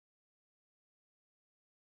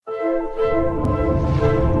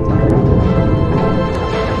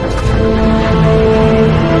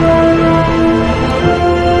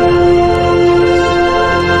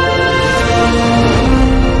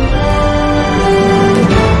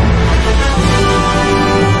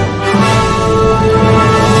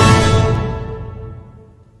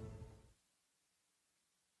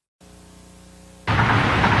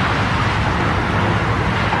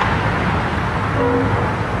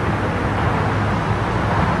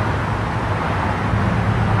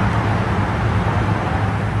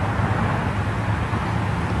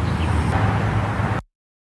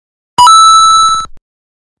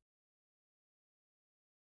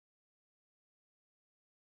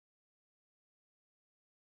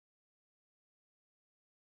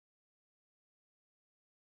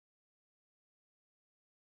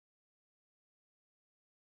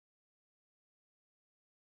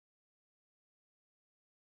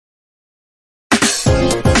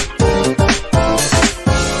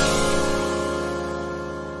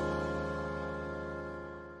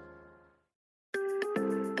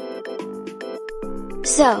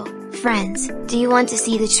So, friends, do you want to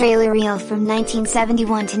see the trailer reel from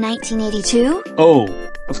 1971 to 1982? Oh,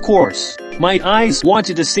 of course. My eyes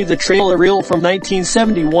wanted to see the trailer reel from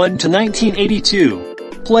 1971 to 1982.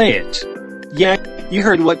 Play it. Yeah, you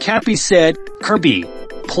heard what Cappy said, Kirby.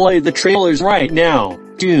 Play the trailers right now,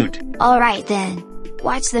 dude. Alright then.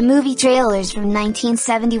 Watch the movie trailers from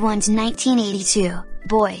 1971 to 1982,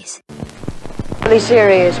 boys. Really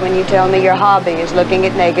serious when you tell me your hobby is looking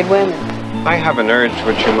at naked women. I have an urge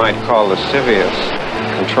which you might call lascivious.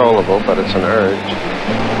 Controllable, but it's an urge.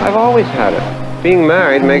 I've always had it. Being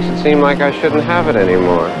married makes it seem like I shouldn't have it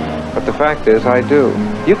anymore. But the fact is, I do.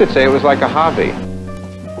 You could say it was like a hobby.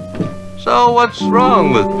 So what's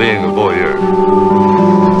wrong with being a voyeur?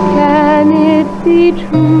 Can it be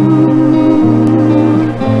true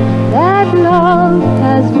that love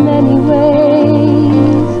has many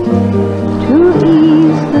ways to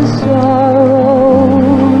ease the sorrows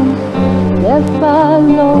left by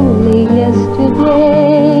lonely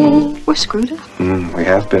yesterday? We're screwed up. We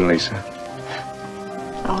have been, Lisa.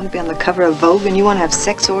 I want to be on the cover of Vogue and you want to have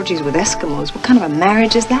sex orgies with Eskimos. What kind of a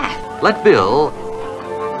marriage is that? Let Bill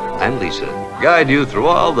and Lisa guide you through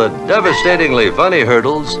all the devastatingly funny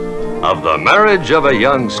hurdles of the marriage of a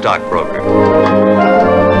young stockbroker.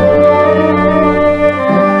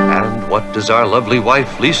 And what does our lovely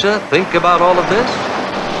wife Lisa think about all of this?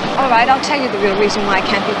 All right, I'll tell you the real reason why I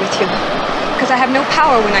can't be with you. Because I have no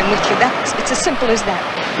power when I'm with you. It's as simple as that.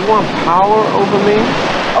 You want power over me?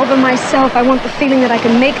 Over myself, I want the feeling that I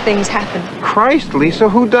can make things happen. Christ, Lisa,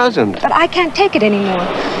 who doesn't? But I can't take it anymore.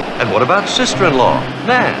 And what about sister-in-law,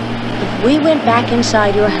 Nan? If we went back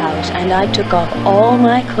inside your house and I took off all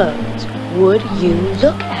my clothes, would you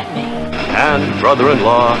look at me? And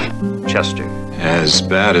brother-in-law, Chester. As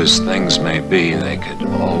bad as things may be, they could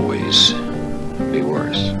always be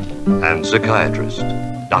worse. And psychiatrist,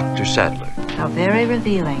 Dr. Sadler. How very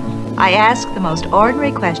revealing. I ask the most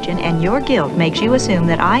ordinary question, and your guilt makes you assume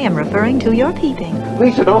that I am referring to your peeping.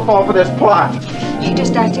 Lisa, don't fall for this plot. She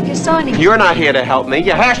just acted consigning. You're not here to help me.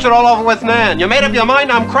 You hashed it all over with Nan. You made up your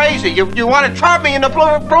mind I'm crazy. You want to trap me into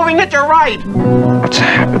proving that you're right. What's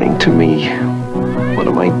happening to me? What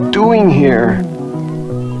am I doing here?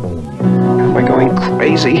 Am I going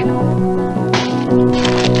crazy?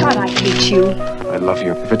 God, I hate you. I love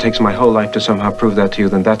you. If it takes my whole life to somehow prove that to you,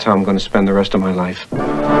 then that's how I'm going to spend the rest of my life. Dear,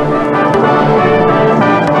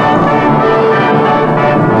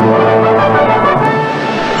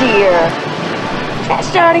 is that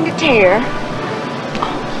starting to tear?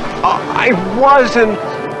 I wasn't.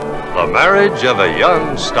 The marriage of a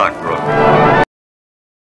young stockbroker.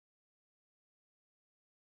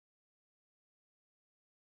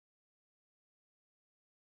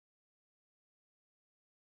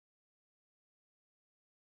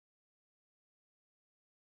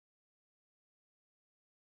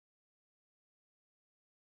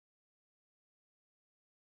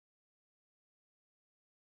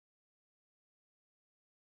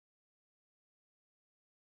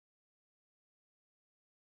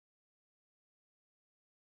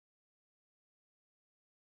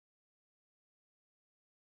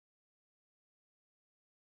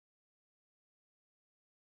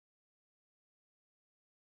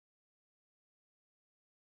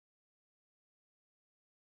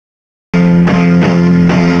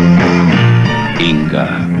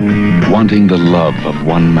 Wanting the love of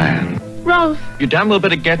one man. Ralph, you damn well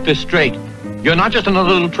better get this straight. You're not just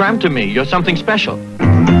another little tramp to me. You're something special.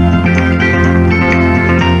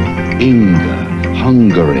 Inga,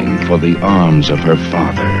 hungering for the arms of her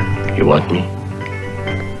father. You want me?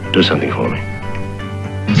 Do something for me.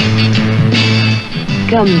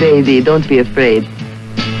 Come, baby, don't be afraid.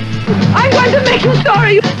 I'm going to make you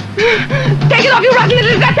sorry. Take it off, you rotten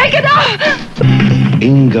little rat. Take it off.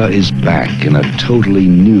 Inga is back in a totally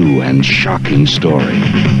new and shocking story.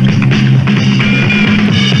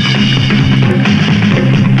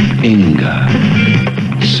 Inga,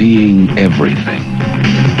 seeing everything.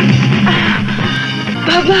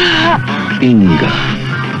 Baba. Inga,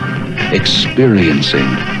 experiencing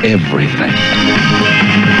everything.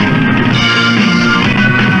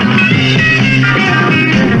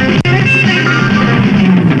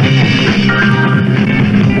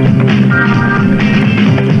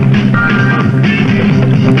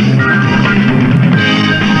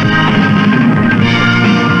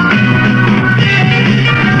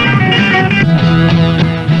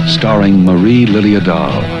 Starring Marie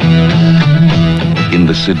Liliadahl in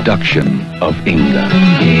The Seduction of Inga.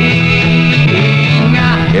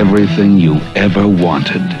 Everything you ever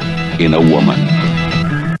wanted in a woman.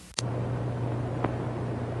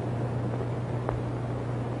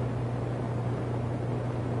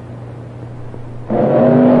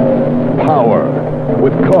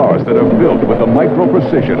 cars that are built with the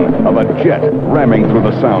micro-precision of a jet ramming through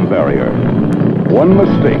the sound barrier. One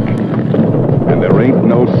mistake, and there ain't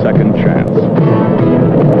no second chance.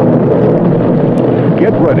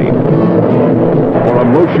 Get ready for a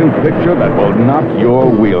motion picture that will knock your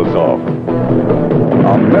wheels off.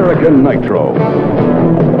 American Nitro.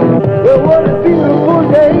 Well, what a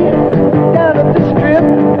beautiful day down at the strip,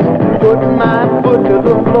 putting my foot to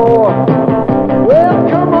the floor. Well,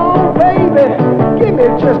 come on, baby, give me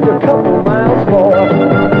just a couple miles more.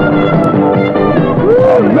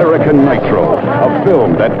 American Nitro, a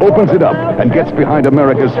film that opens it up and gets behind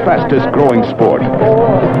America's fastest growing sport.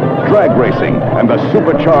 Drag racing and the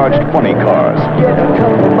supercharged funny cars.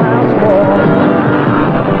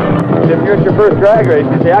 If you're at your first drag race,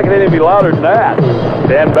 you say, how can anything be louder than that?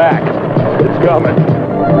 Stand back. It's coming.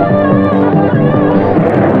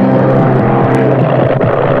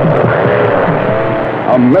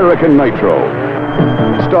 American Nitro,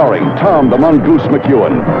 starring Tom the Mongoose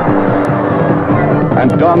McEwen and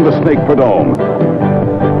Don the Snake Perdome.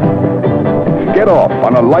 Get off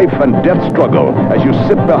on a life and death struggle as you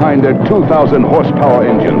sit behind their 2,000 horsepower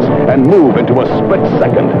engines and move into a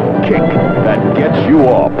split-second kick that gets you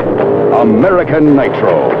off. American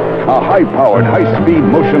Nitro, a high-powered, high-speed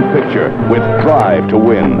motion picture with drive to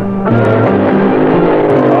win.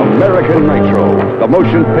 American Nitro, the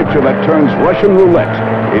motion picture that turns Russian roulette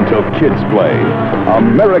into kids' play.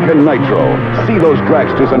 American Nitro. See those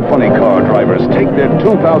dragsters and funny car drivers take their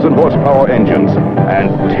 2,000 horsepower engines and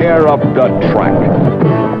tear up the track.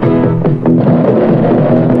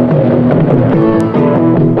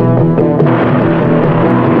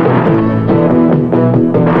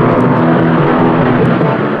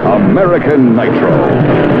 American Nitro.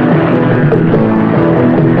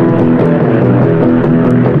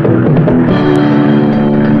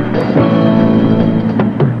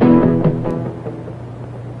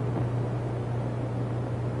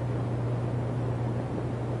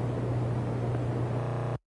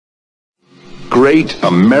 Great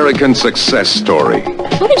American success story.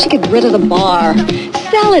 Why don't you get rid of the bar?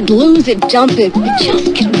 Sell it, lose it, dump it, but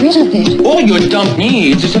just get rid of it. All your dump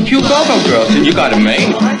needs is a few go-go girls, and you got it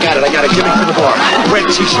made. I got it. Give me for the bar. Wet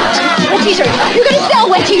t-shirts. Wet t-shirts? You're gonna sell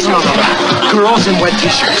wet t-shirts? No. Girls in wet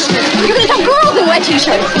t-shirts. You're gonna sell girls in wet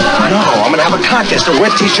t-shirts? No, I'm gonna have a contest, a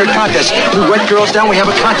wet t-shirt contest. We wet girls down, we have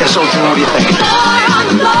a contest. So, what do you think?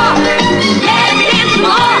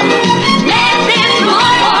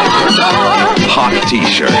 Hot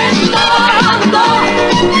t-shirts.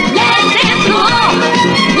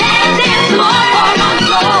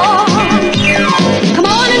 Come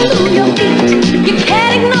on and move your feet. You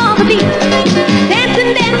can't ignore the beat.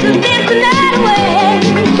 Dancing that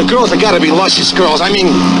way. The girls have got to be luscious girls. I mean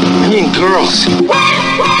girls.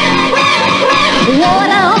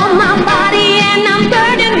 Water on my body and I'm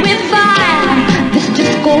burning with fire. This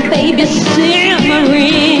disco baby's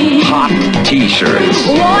simmering. Hot t-shirts.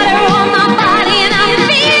 Water on my body and I'm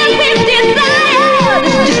filled with desire.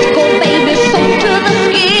 This disco baby's soaked to the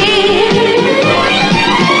skin.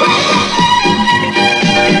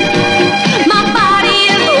 My body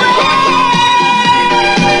is wet.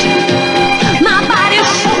 My body's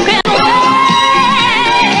soaking wet.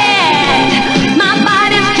 My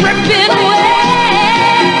body's dripping wet.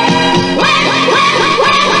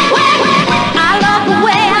 I love the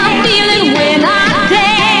way I'm feeling when I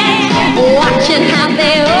dance. Watching how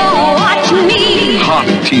they all watch me. Hot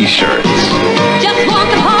t-shirts. Just want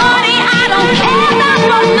to party, I don't care about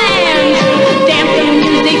romance. Dancing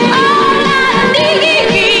music's all I need.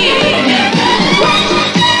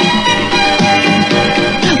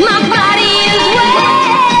 My body is wet.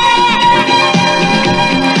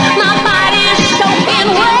 My body is soaking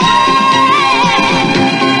wet.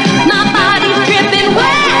 My body's dripping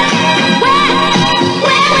wet.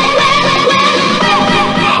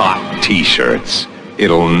 Hot t-shirts.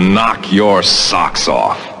 It'll knock your socks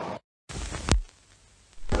off.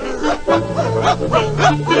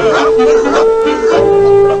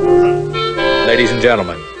 Ladies and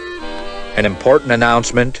gentlemen, an important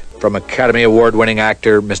announcement from Academy Award-winning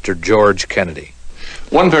actor Mr. George Kennedy.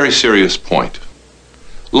 One very serious point.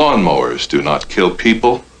 Lawnmowers do not kill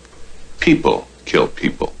people. People kill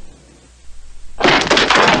people.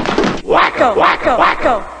 Wacko, wacko,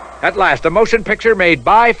 wacko. At last, a motion picture made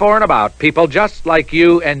by, for, and about people just like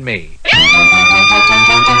you and me.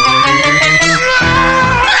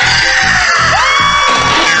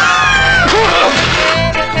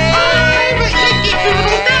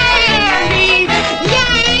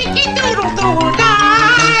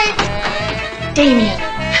 Damien,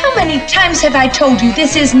 how many times have I told you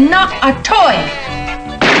this is not a toy?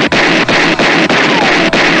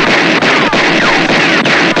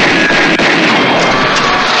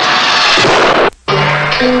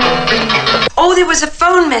 was a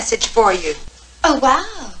phone message for you. Oh,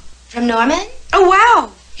 wow. From Norman? Oh,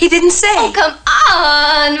 wow. He didn't say. Oh, come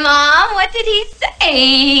on, Mom. What did he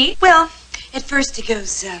say? Well, at first he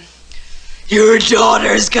goes, your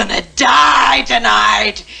daughter's gonna die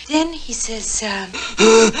tonight. Then he says,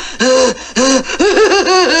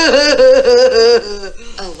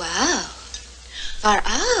 Oh, wow. Far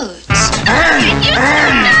out.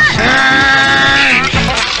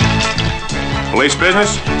 Police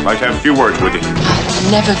business? I'd like to have a few words with you. I'll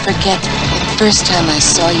never forget the first time I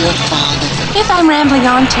saw your father. If I'm rambling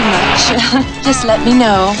on too much, just let me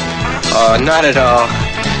know. Not at all.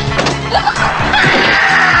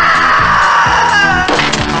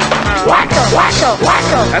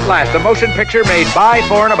 At last, a motion picture made by,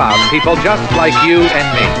 for, and about people just like you and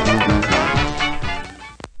me.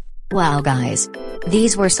 Wow guys.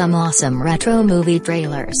 These were some awesome retro movie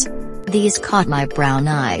trailers. These caught my brown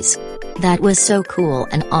eyes. That was so cool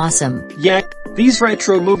and awesome. Yeah, these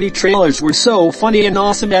retro movie trailers were so funny and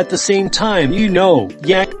awesome at the same time, you know.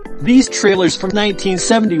 Yeah, these trailers from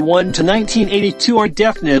 1971 to 1982 are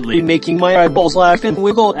definitely making my eyeballs laugh and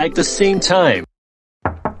wiggle at the same time.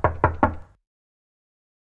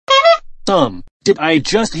 Did I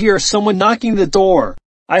just hear someone knocking the door?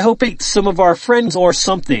 I hope it's some of our friends or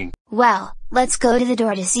something. Well, let's go to the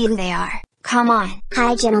door to see who they are. Come on.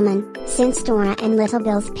 Hi gentlemen, since Dora and Little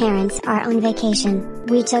Bill's parents are on vacation,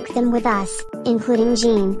 we took them with us, including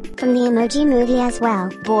Jean, from the Emoji Movie as well.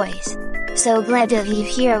 Boys, so glad to have you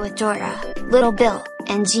here with Dora, Little Bill,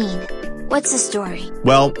 and Jean. What's the story?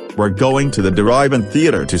 Well, we're going to the drive-in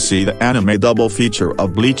theater to see the anime double feature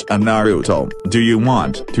of Bleach and Naruto. Do you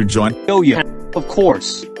want to join? Oh yeah, of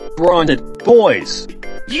course. We're on it, boys.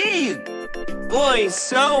 Yeah! Boys,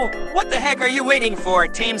 so, what the heck are you waiting for,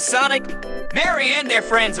 Team Sonic? Mary and their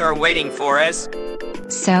friends are waiting for us.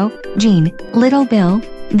 So, Jean, Little Bill,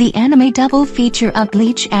 the anime double feature of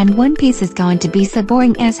Bleach and One Piece is going to be so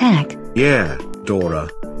boring as heck. Yeah, Dora.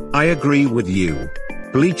 I agree with you.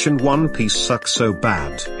 Bleach and One Piece suck so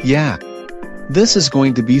bad. Yeah. This is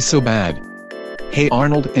going to be so bad. Hey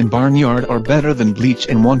Arnold and Barnyard are better than Bleach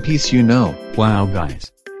and One Piece, you know. Wow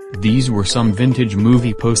guys. These were some vintage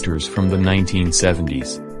movie posters from the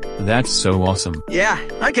 1970s. That's so awesome. Yeah,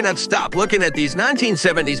 I cannot stop looking at these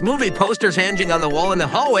 1970s movie posters hanging on the wall in the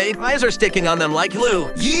hallway. Eyes are sticking on them like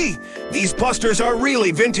glue. Yee! These posters are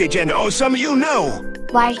really vintage and awesome, you know.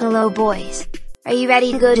 Why hello boys. Are you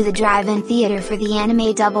ready to go to the drive-in theater for the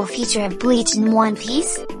anime double feature of Bleach and One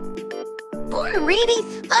Piece? Boy,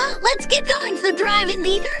 really? Let's get going to the drive-in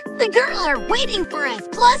theater. The girls are waiting for us.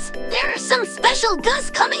 Plus, there are some special guests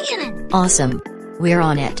coming in. Awesome. We're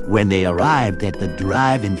on it. When they arrived at the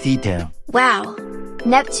drive-in theater. Wow.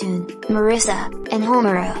 Neptune, Marissa, and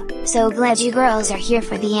Homero. So glad you girls are here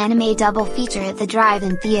for the anime double feature at the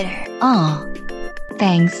drive-in theater. Aw.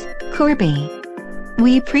 Thanks, Corby.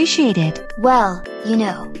 We appreciate it. Well, you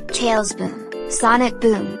know, Tails Boom, Sonic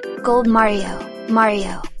Boom, Gold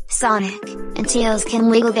Mario, Sonic, and Tails can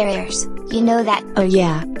wiggle their ears. You know that? Oh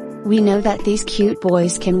yeah. We know that these cute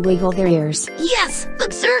boys can wiggle their ears. Yes,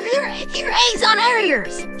 observe your eyes on our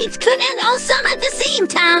ears. It's good and awesome at the same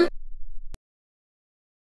time.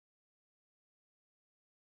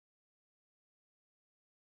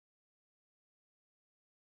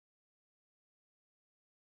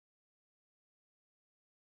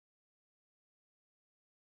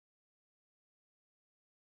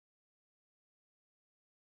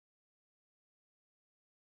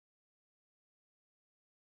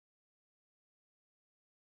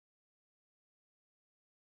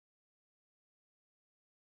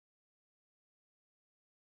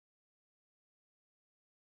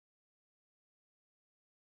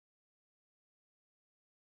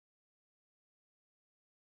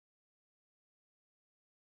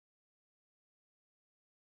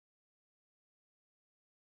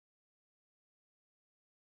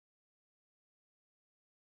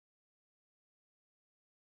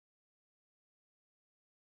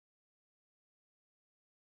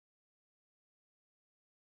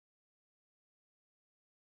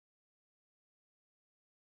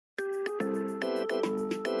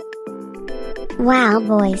 Wow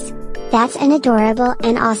boys. That's an adorable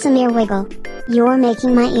and awesome ear wiggle. You're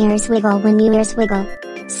making my ears wiggle when you ears wiggle.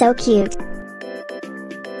 So cute.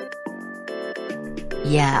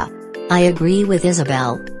 Yeah. I agree with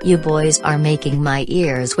Isabel, you boys are making my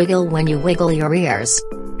ears wiggle when you wiggle your ears.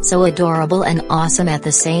 So adorable and awesome at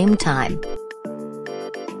the same time.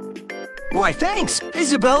 Why thanks,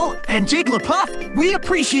 Isabel and Jigglypuff. We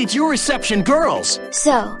appreciate your reception, girls.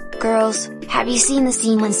 So, girls, have you seen the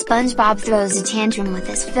scene when SpongeBob throws a tantrum with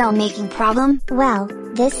his filmmaking problem? Well,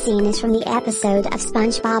 This scene is from the episode of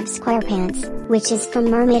SpongeBob SquarePants, which is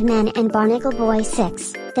from Mermaid Men and Barnacle Boy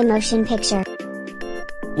 6, the motion picture.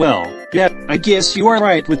 Well, yeah, I guess you are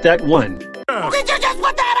right with that one. Did you just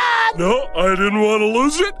put that on? No, I didn't want to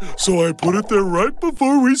lose it, so I put it there right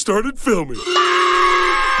before we started filming.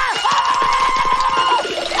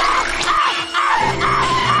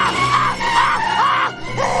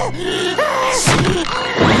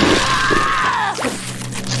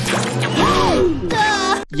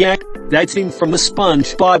 Yeah, that scene from the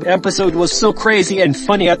SpongeBob episode was so crazy and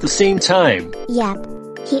funny at the same time. Yep.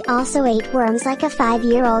 He also ate worms like a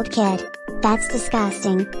 5-year-old kid. That's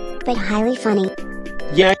disgusting, but highly funny.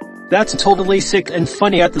 Yeah, that's totally sick and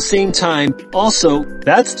funny at the same time. Also,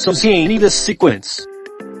 that's so zany, this sequence.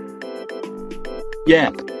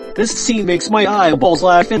 Yep, this scene makes my eyeballs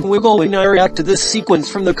laugh and wiggle when I react to this sequence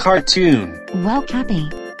from the cartoon. Well, Cappy.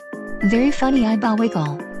 Very funny eyeball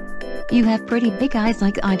wiggle. You have pretty big eyes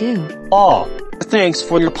like I do. Aw, thanks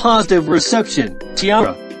for your positive reception,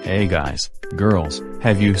 Tiara. Hey guys, girls,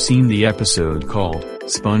 have you seen the episode called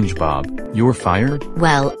SpongeBob, You're Fired?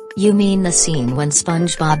 Well, you mean the scene when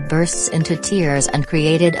SpongeBob bursts into tears and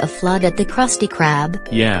created a flood at the Krusty Krab?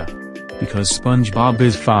 Yeah. Because SpongeBob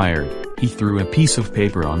is fired, he threw a piece of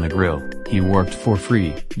paper on the grill. He worked for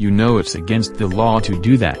free. You know it's against the law to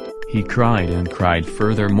do that. He cried and cried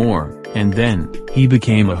furthermore, and then, he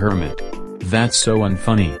became a hermit. That's so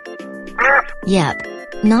unfunny.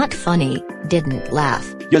 Yep. Not funny, didn't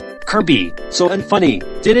laugh. Yeah, Kirby, so unfunny,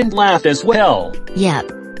 didn't laugh as well.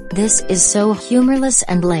 Yep. This is so humorless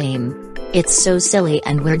and lame. It's so silly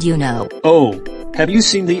and weird, you know. Oh, have you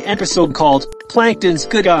seen the episode called Plankton's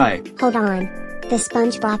Good Eye? Hold on. The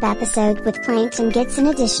SpongeBob episode with Plankton gets an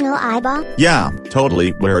additional eyeball? Yeah,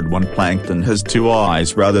 totally weird when Plankton has 2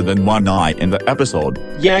 eyes rather than 1 eye in the episode.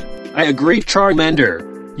 Yeah, I agree, Charmander.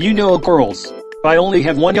 You know, girls, I only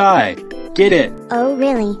have 1 eye. Get it? Oh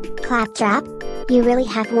really, Claptrap? You really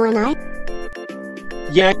have 1 eye?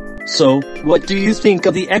 Yeah, so, what do you think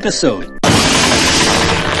of the episode?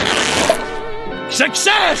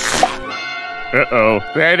 Success! Uh-oh,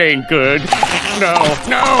 that ain't good. No.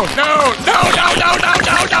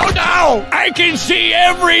 I can see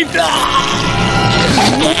everything!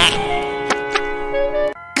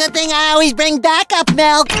 Good thing I always bring backup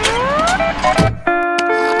milk.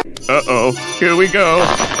 Uh-oh, here we go.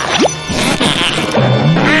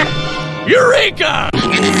 Eureka!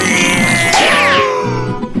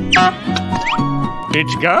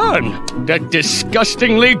 It's gone. That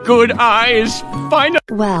disgustingly good eye is final.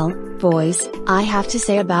 Well, boys, I have to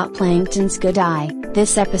say about Plankton's Good Eye,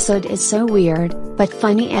 this episode is so weird, but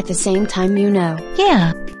funny at the same time, you know.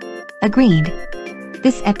 Yeah. Agreed.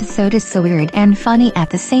 This episode is so weird and funny at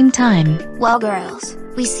the same time. Well, girls,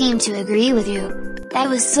 we seem to agree with you. That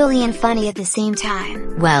was silly and funny at the same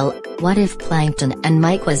time. Well, what if Plankton and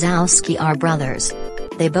Mike Wazowski are brothers?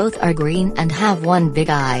 They both are green and have 1 big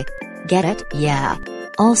eye. Get it? Yeah.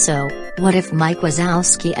 Also, what if Mike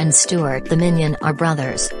Wazowski and Stuart the Minion are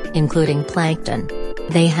brothers, including Plankton?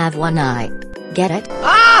 They have 1 eye. Get it?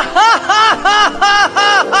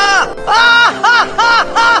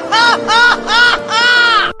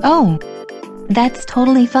 Oh. That's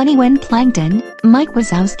totally funny when Plankton, Mike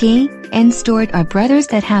Wazowski, and Stuart are brothers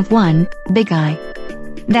that have 1 big eye.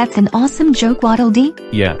 That's an awesome joke, Waddle Dee.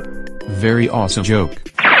 Yeah. Very awesome joke.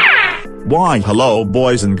 Why hello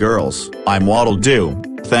boys and girls, I'm Waddle Doo.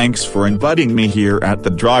 Thanks for inviting me here at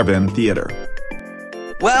the drive-in theater.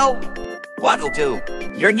 Well, what'll do?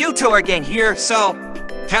 You're new to our gang here, so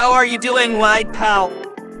how are you doing, Light Pal?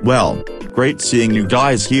 Well, great seeing you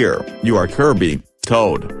guys here. You are Kirby,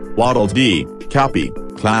 Toad, Waddle Dee, Cappy,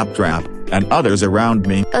 Claptrap, and others around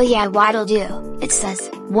me. Oh yeah, Waddle Doo. It says,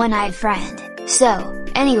 one-eyed friend. So,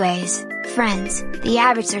 anyways, friends, the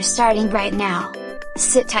adverts are starting right now.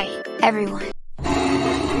 Sit tight, everyone.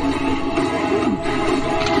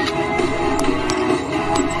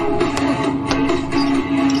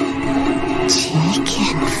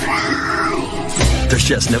 Chicken fries. There's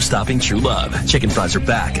just no stopping true love. Chicken fries are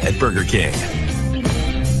back at Burger King.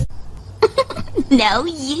 No,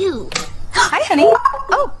 you. Hi, honey.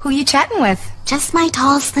 Oh, who you chatting with? Just my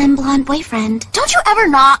tall, slim, blonde boyfriend. Don't you ever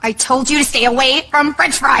knock? I told you to stay away from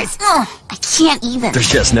French fries. Ugh, I can't even. There's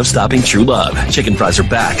just no stopping true love. Chicken fries are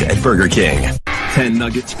back at Burger King. 10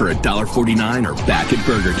 nuggets for $1.49 are back at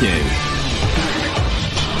Burger King.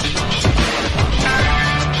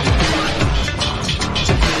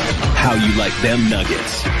 How you like them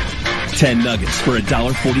nuggets? 10 nuggets for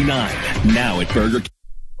 $1.49 now at Burger King.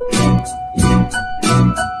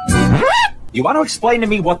 You want to explain to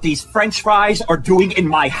me what these French fries are doing in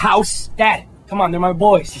my house? Dad, Come on, they're my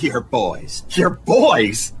boys. Your boys? Your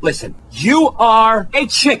boys? Listen, you are a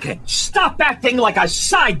chicken. Stop acting like a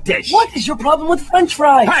side dish. What is your problem with French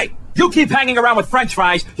fries? Hey! You keep hanging around with French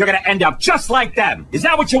fries, you're gonna end up just like them. Is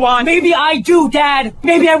that what you want? Maybe I do, Dad.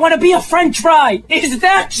 Maybe I want to be a French fry. Is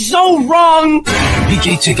that so wrong?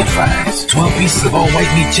 BK Chicken Fries. 12 pieces of all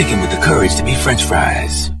white meat chicken with the courage to be French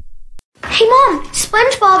fries. Hey, Mom,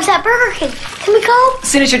 SpongeBob's at Burger King. Can we go? As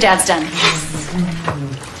soon as your dad's done.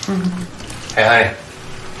 Hey, honey.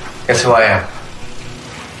 Guess who I am?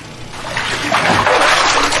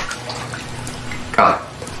 Come on.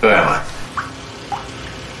 Who am I?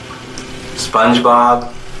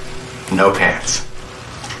 SpongeBob, no pants.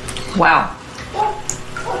 Wow.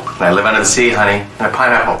 And I live under the sea, honey, and a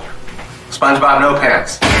pineapple. SpongeBob, no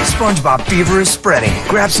pants. SpongeBob fever is spreading.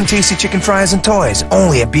 Grab some tasty chicken fries and toys,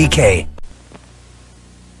 only at BK.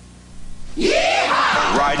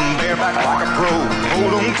 Yeah! Riding bareback like a pro.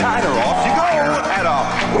 Hold on tight or off you go at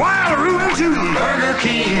a wild rootin' tootin' Burger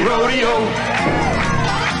King rodeo.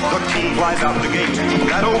 The king flies out the gate.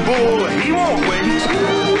 That old bull, he won't wait.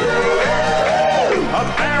 A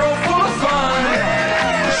barrel full of fun,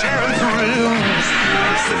 sharing thrills,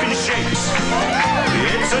 sipping shakes.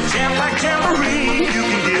 It's a jam-packed jamboree. You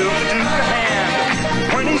can give the Duke a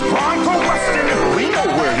hand. When he's Bronco Western, we know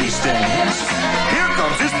where he stands. Here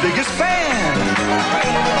comes his biggest fan.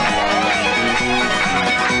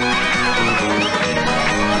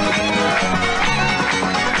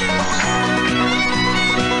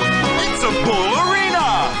 It's a bull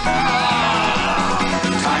arena.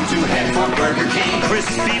 Time to head for Burger King.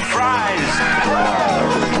 Crispy fries,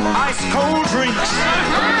 ice cold drinks,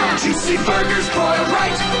 juicy burgers broiled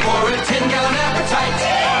right for a 10-gallon appetite.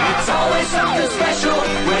 It's always something special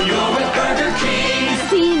when you're with Burger King.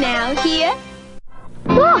 See now, Kiyah?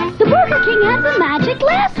 Look, the Burger King has a magic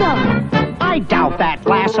lasso. I doubt that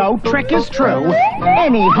lasso trick is true.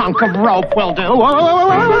 Any hunk of rope will do.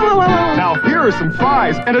 Now here are some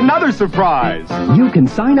fries and another surprise. You can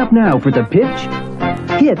sign up now for the pitch,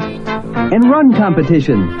 hit, and run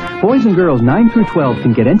competition. Boys and girls 9 through 12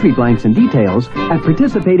 can get entry blanks and details at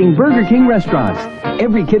participating Burger King restaurants.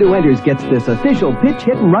 Every kid who enters gets this official pitch,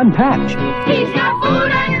 hit, and run patch. He's got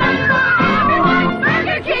food and everyone!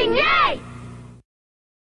 Burger King, yay!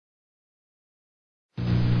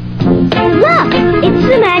 Look, it's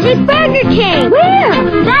the Magic Burger King.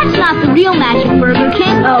 Where? That's not the real Magic Burger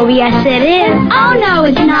King. Oh, yes, it is. Oh, no,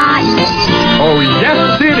 it's not. Oh,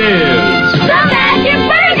 yes, it is. The Magic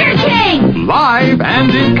Burger King. Live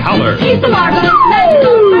and in color. He's the marvelous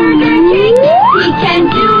Magical Burger King. He can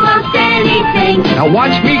do most anything. Now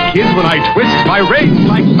watch me, kids, when I twist my rings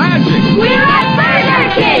like magic. We're at Burger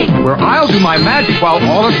King. Where I'll do my magic while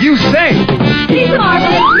all of you sing. He's the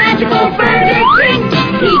marvelous Magical Burger King.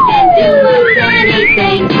 He can do most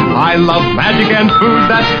anything. I love magic and food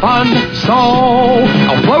that's fun, so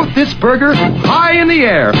I'll float this burger high in the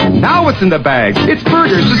air. Now what's in the bag? It's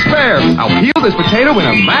burgers to spare. I'll peel this potato in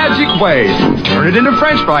a magic way. Turn it into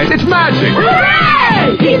French fries. It's magic.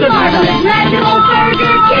 Hooray! He's the marvelous Magical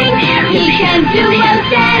Burger King. He can do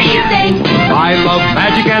most anything. I love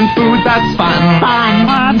magic and food that's fun. Fun,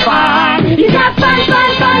 fun, fun. He's got fun, fun,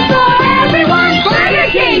 fun for everyone. Burger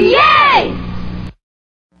King, yay!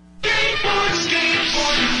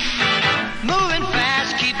 Moving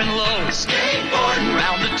fast, keeping low. Skateboarding,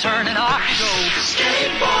 round the turn and off you go.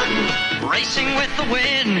 Skateboarding, racing with the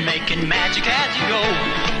wind, making magic as you go.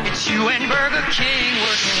 It's you and Burger King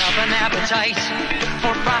working up an appetite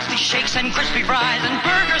for frosty shakes and crispy fries and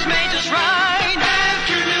burgers made just right.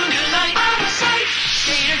 Afternoon delight, out of sight.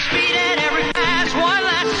 Skater speed at every pass. One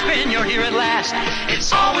last spin, you're here at last.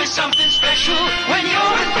 It's always something special when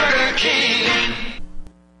you're with Burger King.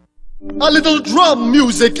 A little drum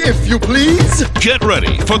music, if you please. Get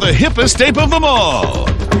ready for the hippest ape of them all.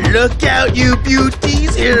 Look out, you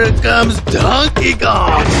beauties. Here comes Donkey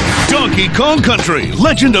Kong. Donkey Kong Country,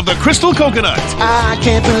 Legend of the Crystal Coconut. I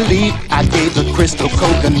can't believe I gave the crystal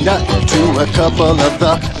coconut to a couple of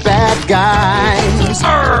the bad guys.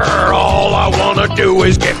 All I wanna do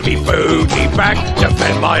is get me booty back,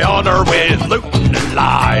 defend my honor with loot and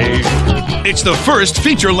lie. It's the first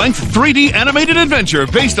feature-length 3D animated adventure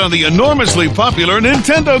based on the enormously popular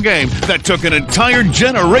Nintendo game that took an entire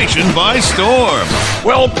generation by storm.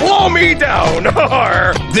 Well, blow me down!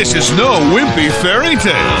 This is no wimpy fairy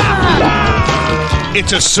tale.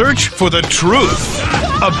 It's a search for the truth.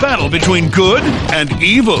 A battle between good and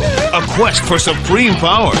evil. A quest for supreme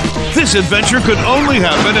power. This adventure could only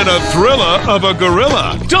happen in a thriller of a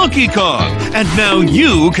gorilla, Donkey Kong. And now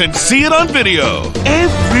you can see it on video.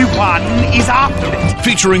 Everyone is after it.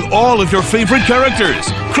 Featuring all of your favorite characters.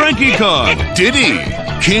 Cranky Kong, Diddy,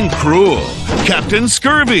 King Cruel, Captain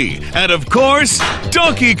Scurvy, and of course,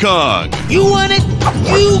 Donkey Kong. You want it?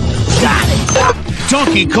 You got it!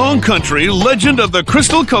 Donkey Kong Country, Legend of the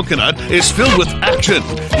Crystal Coconut is filled with action,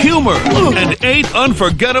 humor, and 8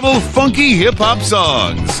 unforgettable funky hip-hop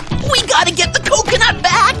songs. We gotta get the coconut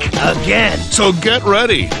back! Again. So get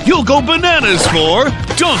ready. You'll go bananas for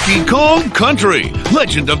Donkey Kong Country,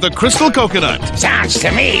 Legend of the Crystal Coconut. Sounds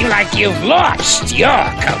to me like you've lost your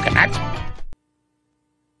coconut.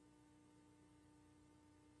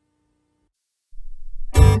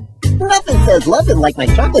 Nothing says loving like my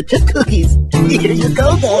chocolate chip cookies. Here you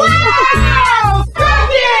go, guys. Wow!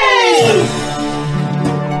 Cookies!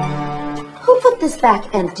 Who put this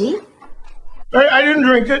back empty? I didn't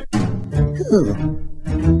drink it.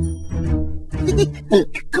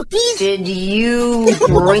 Cookies? Did you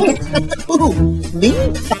drink it? Who? Me?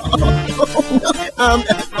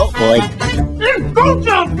 Oh boy. Go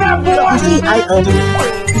down, fat boy! See, I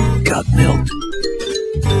got milk.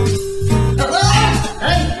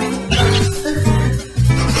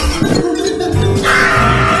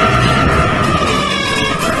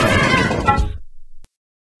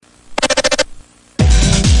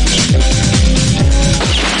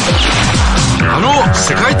あの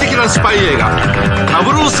世界的なスパイ映画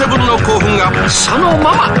007の興奮がその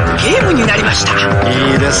ままゲームになりました。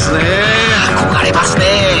いいですね。憧れますね。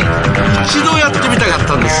一度やってみたかっ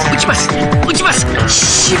たんです。打ちます。打ちます。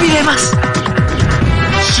しびれます。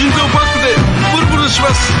心臓バックでブルブルしま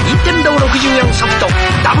す。任天堂64ソフト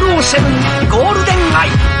007ゴールデンアイ。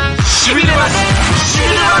しびれます。しび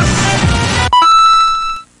れます。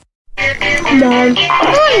Come on,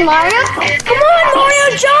 Mario! Come on, Mario,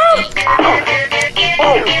 jump!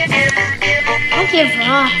 Don't give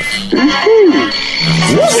up.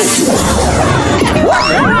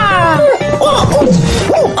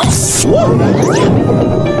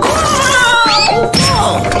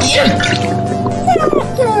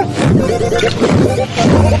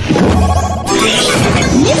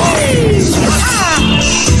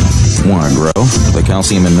 Want to grow? The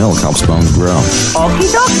calcium in milk helps bones grow. Okie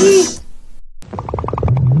dokie.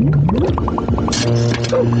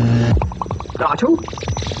 Artu?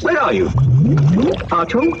 Where are you?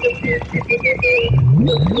 Artu?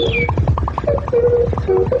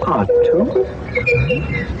 Artu?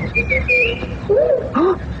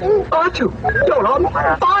 Artu! You're on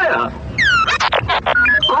fire!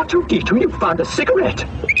 R2-D2, you found a cigarette!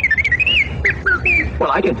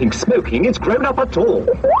 Well, I don't think smoking is grown up at all.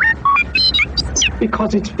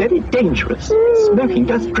 Because it's very dangerous. Smoking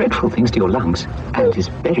does dreadful things to your lungs and is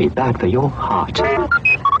very bad for your heart.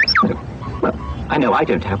 Well, I know I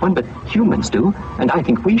don't have one, but humans do, and I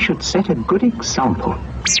think we should set a good example.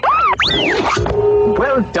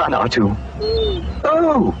 Well done, R2.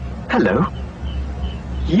 Oh, hello.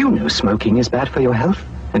 You know smoking is bad for your health,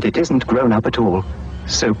 and it isn't grown up at all.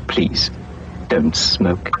 So please, don't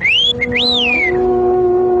smoke.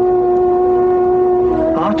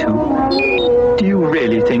 R2, do you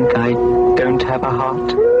really think I don't have a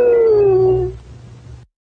heart?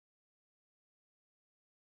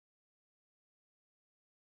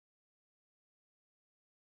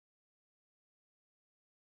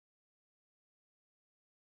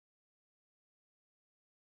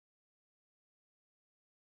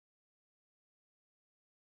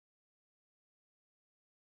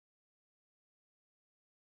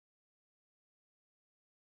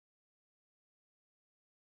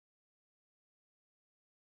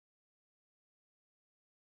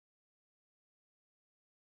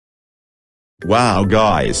 Wow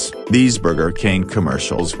guys, these Burger King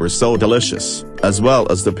commercials were so delicious, as well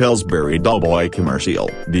as the Pillsbury Doughboy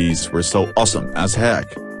commercial. These were so awesome as heck,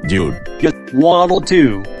 dude. Waddle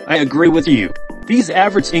 2, I agree with you. These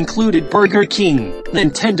adverts included Burger King,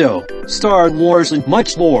 Nintendo, Star Wars and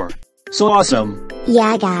much more. So awesome.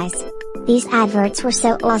 Yeah guys, these adverts were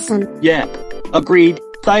so awesome. Yep, agreed,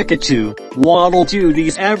 Pikachu. Waddle 2,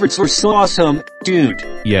 these adverts were so awesome, dude.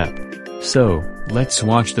 Yeah. So, let's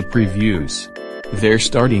watch the previews. They're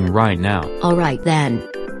starting right now. Alright then.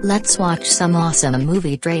 Let's watch some awesome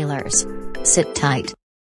movie trailers. Sit tight.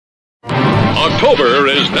 October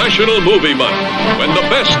is National Movie Month, when the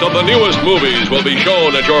best of the newest movies will be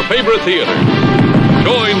shown at your favorite theater.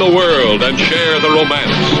 Join the world and share the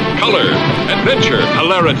romance, color, adventure,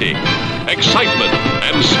 hilarity, excitement,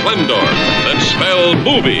 and splendor that spell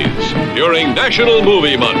movies during National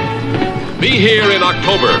Movie Month. Be here in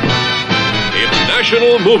October. It's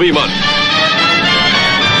National Movie Month.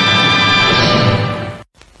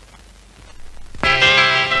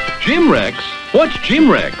 Jim Rex? What's Jim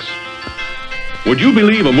Rex? Would you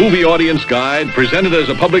believe a movie audience guide presented as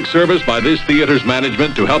a public service by this theater's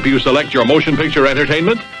management to help you select your motion picture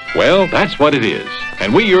entertainment? Well, that's what it is.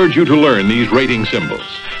 And we urge you to learn these rating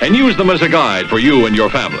symbols and use them as a guide for you and your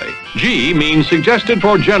family. G means suggested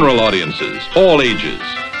for general audiences, all ages.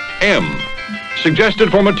 M,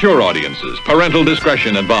 suggested for mature audiences, parental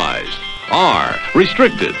discretion advised. R,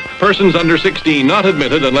 restricted, persons under 16 not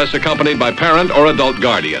admitted unless accompanied by parent or adult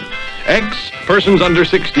guardian. X, persons under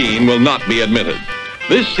 16 will not be admitted.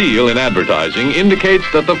 This seal in advertising indicates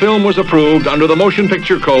that the film was approved under the Motion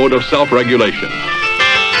Picture Code of Self-Regulation.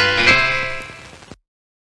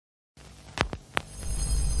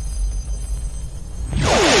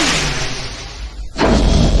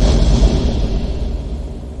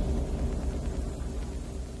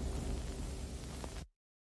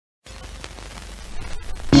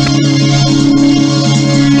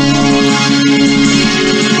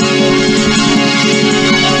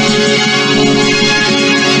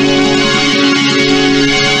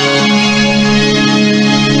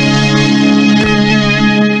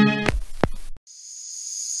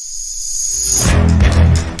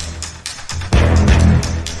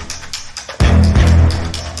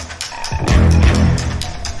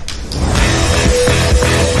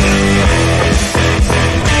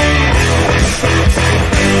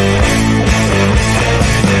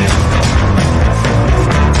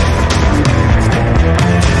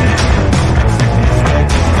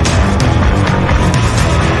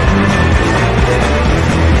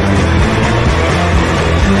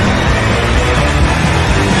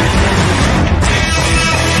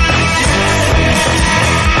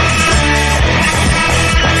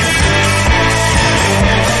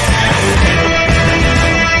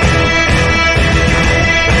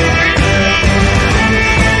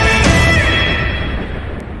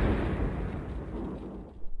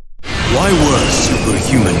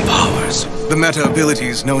 The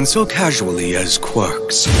meta-abilities known so casually as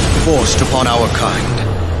quirks, forced upon our kind.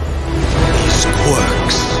 These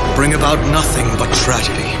quirks bring about nothing but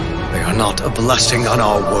tragedy. They are not a blessing on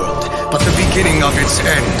our world, but the beginning of its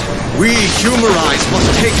end. We Humorize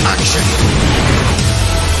must take action.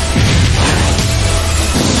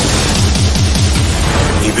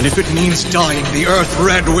 Even if it means dyeing the earth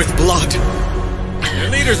red with blood. Your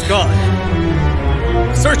leader's gone.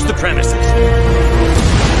 Search the premises.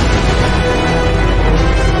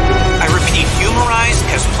 Humorize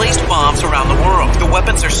has placed bombs around the world. The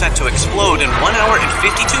weapons are set to explode in 1 hour and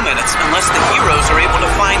 52 minutes unless the heroes are able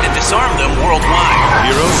to find and disarm them worldwide.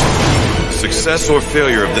 Heroes? Success or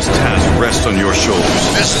failure of this task rests on your shoulders.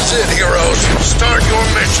 This is it, heroes. Start your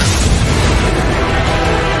mission.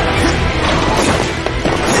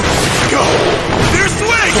 Go! There's the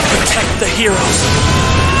way! To protect the heroes,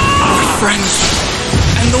 our friends,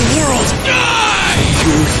 and the world. Die!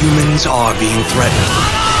 Pure humans are being threatened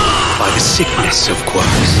by the sickness of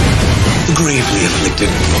quirks. The gravely afflicted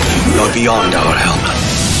are beyond our help.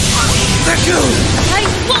 Let go! I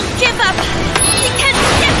won't give up! Because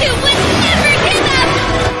Deku would never give up!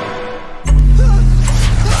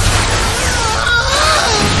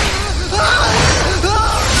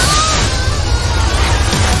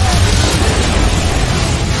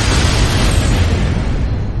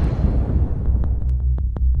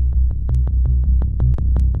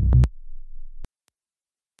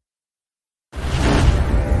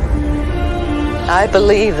 I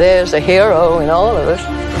believe there's a hero in all of us.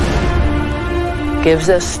 Gives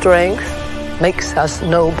us strength, makes us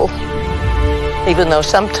noble. Even though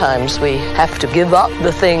sometimes we have to give up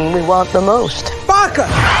the thing we want the most. Baka!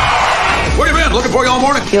 Where you been? Looking for you all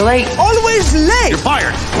morning. You're late. Always late! You're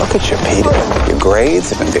fired. Look at you, Peter. Your grades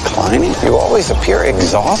have been declining. You always appear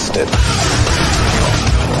exhausted.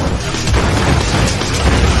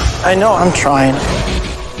 I know I'm trying.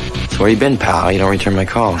 So where you been, pal? You don't return my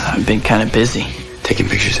call. I've been kind of busy. Taking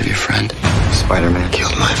pictures of your friend. Spider-Man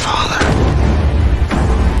killed my father.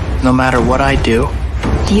 No matter what I do,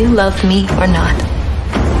 Do you love me or not?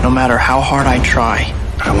 no matter how hard I try,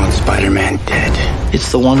 I want Spider-Man dead.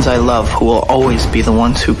 it's the ones I love who will always be the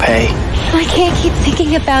ones who pay. I can't keep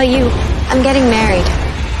thinking about you. I'm getting married.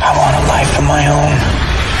 I want a life of my own.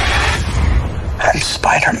 I'm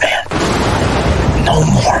Spider-Man. No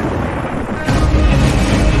more.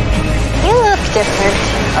 You look different.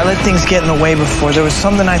 I let things get in the way before. There was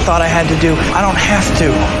something I thought I had to do. I don't have to.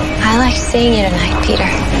 I like seeing you tonight, Peter.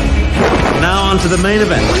 Now on to the main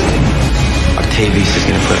event. Octavius is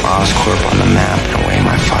gonna put Oscorp on the map in a way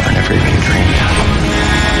my father never even dreamed of.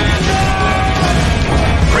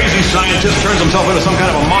 Crazy scientist turns himself into some kind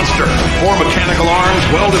of a monster. 4 mechanical arms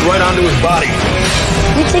welded right onto his body.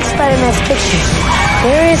 You take Spider-Man's pictures.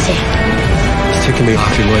 Where is he? ticking me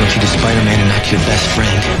off your loyalty to Spider-Man and not your best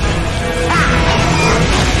friend.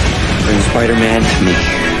 Bring Spider-Man to me.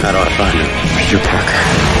 How do I find him? Peter Parker.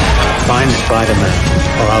 Find Spider-Man,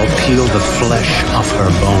 or I'll peel the flesh off her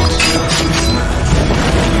bones.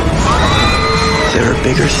 There are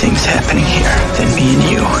bigger things happening here than me and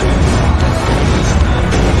you.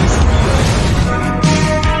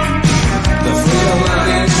 The freedom that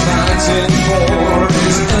he's fighting for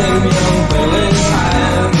is in young Billy's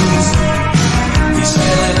hands. He's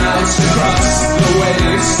sailing out across the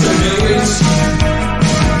waves to meet his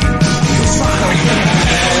final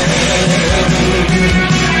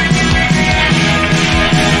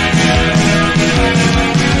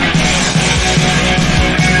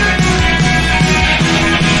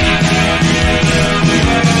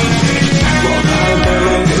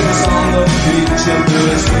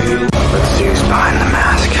Let's see who's behind the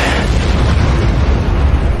mask.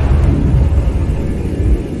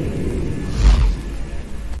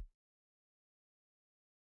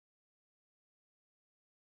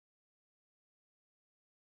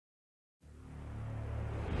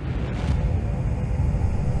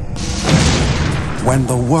 When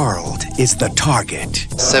the world is the target.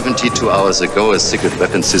 72 hours ago, a secret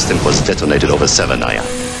weapon system was detonated over Severnaya.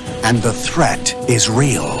 And the threat is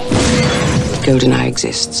real. GoldenEye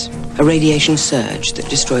exists. A radiation surge that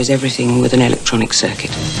destroys everything with an electronic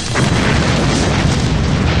circuit.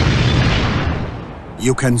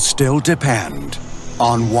 You can still depend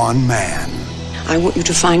on one man. I want you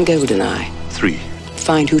to find GoldenEye. 3.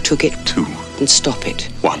 Find who took it. 2. And stop it.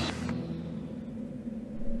 1.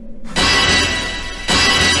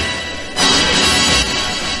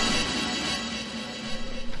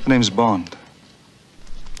 The name's Bond.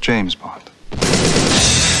 James Bond.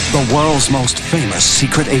 The world's most famous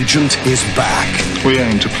secret agent is back. We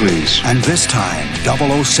aim to please. And this time,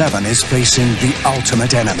 007 is facing the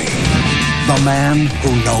ultimate enemy. The man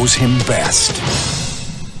who knows him best.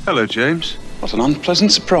 Hello, James. What an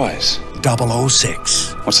unpleasant surprise.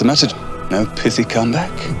 006. What's the message? No pithy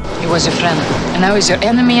comeback? He was your friend, and now he's your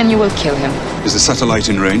enemy, and you will kill him. Is the satellite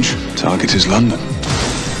in range? Target is London.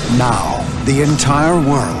 Now, the entire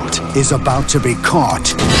world is about to be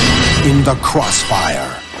caught in the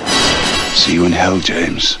crossfire. See you in hell,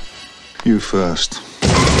 James. You first.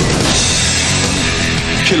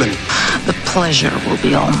 Kill him. The pleasure will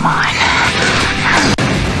be all mine.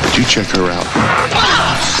 Did you check her out?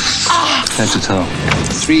 Head to toe.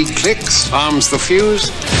 3 clicks, arms the fuse.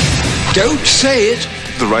 Don't say it.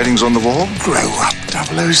 The writing's on the wall? Grow up,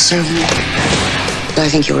 007. I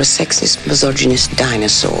think you're a sexist, misogynist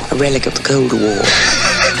dinosaur, a relic of the Cold War.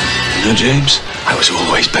 No, James, I was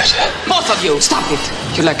always better. Both of you, stop it!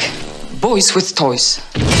 You're like boys with toys.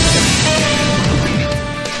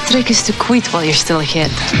 The trick is to quit while you're still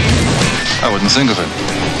ahead. I wouldn't think of it.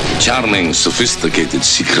 Charming, sophisticated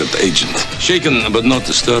secret agent. Shaken but not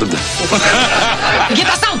disturbed. Get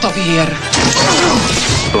us out of here!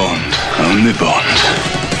 Bond, only Bond.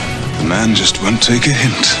 The man just won't take a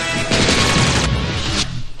hint.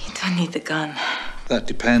 You don't need the gun. That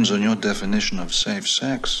depends on your definition of safe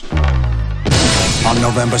sex. On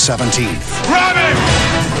November 17th, Grab him!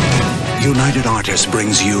 United Artists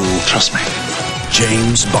brings you... Trust me.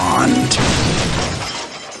 James Bond.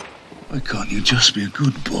 Why can't you just be a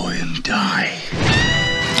good boy and die?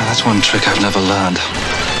 Now, that's one trick I've never learned.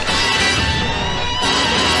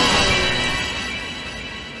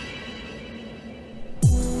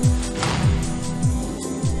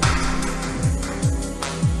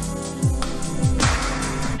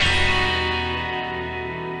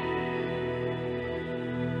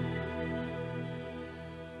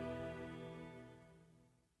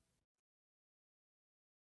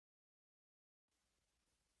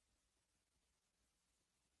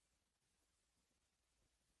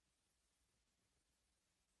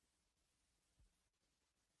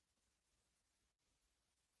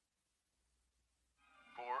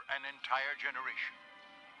 An entire generation,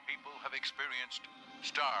 people have experienced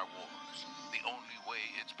Star Wars the only way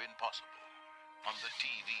it's been possible, on the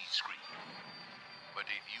TV screen.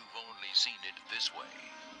 But if you've only seen it this way,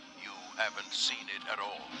 you haven't seen it at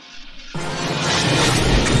all.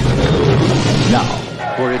 Now,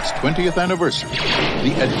 for its 20th anniversary,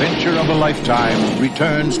 the adventure of a lifetime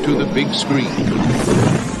returns to the big screen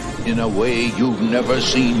in a way you've never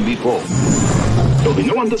seen before. There'll be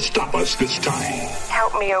no one to stop us this time.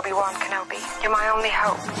 Help me, Obi-Wan Kenobi. You're my only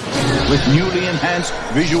hope. With newly enhanced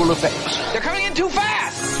visual effects, They're coming in too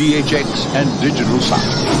fast! THX and digital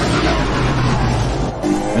sound,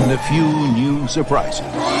 and a few new surprises.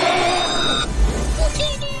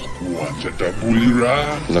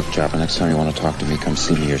 Look, Jabba, next time you want to talk to me, come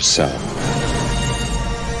see me yourself.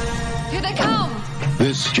 Here they come!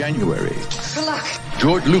 This January, Good luck.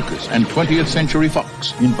 George Lucas and 20th Century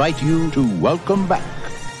Fox invite you to welcome back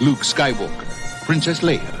Luke Skywalker, Princess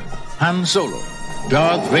Leia, Han Solo,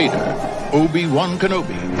 Darth Vader, Obi-Wan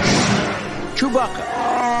Kenobi,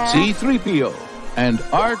 Chewbacca, C-3PO, and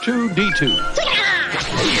R2-D2.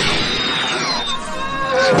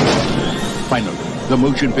 Finally, the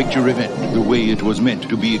motion picture event, the way it was meant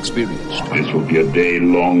to be experienced. This will be a day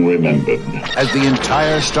long remembered. As the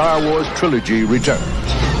entire Star Wars trilogy returns.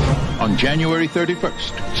 On January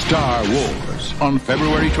 31st, Star Wars. On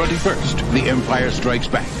February 21st, The Empire Strikes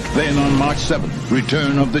Back. Then on March 7th,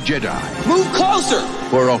 Return of the Jedi. Move closer!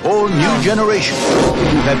 For a whole new generation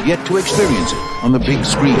who have yet to experience it on the big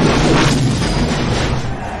screen.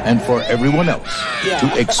 And for everyone else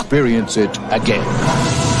to experience it again.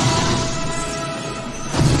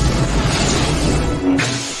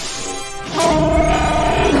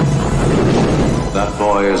 That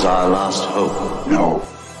boy is our last hope. No,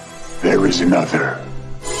 there is another.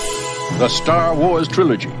 The Star Wars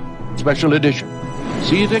Trilogy, Special Edition.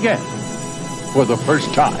 See it again for the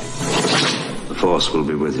first time. The Force will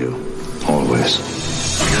be with you, always.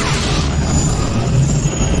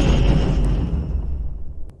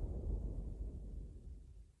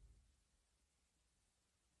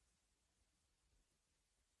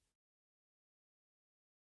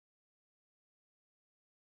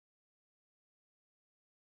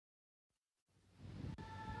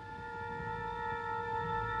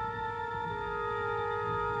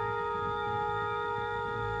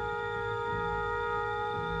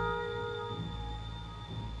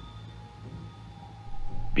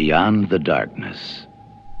 Beyond the darkness,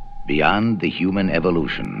 beyond the human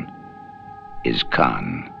evolution, is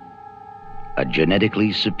Khan, a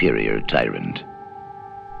genetically superior tyrant.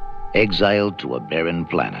 Exiled to a barren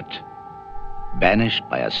planet, banished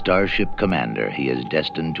by a starship commander he is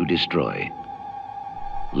destined to destroy.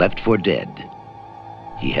 Left for dead,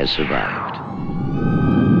 he has survived.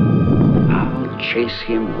 I'll chase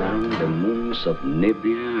him round the moons of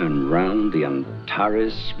Nibia and round the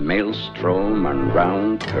Antares maelstrom and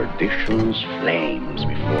round perdition's flames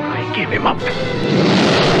before I give him up.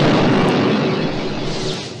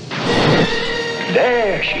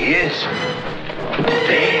 There she is.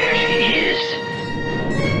 There she is.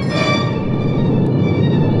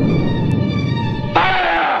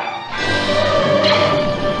 Fire!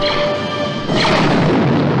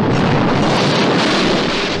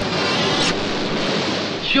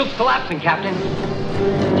 Shield's collapsing, Captain.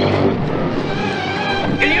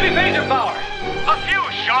 Can you give me phaser power? A few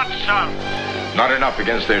shots, sir. Not enough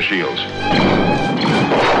against their shields.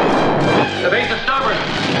 The base is stubborn.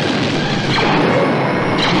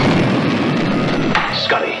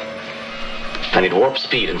 Scotty, I need warp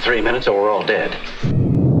speed in 3 minutes or we're all dead.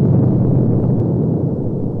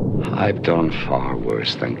 I've done far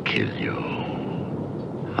worse than kill you.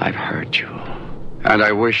 I've hurt you. And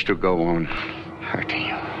I wish to go on hurting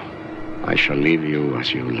you. I shall leave you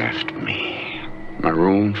as you left me.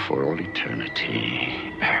 Marooned for all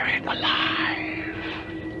eternity. Buried alive.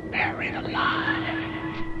 Buried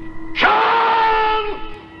alive. Sean!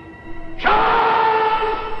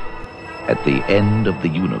 Sean! At the end of the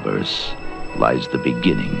universe lies the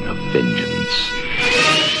beginning of vengeance.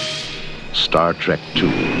 Star Trek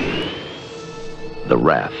II, The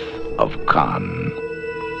Wrath of Khan.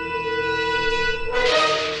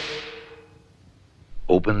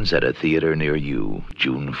 Opens at a theater near you,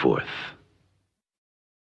 June 4th.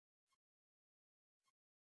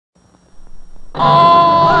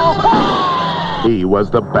 He was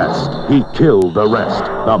the best. He killed the rest.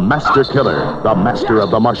 The master killer, the master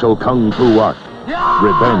of the martial kung fu art.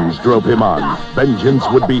 Revenge drove him on. Vengeance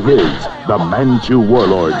would be his. The Manchu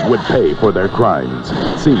warlords would pay for their crimes.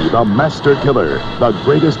 See the master killer, the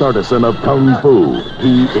greatest artisan of kung fu.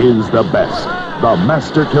 He is the best. The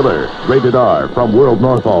Master Killer, rated R from World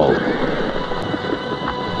Northall.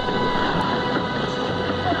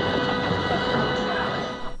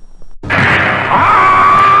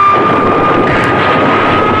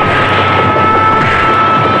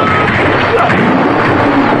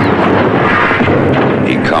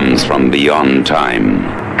 He comes from beyond time,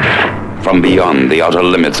 from beyond the outer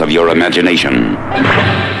limits of your imagination.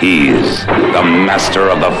 He's the master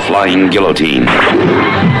of the flying guillotine.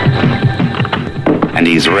 And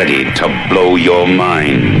he's ready to blow your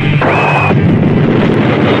mind.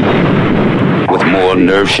 With more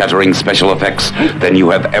nerve-shattering special effects than you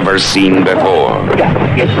have ever seen before.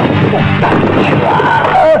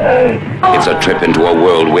 It's a trip into a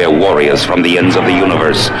world where warriors from the ends of the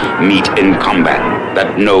universe meet in combat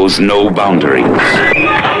that knows no boundaries.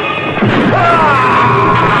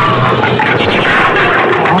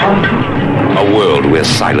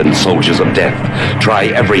 ruthless, silent soldiers of death try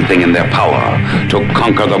everything in their power to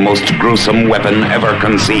conquer the most gruesome weapon ever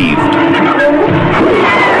conceived.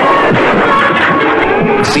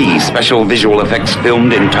 See special visual effects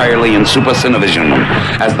filmed entirely in Super Cinevision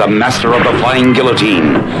as the master of the flying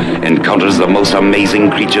guillotine encounters the most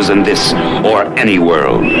amazing creatures in this or any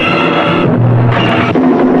world.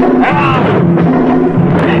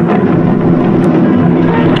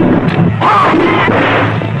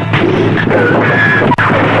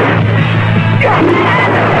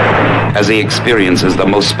 As he experiences the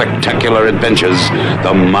most spectacular adventures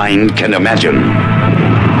the mind can imagine.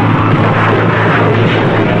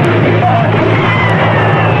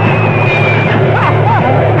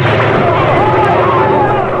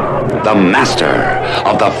 The master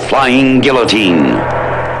of the flying guillotine.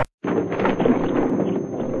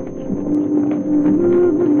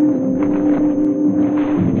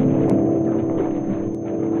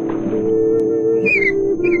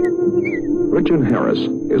 Richard Harris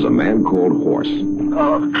is a man called Horse.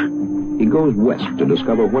 He goes west to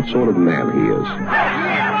discover what sort of man he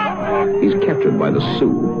is. He's captured by the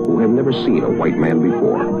Sioux, who have never seen a white man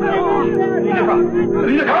before.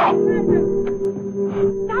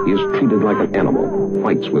 He is treated like an animal,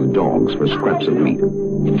 fights with dogs for scraps of meat.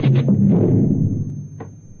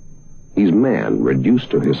 He's man reduced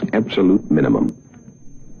to his absolute minimum.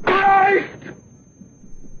 Christ!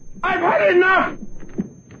 I've had enough!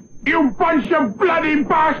 You bunch of bloody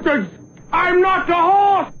bastards! I'm not a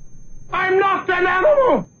horse! I'm not an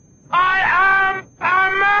animal! I am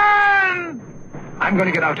a man! I'm going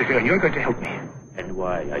to get out of here, and you're going to help me. And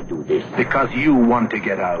why I do this? Because you want to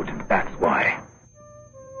get out. That's why.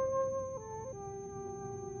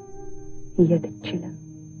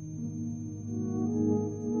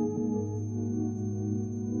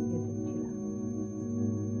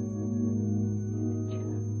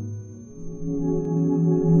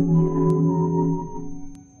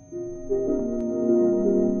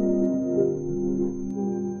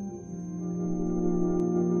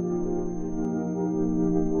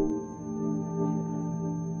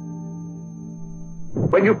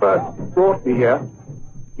 When you first brought me here,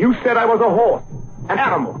 you said I was a horse, an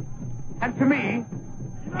animal. And to me,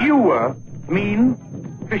 you were mean,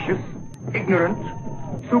 vicious, ignorant,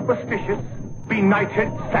 superstitious,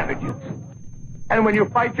 benighted savages. And when you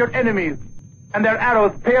fight your enemies and their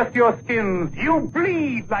arrows pierce your skins, you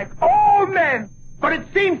bleed like all men. But it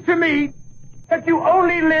seems to me that you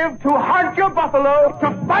only live to hunt your buffalo,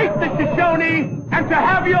 to fight the Shoshone, and to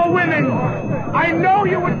have your women. I know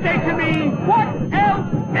you would say to me, what else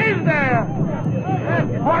is there?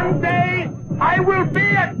 One day, I will be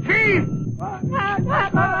a chief.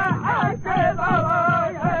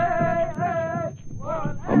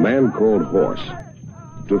 A man called Horse.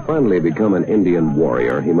 To finally become an Indian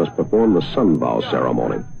warrior, he must perform the sun vow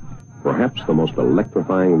ceremony. Perhaps the most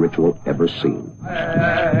electrifying ritual ever seen.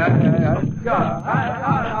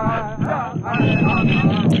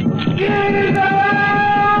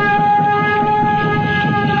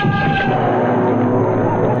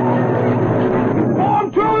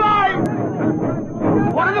 Form two lines!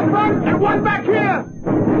 One in the front and one back here!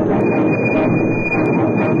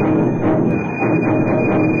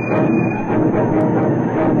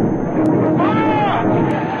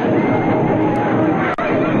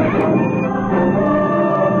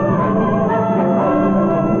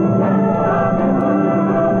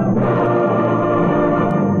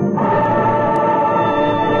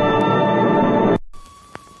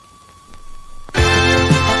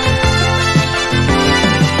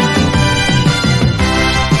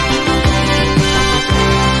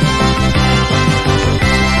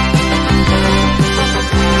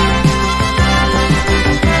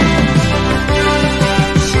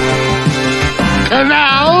 And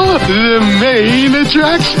now, the main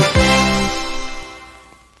attraction.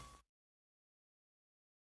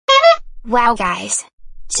 Wow guys.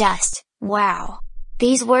 Just, wow.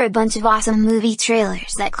 These were a bunch of awesome movie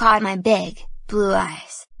trailers that caught my big, blue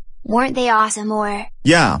eyes. Weren't they awesome or?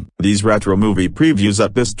 Yeah, these retro movie previews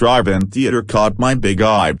at this drive-in theater caught my big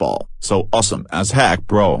eyeball. So awesome as heck,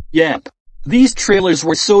 bro. Yep. These trailers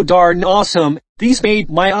were so darn awesome, these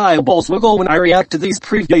made my eyeballs wiggle when I react to these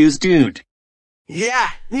previews, dude. Yeah,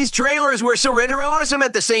 these trailers were so awesome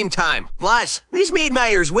at the same time. Plus, these made my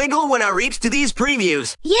ears wiggle when I reached to these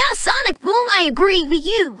previews. Yeah, Sonic Boom, I agree with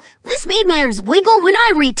you. This made my ears wiggle when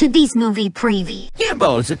I read to these movie previews. Yeah,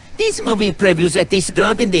 balls. These movie previews at this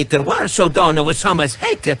drive-in theater were so darn awesome as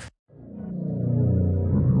heck.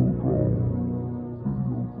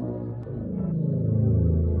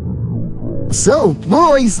 So,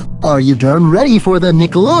 boys, are you done ready for the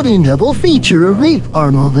Nickelodeon double feature of Hey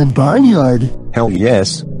Arnold and Barnyard? Hell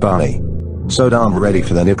yes, Barney. So damn ready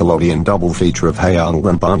for the Nickelodeon double feature of Hey Arnold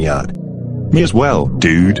and Barnyard. Me as well,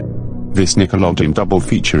 dude. This Nickelodeon double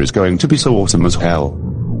feature is going to be so awesome as hell.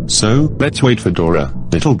 So, let's wait for Dora,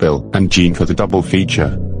 Little Bill, and Gene for the double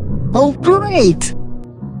feature. Oh, great!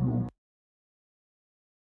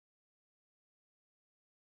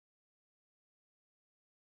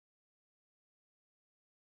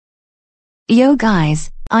 Yo guys,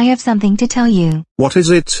 I have something to tell you. What is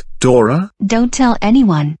it, Dora? Don't tell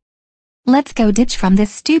anyone. Let's go ditch from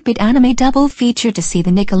this stupid anime double feature to see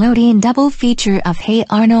the Nickelodeon double feature of Hey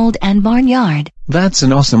Arnold and Barnyard. That's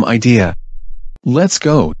an awesome idea. Let's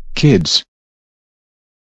go, kids.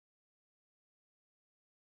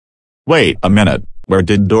 Wait a minute, where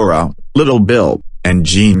did Dora, Little Bill, and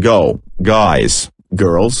Gene go, guys,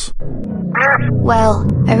 girls? Well,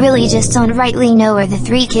 I really just don't rightly know where the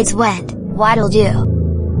three kids went. What'll do?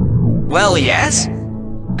 Well, yes.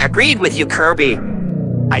 Agreed with you, Kirby.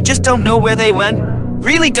 I just don't know where they went.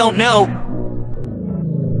 Really don't know.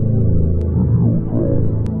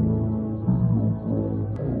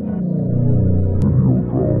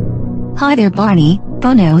 Hi there, Barney,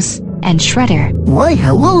 Thanos, and Shredder. Why,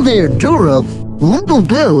 hello there, Dora, Little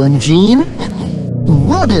Bill, and Gene.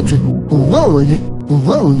 Whoa, that's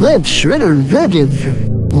Shredder,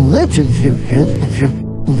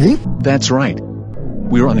 That's right.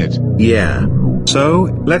 We're on it. Yeah. So,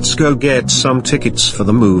 let's go get some tickets for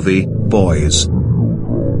the movie, boys.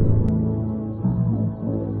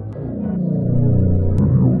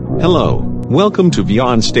 Hello. Welcome to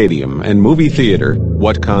Vyond Stadium and Movie Theater.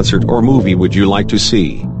 What concert or movie would you like to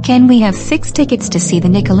see? Can we have 6 tickets to see the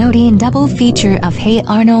Nickelodeon double feature of Hey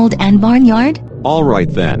Arnold and Barnyard? Alright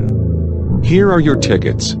then. Here are your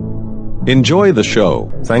tickets. Enjoy the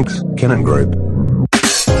show. Thanks, Ken Group.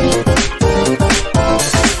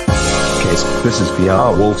 This is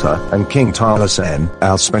Kiyah Walter and King Tyler San,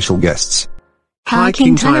 our special guests. Hi,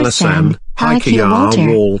 King Tyler San. Hi,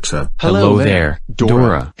 Kiyah Walter. Hello there,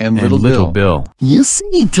 Dora and Little Bill. You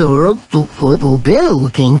see, Dora, Little Bill,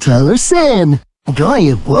 King Tyler San.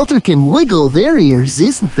 Guy, Walter can wiggle their ears,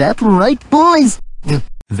 isn't that right, boys?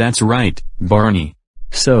 That's right, Barney.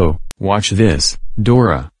 So, watch this,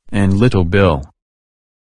 Dora and Little Bill.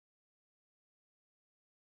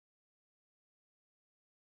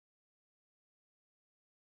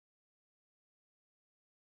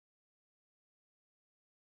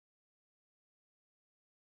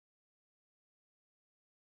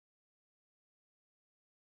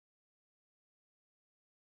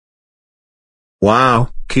 Wow,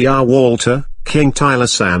 Kiyah Walter, King Tyler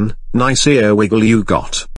San, nice ear wiggle you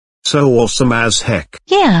got. So awesome as heck.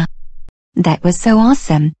 Yeah. That was so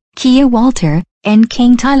awesome, Kiyah Walter, and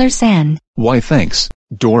King Tyler San. Why thanks,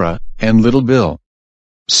 Dora, and Little Bill.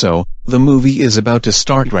 So, the movie is about to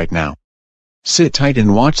start right now. Sit tight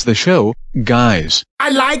and watch the show, guys. I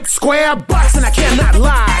like square butts and I cannot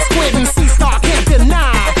lie. Squid and sea star can't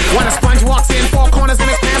deny. When a sponge walks in, 4 corners in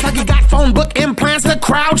his pants like he got phone book implants, the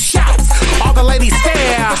crowd shouts. All the ladies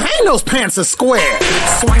stare. Dang, those pants are square.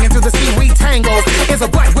 Swinging through the seaweed tangles is a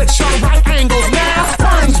butt with sharp right angles. Now,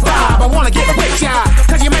 SpongeBob, I wanna get with ya,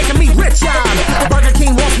 cause you're making me rich, ya. Burger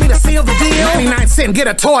King wants me to seal the deal. 99-cent, get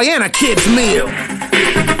a toy and a kid's meal.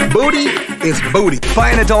 Booty is booty. Buy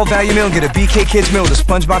an adult value meal and get a BK Kids meal with a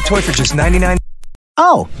SpongeBob toy for just $99.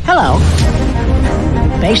 Oh, hello.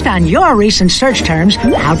 Based on your recent search terms,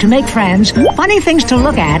 how to make friends, funny things to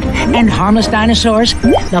look at, and harmless dinosaurs,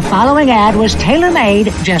 the following ad was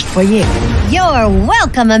tailor-made just for you. You're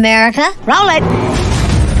welcome, America. Roll it.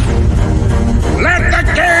 Let the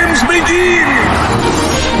games begin!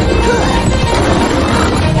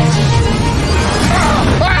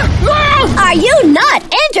 Are you not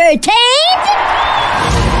entertained?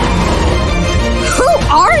 Who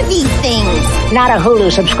are these things? Not a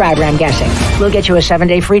Hulu subscriber, I'm guessing. We'll get you a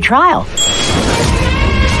 7-day free trial.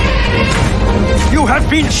 You have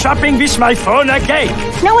been shopping with my phone again.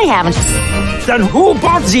 No, we haven't. Then who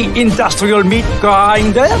bought the industrial meat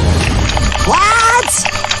grinder? What?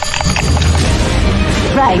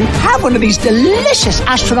 Frank, have one of these delicious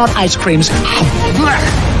astronaut ice creams.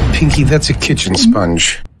 Pinky, that's a kitchen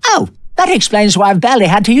sponge. Oh, that explains why I've barely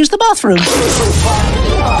had to use the bathroom.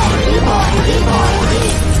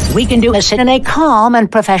 We can do this in a calm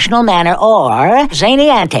and professional manner or zany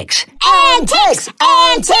antics. Antics!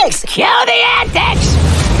 Antics! Cue the antics!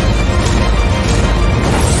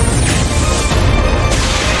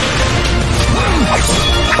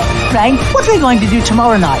 Frank, what are we going to do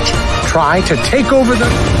tomorrow night? Try to take over the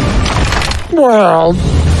world.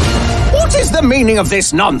 What is the meaning of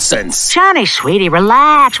this nonsense? Johnny, sweetie,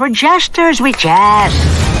 relax. We're jesters. We jest.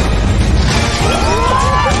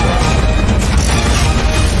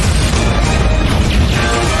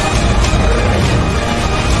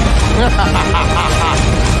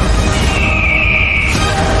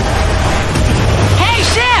 Hey,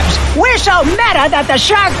 Sims! We're so meta that the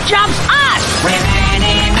shark jumps us! We're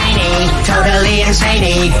many, totally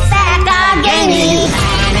insane. Back again.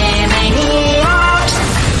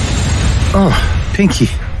 Oh, Pinky,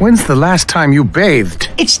 when's the last time you bathed?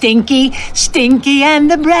 It's Stinky, Stinky and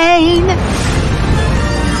the Brain.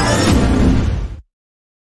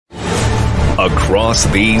 Across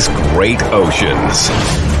these great oceans,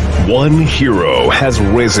 one hero has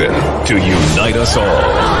risen to unite us all,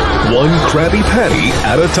 one Krabby Patty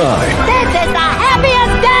at a time. This is the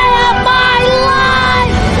happiest day of my life!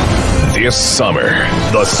 This summer,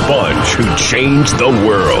 the sponge who changed the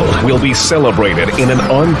world will be celebrated in an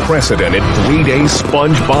unprecedented 3-day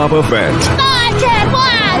SpongeBob event. I can't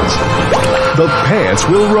watch! The pants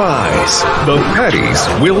will rise, the patties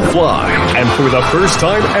will fly, and for the first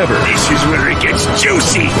time ever, this is where it gets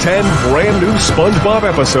juicy. 10 brand new SpongeBob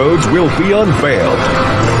episodes will be unveiled.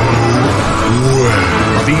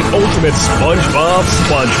 The ultimate SpongeBob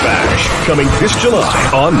Sponge Bash, coming this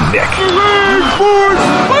July on Nick.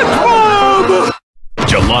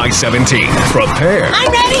 July 17th. Prepare.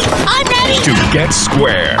 I'm ready! I'm ready! To get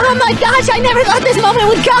square. Oh my gosh, I never thought this moment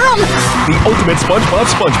would come! The ultimate SpongeBob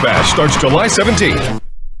Sponge Bash starts July 17th.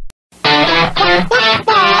 I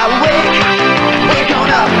wake on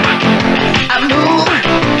up. I move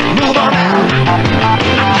on out.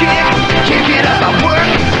 I kick it up. I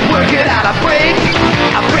work it out. I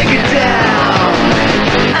break it down.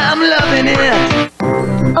 I'm loving it.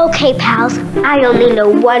 Okay, pals, I only know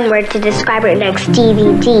one word to describe our next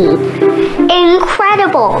DVD.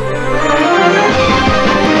 Incredible!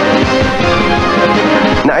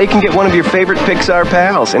 Now you can get one of your favorite Pixar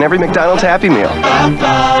pals in every McDonald's Happy Meal.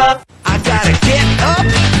 I gotta get up,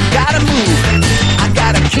 gotta move. I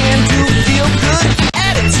got a can-do, feel-good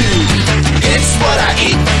attitude. It's what I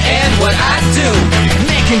eat and what I do.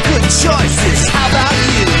 Making good choices, how about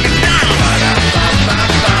you?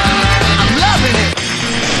 I'm loving it.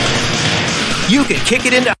 You can kick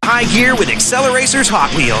it into high gear with Acceleracers Hot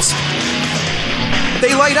Wheels.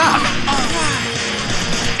 They light up.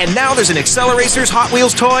 And now there's an Acceleracers Hot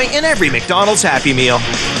Wheels toy in every McDonald's Happy Meal.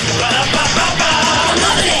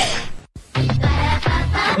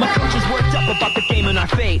 My coach is worked up about the game and our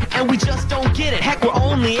fate, and we just don't get it. Heck, we're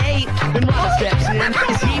only 8. When Ronald steps in,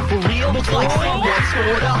 is he for real? Looks like someone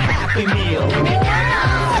scored a Happy Meal.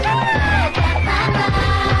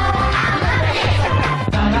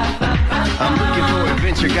 I'm looking for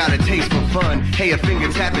adventure, got a taste for fun. Hey, a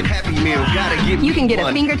finger tapping Happy Meal, gotta give You can get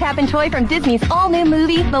a finger tapping toy from Disney's all-new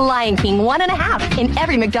movie, The Lion King 1.5, in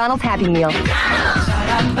every McDonald's Happy Meal.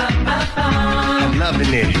 I'm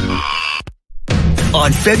loving it.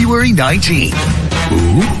 On February 19th,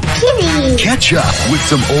 catch up with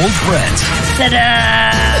some old friends.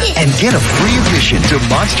 Ta-da! And get a free admission to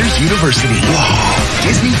Monsters University.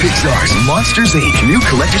 Disney Pixar's Monsters Inc. New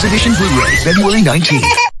Collector's Edition Blu-ray, February 19th.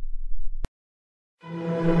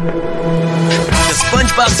 The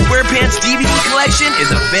SpongeBob SquarePants DVD collection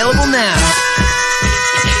is available now.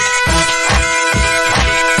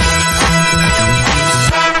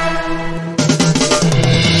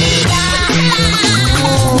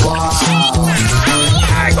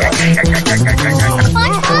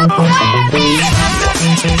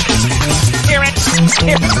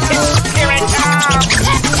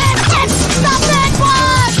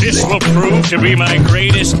 This will prove to be my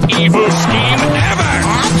greatest evil scheme ever!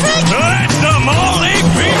 Let the mauling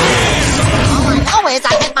begin! Always, I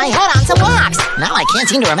hit my head on some rocks. Now I can't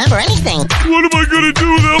seem to remember anything. What am I gonna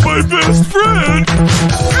do without my best friend?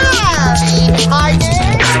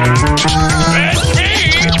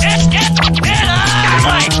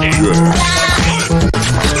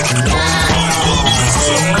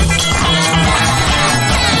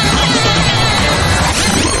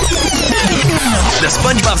 The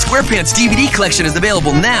SpongeBob SquarePants DVD collection is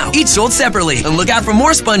available now, each sold separately. And look out for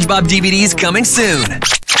more SpongeBob DVDs coming soon.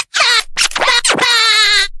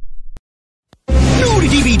 New to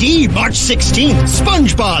DVD, March 16th,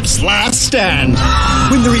 SpongeBob's Last Stand.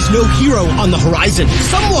 When there is no hero on the horizon,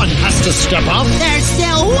 someone has to step up. There's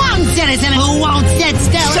still one citizen who won't sit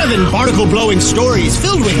still. 7 barnacle-blowing stories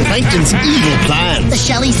filled with Plankton's evil plans. The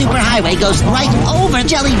Shelley Superhighway goes right over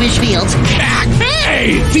Jellyfish Fields.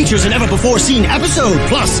 Hey! Features an never-before-seen episode,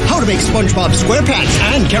 plus how to make SpongeBob SquarePants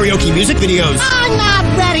and karaoke music videos. I'm not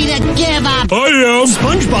ready to give up. I am.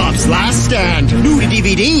 SpongeBob's Last Stand. New to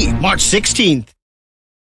DVD, March 16th.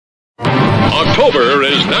 October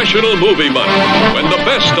is National Movie Month, when the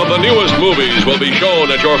best of the newest movies will be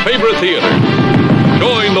shown at your favorite theater.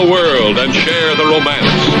 Join the world and share the romance,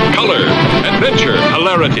 color, adventure,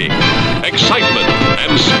 hilarity, excitement,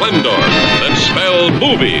 and splendor that spell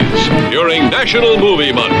movies during National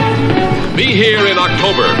Movie Month. Be here in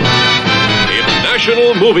October. It's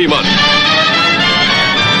National Movie Month.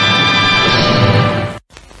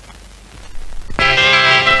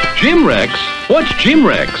 Jim Rex? What's Jim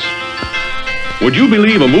Rex? Would you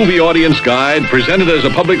believe a movie audience guide presented as a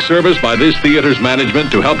public service by this theater's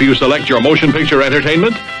management to help you select your motion picture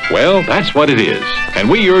entertainment? Well, that's what it is. And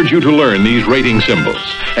we urge you to learn these rating symbols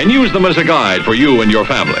and use them as a guide for you and your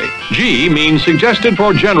family. G means suggested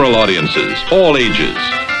for general audiences, all ages.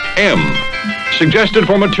 M, suggested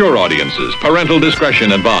for mature audiences, parental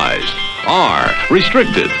discretion advised. R,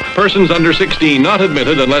 restricted, persons under 16 not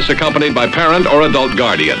admitted unless accompanied by parent or adult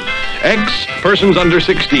guardian. X, persons under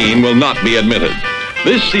 16 will not be admitted.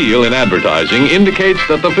 This seal in advertising indicates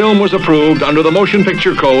that the film was approved under the Motion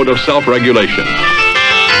Picture Code of Self-Regulation.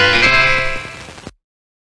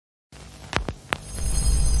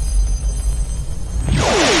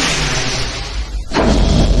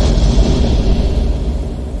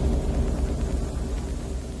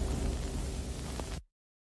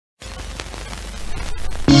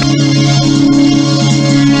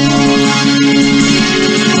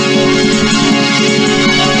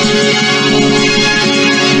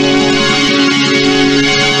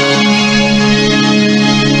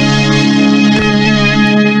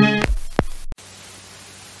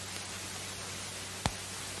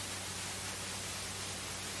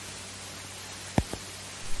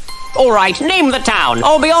 All right, name the town.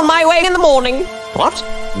 I'll be on my way in the morning. What?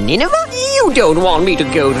 Nineveh? You don't want me to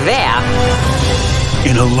go there.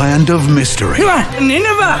 In a land of mystery.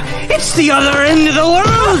 Nineveh! It's the other end of the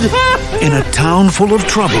world! In a town full of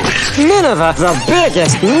trouble. Nineveh, the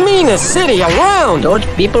biggest, meanest city around. Those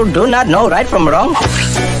people do not know right from wrong.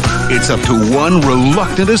 It's up to one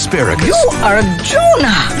reluctant asparagus. You are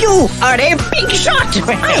Jonah. You are a big shot.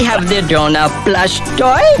 I have the Jonah plush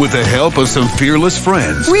toy. With the help of some fearless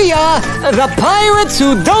friends. We are the pirates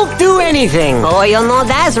who don't do anything. Oh, you know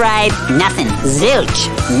that's right. Nothing. Zilch.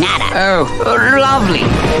 Nada. Oh, lovely.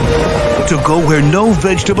 To go where no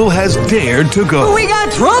vegetable has dared to go. We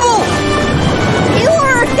got trouble.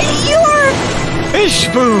 You're fish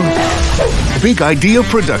food. Big Idea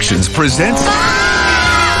Productions presents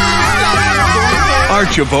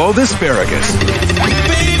Archibald Asparagus.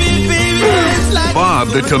 Bob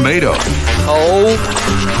the Tomato. Oh,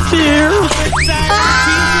 dear.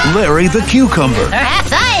 Larry the Cucumber.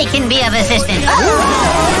 Perhaps I can be of assistance.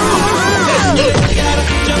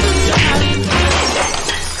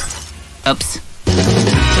 Oops.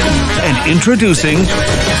 And introducing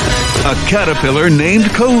a caterpillar named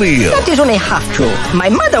Colleen. That is only half true. My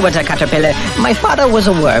mother was a caterpillar. My father was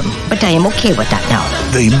a worm. But I am okay with that now.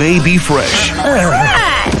 They may be fresh.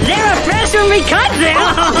 They're fresh when we cut them.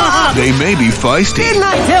 They may be feisty. Didn't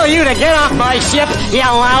I tell you to get off my ship, you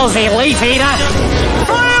lousy leaf eater?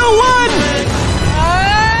 Fire one!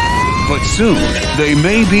 But soon, they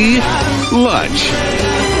may be lunch.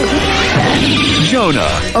 Jonah,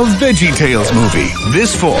 a VeggieTales movie,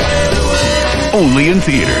 this fall. Only in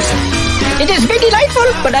theaters. It is very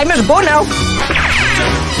delightful, but I must go now.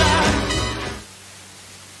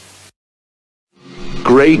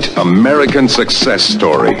 Great American success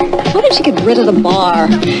story. Why don't you get rid of the bar?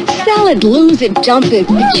 Sell it, lose it, dump it,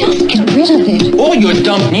 but just get rid of it. All your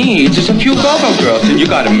dump needs is a few go-go girls, and you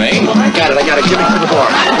got it made. I got it. Give it to the bar.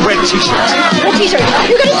 Red t-shirts. Wet t-shirts?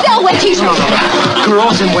 You're gonna sell wet t-shirts.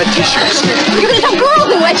 Girls in wet t-shirts. You're gonna sell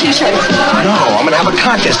girls in wet t-shirts. No, I'm gonna have a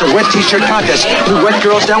contest, a wet t-shirt contest. We wet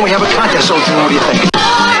girls down, we have a contest. So what do you think?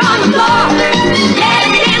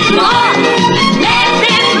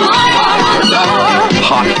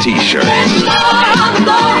 Hot t-shirts.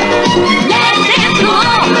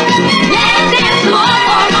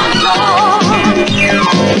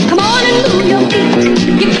 Come on and move your feet.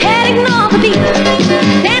 You can't ignore the beat.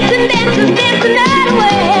 Dancing that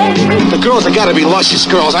away. The girls have got to be luscious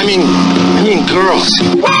girls. I mean girls.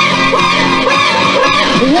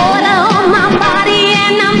 Water on my body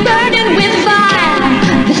and I'm burning with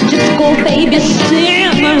fire. This disco baby's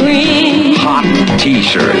simmering. Hot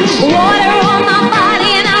t-shirts. Water on my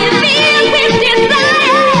body and I'm filled with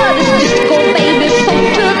desire. This disco baby's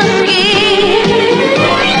soaked to the skin.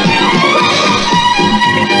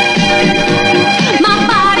 My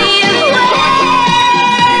body is wet.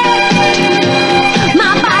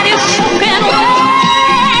 My body's soaking wet.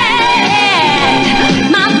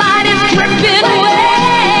 My body's dripping wet.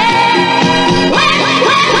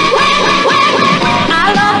 I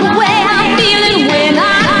love the way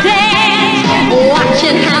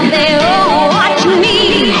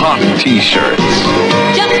hot t-shirts.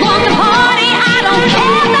 Just want to party, I don't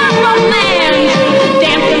care about romance.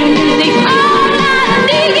 Dancing music all night,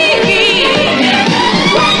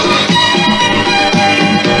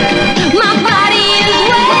 my body is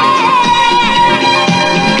wet.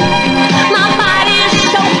 My body is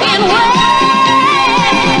soaking wet.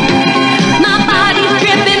 My body's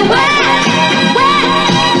dripping wet.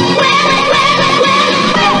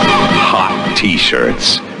 Hot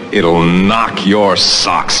t-shirts. It'll knock your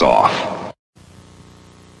socks off.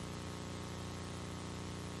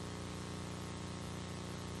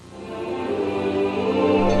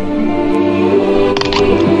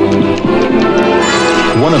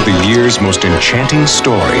 One of the year's most enchanting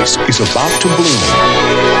stories is about to bloom.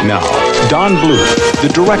 Now, Don Bluth, the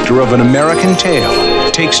director of An American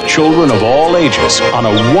Tale, takes children of all ages on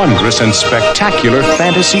a wondrous and spectacular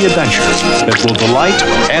fantasy adventure that will delight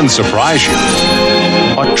and surprise you.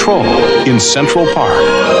 A Troll in Central Park.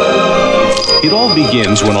 It all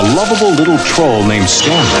begins when a lovable little troll named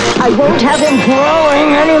Stanley I won't have him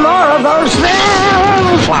growing any more of those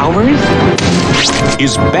things. Flowers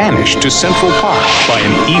is banished to Central Park by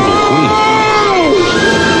an evil queen.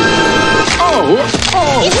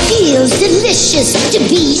 It feels delicious to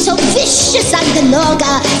be so vicious. I'm the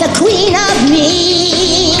Noga, the queen of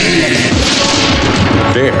mean.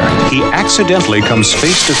 There, he accidentally comes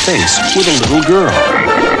face to face with a little girl.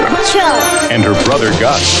 And her brother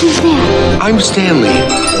Gus. I'm Stanley.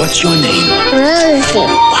 What's your name?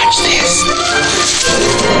 Watch this.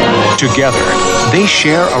 Together, they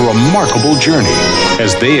share a remarkable journey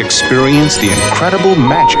as they experience the incredible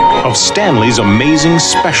magic of Stanley's amazing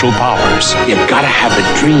special powers. You've got to have a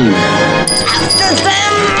dream.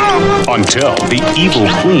 Until the evil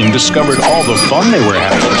queen discovered all the fun they were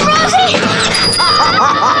having.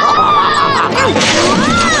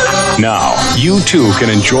 Now, you too can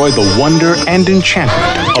enjoy the wonder and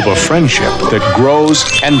enchantment of a friendship that grows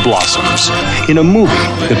and blossoms in a movie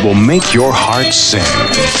that will make your heart sing.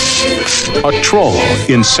 A Troll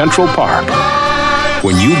in Central Park.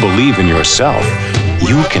 When you believe in yourself,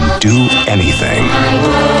 you can do anything.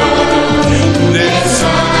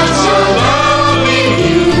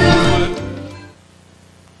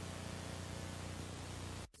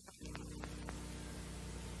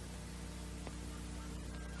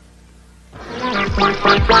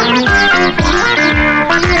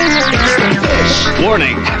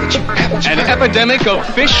 Warning! An epidemic of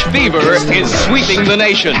fish fever is sweeping the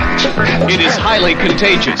nation. It is highly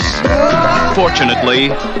contagious. Fortunately,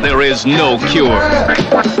 there is no cure.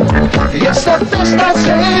 It's the fish that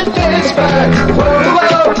saved Pittsburgh.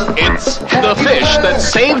 It's the fish that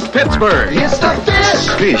saved Pittsburgh. It's the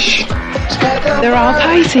fish. They're all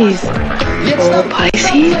Pisces. All Pisces? It's the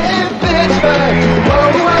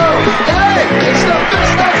fish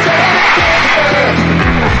that saved Pittsburgh.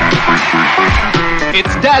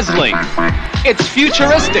 It's dazzling. It's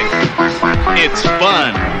futuristic. It's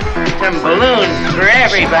fun. Some balloons for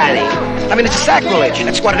everybody. I mean, it's sacrilege.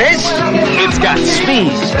 That's what it is. It's got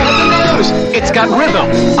speed. It's got rhythm.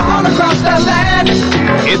 All across the land.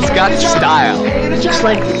 It's got style. Just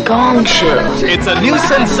like the Gong Show. It's a new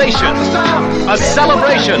sensation. A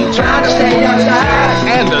celebration.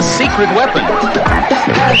 And a secret weapon.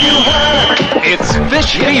 It's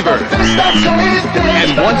fish fever.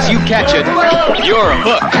 And once you catch it, you're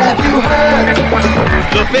hooked.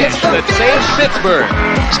 The fish that saved Pittsburgh.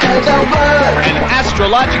 An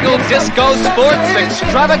astrological disco sports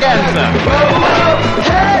extravaganza.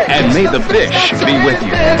 And may the fish be with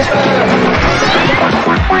you.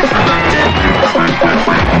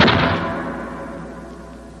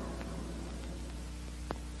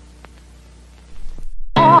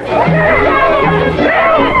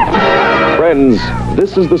 Friends,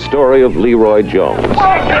 this is the story of Leroy Jones.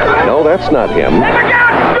 No, that's not him.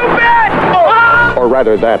 Or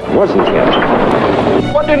rather, that wasn't him.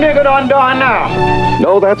 What the nigga done now?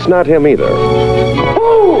 No, that's not him either.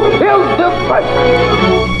 Who is the fight?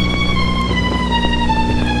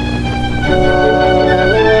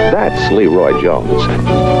 That's Leroy Jones,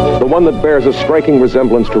 the one that bears a striking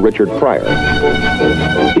resemblance to Richard Pryor.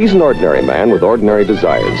 He's an ordinary man with ordinary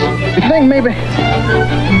desires. You think maybe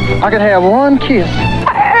I could have one kiss?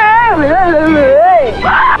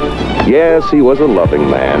 Yes, he was a loving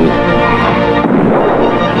man.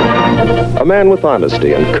 A man with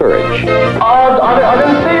honesty and courage. I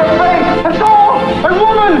didn't see your face. I saw a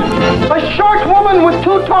woman, a short woman with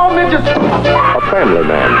two tall midgets. A family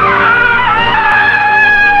man.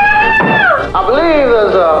 I believe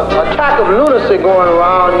there's a attack of lunacy going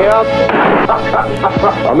around here.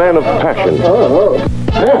 A man of passion.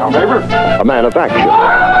 Yeah, baby. A man of action.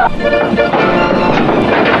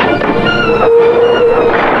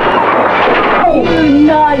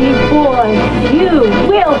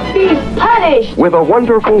 finished. With a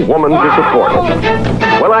wonderful woman to support him.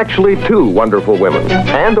 Well, actually, 2 wonderful women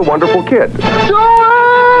and a wonderful kid.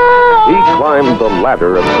 Dora! He climbed the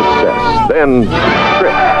ladder of success, then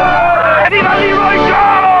tripped.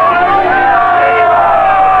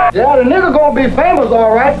 Yeah, the nigga gonna be famous,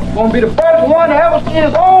 all right. Gonna be the first one to ever see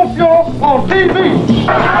his own funeral on TV.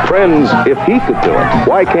 Friends, if he could do it,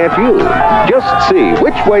 why can't you? Just see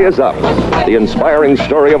Which Way Is Up, the inspiring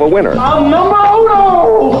story of a winner. I'm number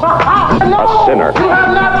uno. A sinner. You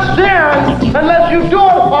have not sinned unless you do it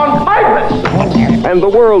on purpose. And the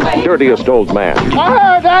world's dirtiest old man. I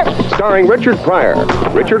heard that. Starring Richard Pryor.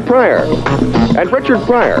 Richard Pryor. And Richard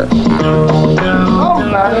Pryor. Oh,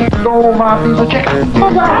 man, stole my piece of chicken.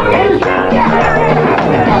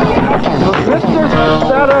 Mr.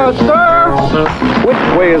 Sir.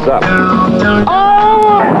 Which Way Is Up?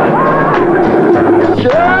 Oh!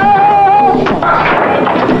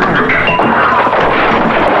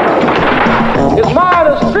 His mind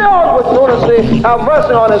is filled with lunacy. Have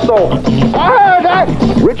mercy on his soul. I heard that.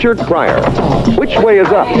 Richard Pryor. Which Way Is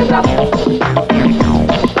Up?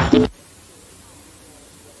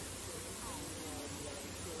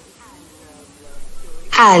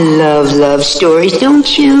 I love stories,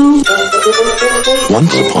 don't you?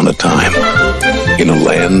 Once upon a time, in a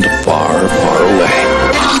land far, far away,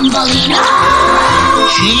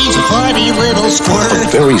 She's a funny little squirt. a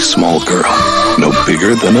very small girl, no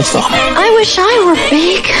bigger than a thumb, I wish I were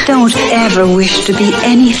big. Don't ever wish to be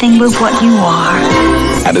anything but what you are.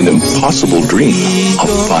 had an impossible dream of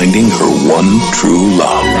finding her one true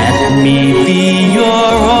love. Let me be your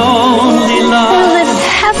only love. We'll live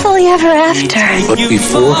happily ever after. But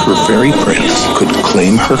before her fairy prince could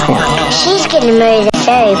claim her heart, She's gonna marry the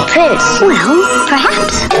fairy prince. Well,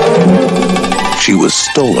 perhaps. she was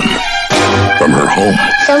stolen from her home.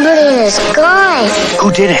 Somebody in the sky.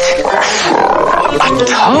 Who did it? A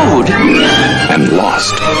toad. And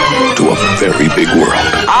lost to a very big world.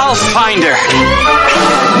 I'll find her.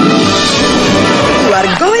 You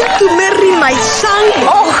are going to marry my son?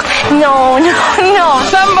 Oh, no.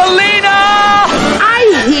 Thumbelina!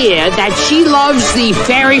 I hear that she loves the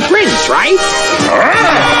fairy prince, right?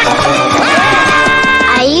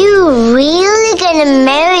 Are you really gonna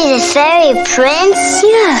marry the fairy prince?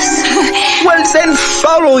 Yes. Well, then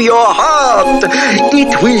follow your heart.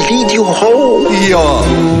 It will lead you home.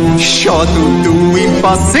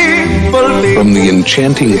 From the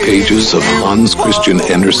enchanting pages of Hans Christian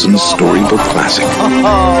Andersen's storybook classic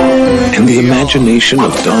and the imagination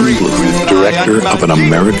of Don Bluth, director of An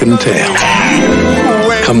American Tale,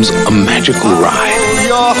 comes a magical ride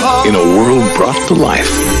in a world brought to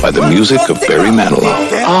life by the music of Barry Manilow.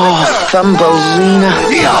 Oh, Thumbelina.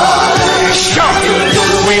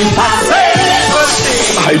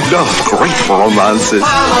 I love great romances.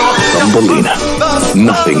 Thumbelina.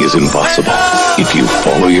 Nothing is impossible if you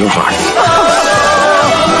follow your heart.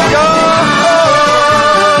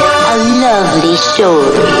 A lovely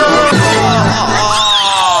story.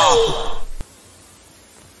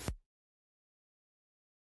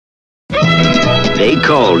 They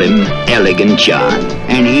called him Elegant John,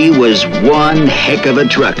 and he was one heck of a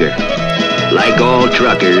trucker. Like all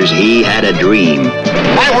truckers, he had a dream.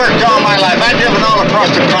 I worked all my life. I've driven all across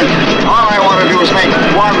the country. All I want to do is make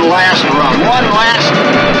one last run. One last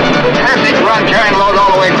perfect run carrying load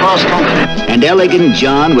all the way across country. And Elegant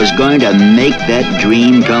John was going to make that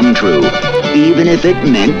dream come true, even if it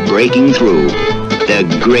meant breaking through the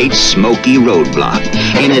Great Smoky Roadblock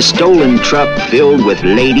in a stolen truck filled with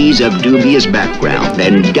ladies of dubious background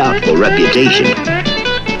and doubtful reputation.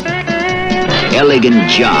 Elegant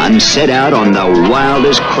John set out on the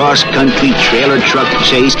wildest cross-country trailer truck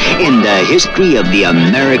chase in the history of the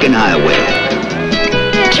American highway.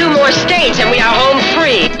 2 more states and we are home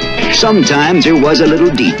free. Sometimes there was a little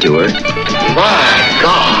detour. My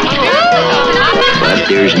God! But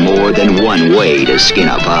there's more than one way to skin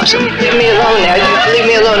a possum. Leave me alone now. Just leave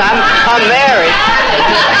me alone. I'm married.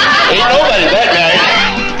 Ain't nobody that married.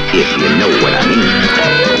 If you know what I mean.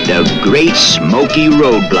 The Great Smoky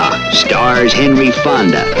Roadblock stars Henry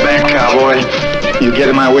Fonda. Back, cowboy. You get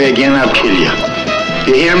in my way again, I'll kill you.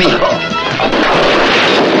 You hear me?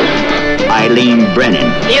 Eileen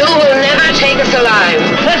Brennan. You will never take us alive.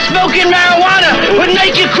 That smoking marijuana would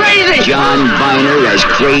make you crazy. John Viner as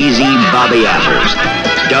Crazy Bobby Apples.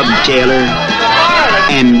 Dub Taylor.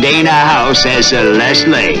 And Dana House as Celeste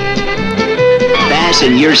Lay. Fast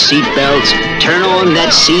fasten your seatbelts, turn on that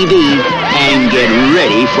CV, and get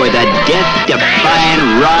ready for the death-defying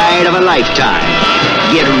ride of a lifetime.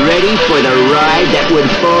 Get ready for the ride that would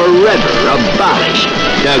forever abolish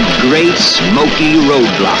the Great Smoky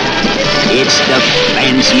Roadblock. It's the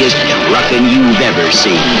fanciest truckin' you've ever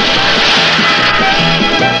seen.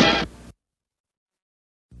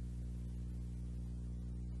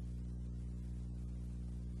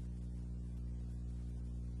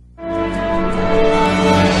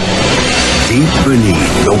 Deep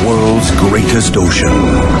beneath the world's greatest ocean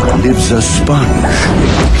lives a sponge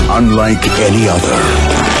unlike any other.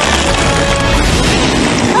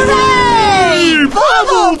 Hooray!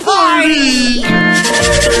 Bubble party!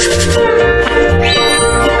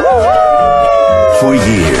 For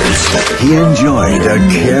years, he enjoyed a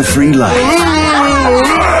carefree life.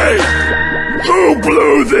 Hey! Who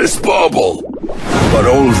blew this bubble? But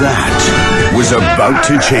all that was about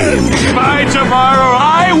to change. By tomorrow,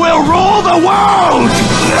 I will rule the world!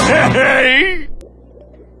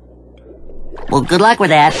 Well, good luck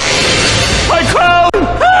with that. My crown!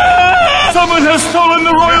 Someone has stolen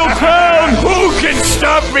the royal crown! Who can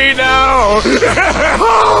stop me now?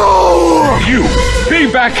 You, be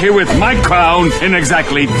back here with my crown in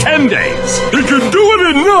exactly 10 days. You can do it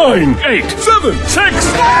in 9, 8, 7, 6,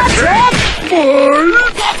 5,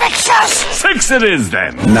 6 it is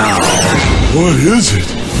then. Now, what is it?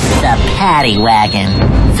 The paddy wagon.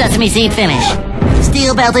 Sesame seed finish.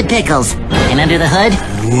 Steel-belted pickles. And under the hood?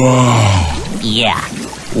 Wow. Yeah.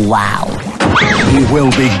 Wow. He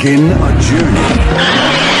will begin a journey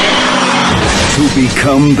to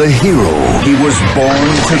become the hero he was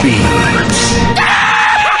born to be.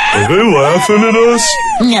 Are they laughing at us?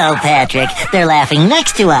 No, Patrick. They're laughing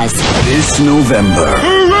next to us. This November.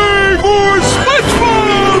 Hooray for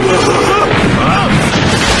SpongeBob!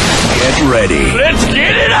 Get ready. Let's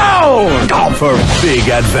get it on! For big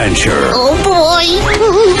adventure. Oh, boy.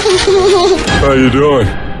 How you doing?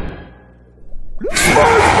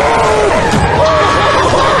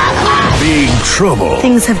 Big trouble.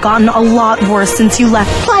 Things have gotten a lot worse since you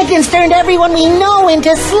left. Plankton's turned everyone we know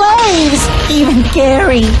into slaves. Even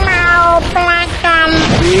Gary.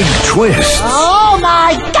 Big twist. Oh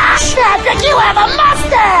my gosh, Patrick, you have a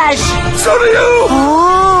mustache! So do you!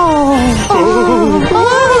 Oh.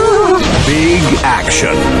 Big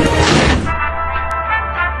action.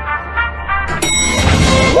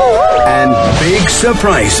 And big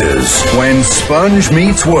surprises when Sponge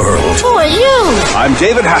meets World. Who are you? I'm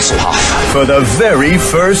David Hasselhoff for the very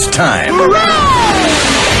first time. Hooray!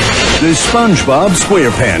 The SpongeBob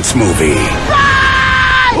SquarePants movie. Run!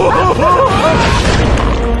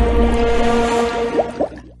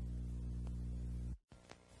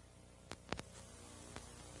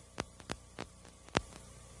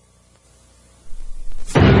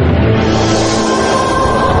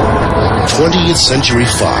 20th Century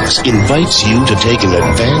Fox invites you to take an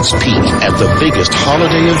advance peek at the biggest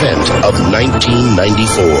holiday event of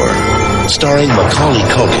 1994. Starring Macaulay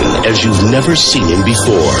Culkin as you've never seen him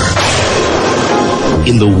before.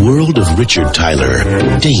 In the world of Richard Tyler,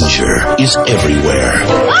 danger is everywhere.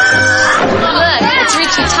 Look, it's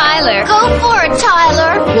Richard Tyler. Go for it,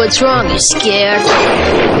 Tyler. What's wrong? You scared?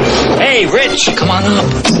 Hey, Rich, come on up.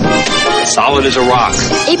 Solid as a rock.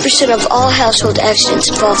 8% of all household accidents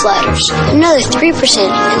involve ladders. Another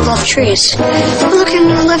 3% involve trees. We're looking at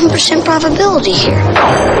an 11% probability here.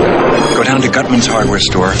 Go down to Gutman's hardware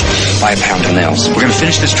store, buy a pound of nails. We're going to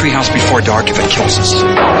finish this treehouse before dark if it kills us.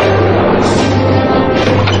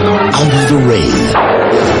 Out of the rain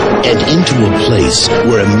and into a place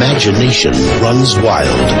where imagination runs wild.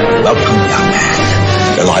 Welcome, young man.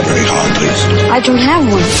 The library card, please. I don't have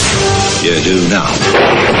one. You do now.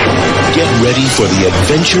 Get ready for the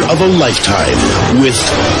adventure of a lifetime with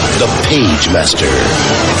the Page Master.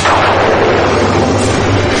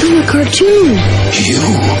 I'm a cartoon. You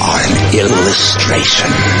are an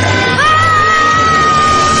illustration.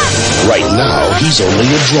 Right now, he's only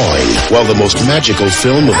a drawing, while the most magical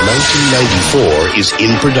film of 1994 is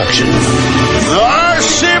in production. There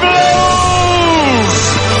she blows!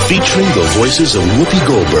 Featuring the voices of Whoopi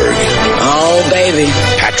Goldberg. Oh, baby.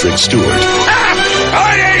 Patrick Stewart.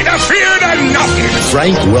 I ain't afeard of nothing!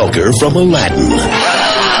 Frank Welker from Aladdin.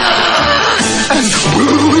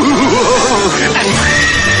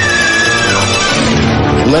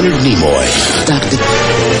 Leonard Nimoy. Dr.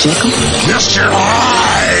 Jekyll? Mr.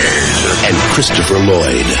 Hyde! And Christopher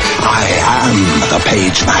Lloyd. I am the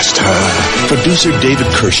Page Master. Producer David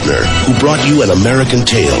Kirshner, who brought you An American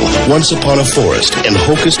Tale, Once Upon a Forest, and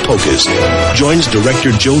Hocus Pocus, joins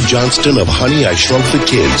director Joe Johnston of Honey, I Shrunk the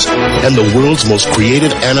Kids and the world's most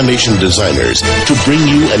creative animation designers to bring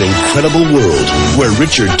you an incredible world where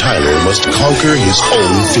Richard Tyler must conquer his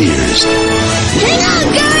own fears. Hang on,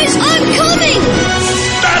 guys! I'm coming!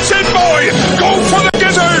 That's it, boy! Go for the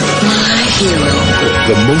gizzard! My hero.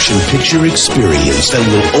 The motion picture experience that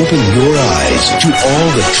will open your eyes to all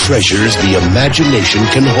the treasures the imagination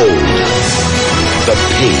can hold. The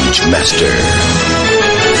Page Master.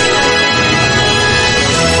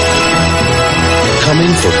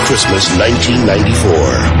 Coming for Christmas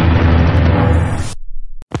 1994.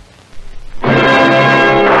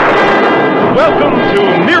 Welcome to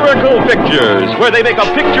Miracle Pictures, where they make a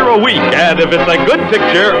picture a week, and if it's a good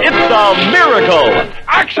picture, it's a miracle.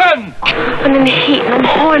 Action! I'm in the heat and I'm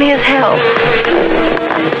horny as hell.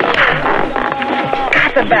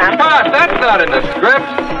 That's a bath. That's not in the script.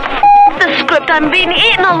 The script, I'm being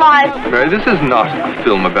eaten alive. Mary, this is not a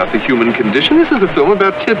film about the human condition. This is a film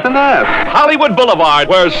about tits and ass. Hollywood Boulevard,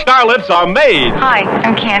 where starlets are made. Hi,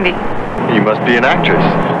 I'm Candy. You must be an actress.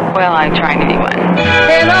 Well, I'm trying to be one.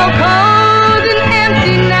 Hello, cold and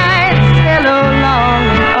empty nights. Hello, long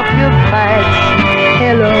and up your fights.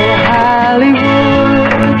 Hello, Hollywood.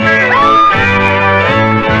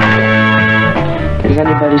 Is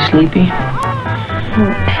anybody sleepy?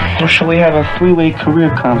 Or shall we have a three-way career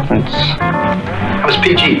conference? I was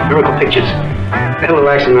PG, Miracle Pictures. They had a little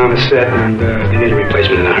accident on the set, and they need a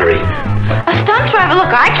replacement in a hurry. A stunt driver,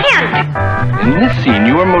 look, I can't. In this scene,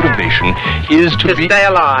 your motivation is to stay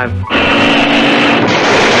alive.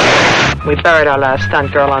 We buried our last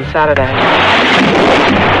stunt girl on Saturday.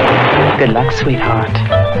 Good luck, sweetheart.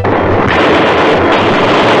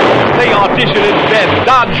 They audition in bed,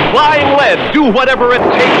 dodge flying lead, do whatever it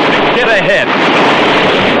takes to get ahead.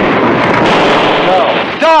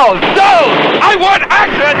 No! I want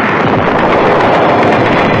action!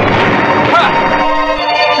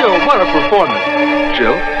 Jill, what a performance.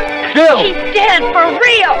 Jill? She's dead, for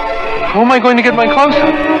real. How am I going to get my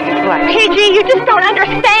close-up? PG, you just don't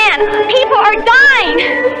understand. People are dying.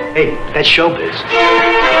 Hey, that's showbiz.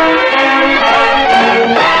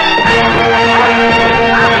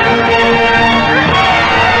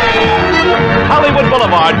 Hollywood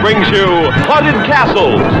Boulevard brings you haunted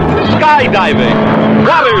castles, skydiving,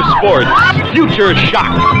 water sports, future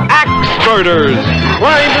shock, axe murders,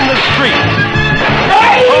 crime in the streets,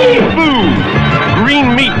 kung fu, green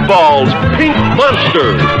meatballs, pink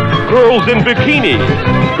monsters, girls in bikinis,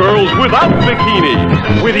 girls without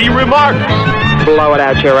bikinis, witty remarks, blow it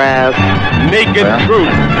out your ass, naked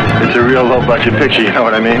truth. It's a real low-budget picture, you know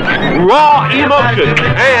what I mean? Raw emotion,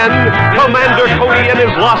 and Commander Cody and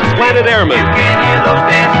his Lost Planet Airmen.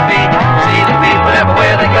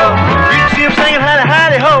 See him singing howdy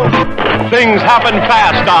howdy ho. Things happen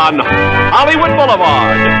fast on Hollywood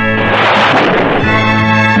Boulevard.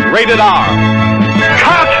 Rated R.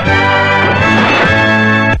 Cut!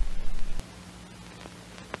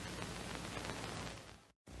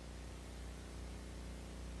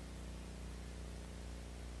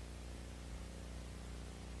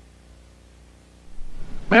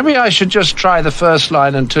 Maybe I should just try the first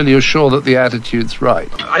line until you're sure that the attitude's right.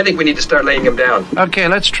 I think we need to start laying him down. Okay,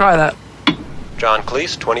 let's try that. John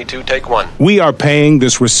Cleese, 22, take one. We are paying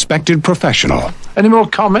this respected professional Any more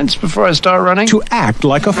comments before I start running? to act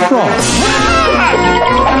like a fraud.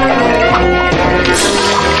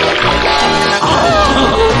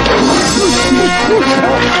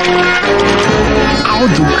 How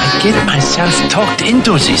do I get myself talked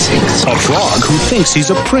into these things? A frog who thinks he's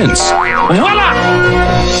a prince. Voila!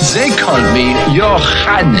 They call me Your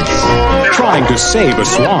Highness. Trying to save a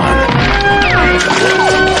swan.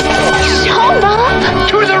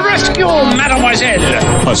 To the rescue,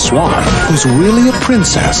 mademoiselle! A swan who's really a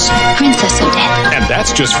princess. Princess Odette. And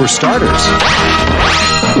that's just for starters.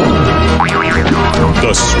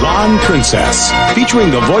 The Swan Princess, featuring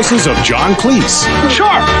the voices of John Cleese. Sure,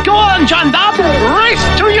 go on, John Dobb. Race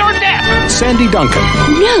to your death. Sandy Duncan.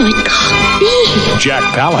 No, it can't be. Jack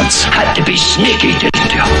Palance. Had to be sneaky,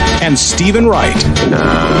 didn't you? And Stephen Wright.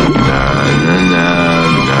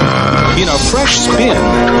 In a fresh spin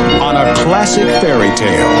on a classic fairy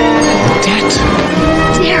tale.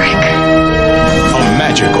 Derek. A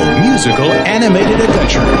magical, musical, animated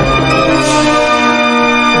adventure.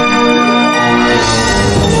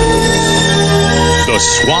 The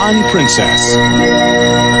Swan Princess.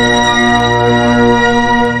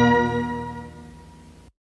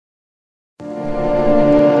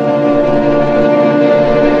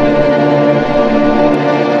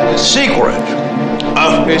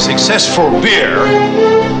 process for beer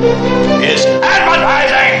is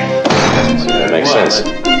advertising! That makes sense.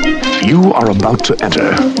 You are about to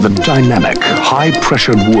enter the dynamic,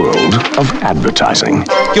 high-pressured world of advertising.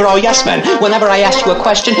 You're all yes men. Whenever I ask you a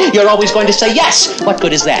question, you're always going to say yes. What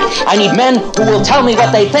good is that? I need men who will tell me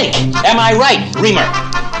what they think. Am I right, Reamer?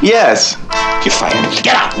 Yes. You're fired.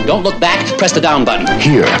 Get out. Don't look back. Press the down button.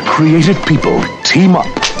 Here, creative people team up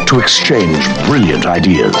to exchange brilliant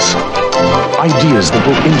ideas. Ideas that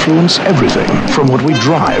will influence everything from what we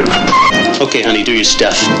drive. Okay, honey, do your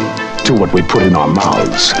stuff. To what we put in our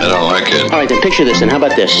mouths. I don't like it. All right, then picture this, and how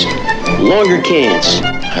about this? Longer cans.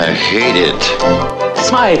 I hate it.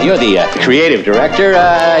 Smythe, you're the creative director.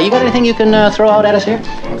 You got anything you can throw out at us here?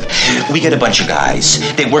 We get a bunch of guys.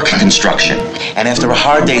 They work construction. And after a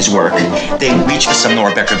hard day's work, they reach for some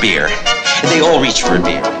Norbecker beer. They all reach for a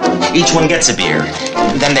beer. Each one gets a beer.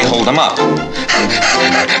 Then they hold them up.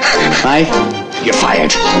 Hi. You're fired.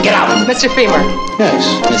 Get out. Mr. Femer.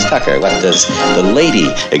 Yes, Miss Tucker, what does the lady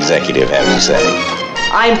executive have to say?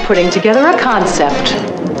 I'm putting together a concept.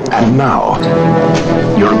 And now,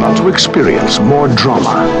 you're about to experience more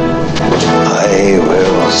drama. I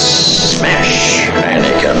will smash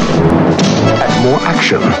Anakin. And more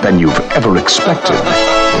action than you've ever expected.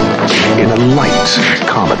 In a light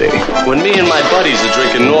comedy. When me and my buddies are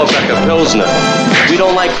drinking Norbecker Pilsner, we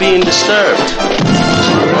don't like being disturbed.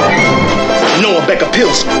 Norbecker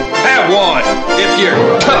Pilsner. Have one, if you're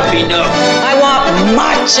tough enough. I want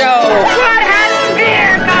macho. What has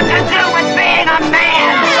beer got to do with being a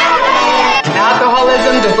man?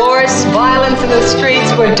 Alcoholism, divorce, violence in the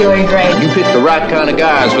streets, we're doing great. You pick the right kind of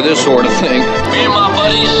guys for this sort of thing. Me and my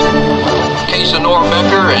buddies, case of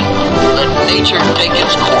Norbecker, and let nature take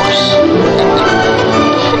its course.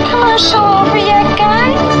 Commercial over yet,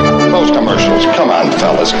 guys? Those commercials, come on,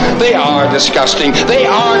 fellas. They are disgusting. They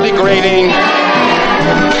are degrading.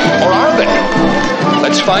 Or are they?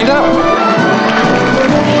 Let's find out.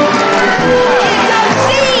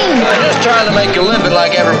 I'm just trying to make a living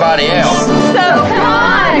like everybody else. So come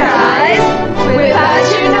on, guys. Without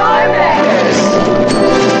your Norbeckers.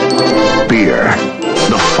 Beer.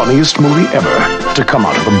 The funniest movie ever to come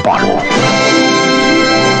out of a bottle.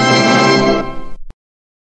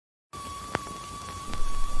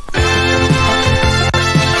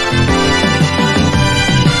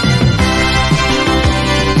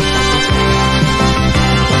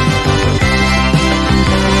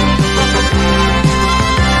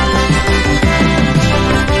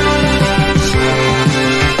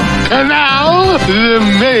 And now, the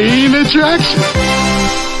main attraction.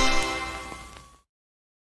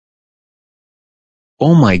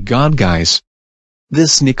 Oh my god, guys.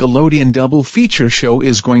 This Nickelodeon double feature show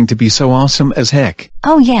is going to be so awesome as heck.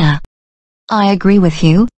 Oh yeah. I agree with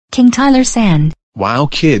you, King Tyler Sand. Wow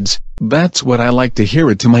kids, that's what I like to hear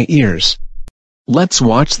it to my ears. Let's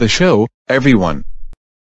watch the show, everyone.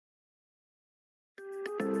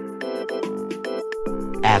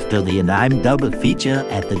 After the anime double feature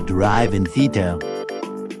at the drive-in theater.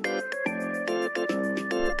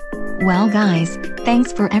 Well guys,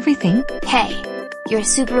 thanks for everything. Hey, you're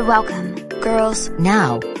super welcome, girls.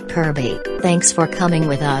 Now, Kirby, thanks for coming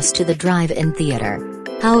with us to the drive-in theater.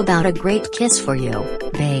 How about a great kiss for you,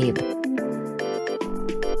 babe?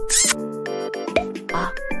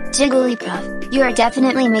 Jigglypuff, you are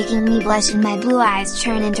definitely making me blush and my blue eyes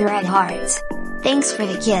turn into red hearts. Thanks for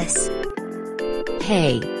the kiss.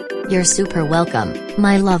 Hey, you're super welcome,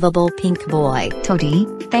 my lovable pink boy. Toadie,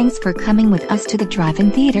 thanks for coming with us to the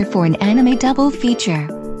drive-in theater for an anime double feature.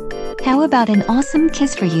 How about an awesome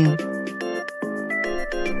kiss for you?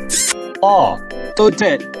 Aw,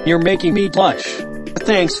 Toadette, you're making me blush.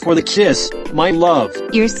 Thanks for the kiss, my love.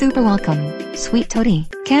 You're super welcome, sweet Toadie.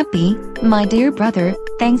 Cappy, my dear brother,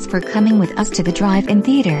 thanks for coming with us to the drive-in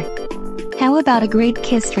theater. How about a great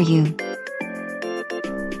kiss for you?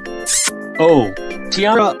 Oh,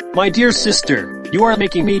 Tiara, my dear sister, you are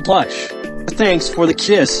making me blush. Thanks for the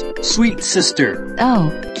kiss, sweet sister. Oh,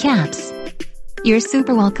 Caps. You're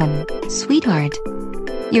super welcome, sweetheart.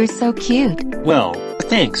 You're so cute. Well,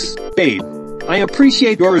 thanks, babe. I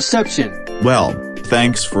appreciate your reception. Well,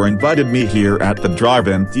 thanks for inviting me here at the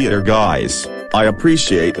drive-in theater, guys. I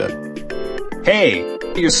appreciate it. Hey,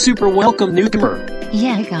 you're super welcome, newcomer.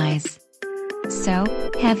 Yeah, guys. So,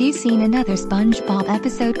 have you seen another SpongeBob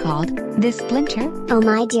episode called The Splinter? Oh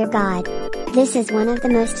my dear god. This is one of the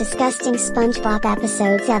most disgusting SpongeBob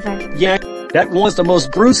episodes ever. Yeah, that was the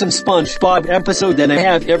most gruesome SpongeBob episode that I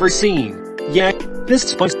have ever seen. Yeah,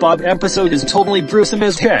 this SpongeBob episode is totally gruesome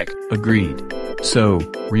as heck. Agreed. So,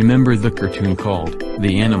 remember the cartoon called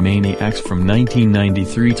The Animaniacs from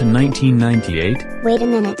 1993 to 1998? Wait a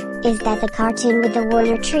minute. Is that the cartoon with the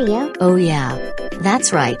Warner Trio? Oh yeah.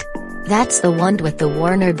 That's right. That's the one with the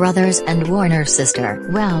Warner Brothers and Warner sister.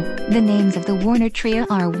 Well, the names of the Warner Trio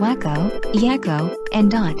are Wacko, Yakko,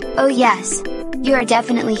 and Dot. Oh yes. You are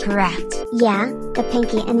definitely correct. Yeah, the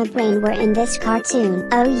Pinky and the Brain were in this cartoon.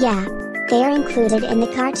 Oh yeah. They are included in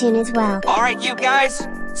the cartoon as well. Alright you guys,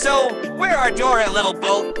 so where are Dora, Little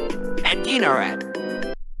Bill, and Dina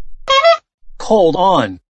at? Hold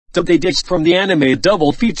on. Did they ditch from the anime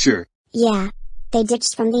double feature? Yeah. They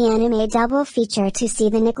ditched from the anime double feature to see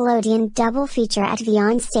the Nickelodeon double feature at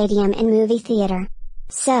Vyond Stadium and Movie Theater.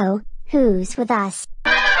 So, who's with us?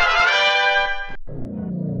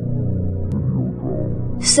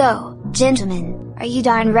 So, gentlemen, are you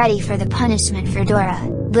darn ready for the punishment for Dora,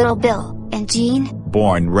 Little Bill, and Jean?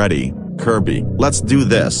 Born ready, Kirby. Let's do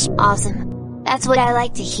this. Awesome. That's what I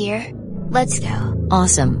like to hear. Let's go.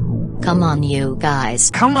 Awesome. Come on you guys.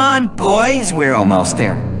 Come on, boys, we're almost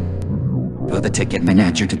there. You're the ticket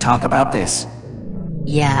manager to talk about this.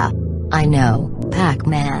 Yeah. I know,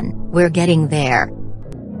 Pac-Man, we're getting there.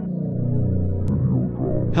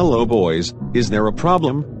 Hello boys, is there a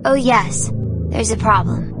problem? Oh yes. There's a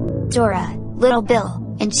problem. Dora, Little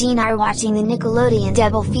Bill, and Jean are watching the Nickelodeon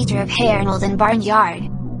double feature of Hey Arnold and Barnyard.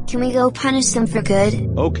 Can we go punish them for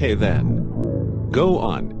good? Okay then. Go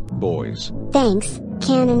on, boys. Thanks,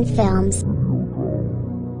 Canon Films.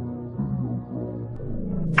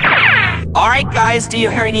 Alright guys, do you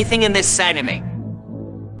hear anything in this anime?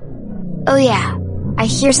 Oh yeah. I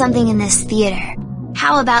hear something in this theater.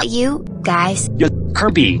 How about you, guys? Yeah,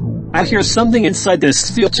 Kirby. I hear something inside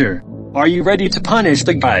this theater. Are you ready to punish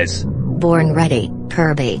the guys? Born ready,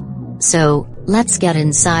 Kirby. So, let's get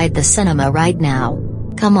inside the cinema right now.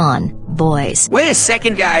 Come on, boys. Wait a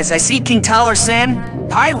second guys, I see King Taller-san,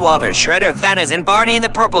 Pie Walter, Shredder, Thanos, and Barney and the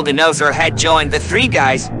Purple Dinosaur had joined the three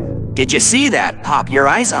guys. Did you see that? Pop your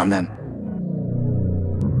eyes on them.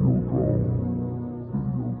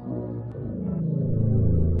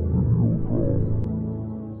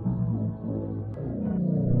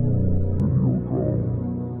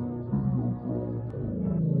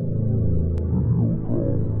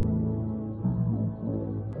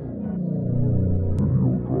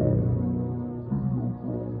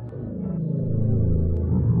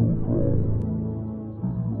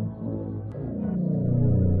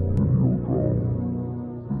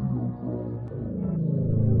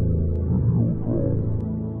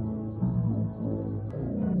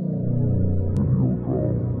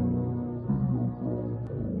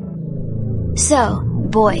 So,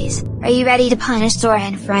 boys, are you ready to punish Dora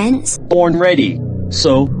and friends? Born ready.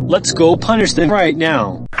 So, let's go punish them right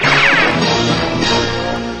now.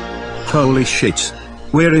 Holy shit.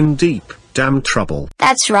 We're in deep, damn trouble.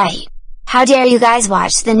 That's right. How dare you guys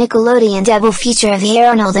watch the Nickelodeon double feature of Hey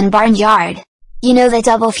Arnold and Barnyard? You know the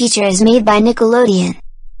double feature is made by Nickelodeon.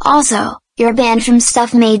 Also, you're banned from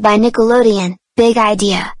stuff made by Nickelodeon, Big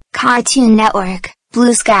Idea, Cartoon Network,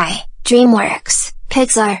 Blue Sky, DreamWorks,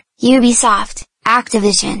 Pixar, Ubisoft,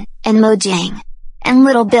 Activision, and Mojang. And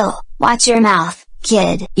Little Bill, watch your mouth,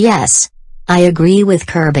 kid. Yes. I agree with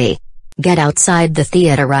Kirby. Get outside the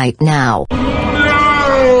theater right now.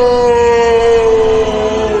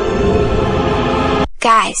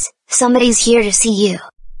 Guys, somebody's here to see you.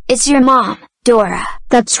 It's your mom, Dora.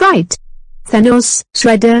 That's right. Thanos,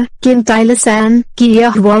 Shredder, King Taller-san,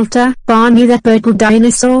 Kiyah, Walter, Barney the Purple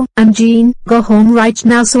Dinosaur, and Jean, go home right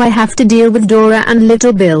now so I have to deal with Dora and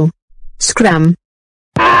Little Bill. Scram.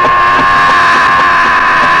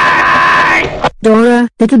 Dora,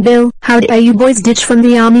 Little Bill, how dare you boys ditch from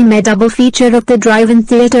the anime double feature of the drive-in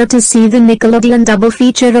theater to see the Nickelodeon double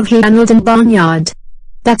feature of Hey Arnold and Barnyard?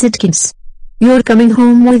 That's it kids. You're coming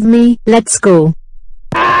home with me, let's go.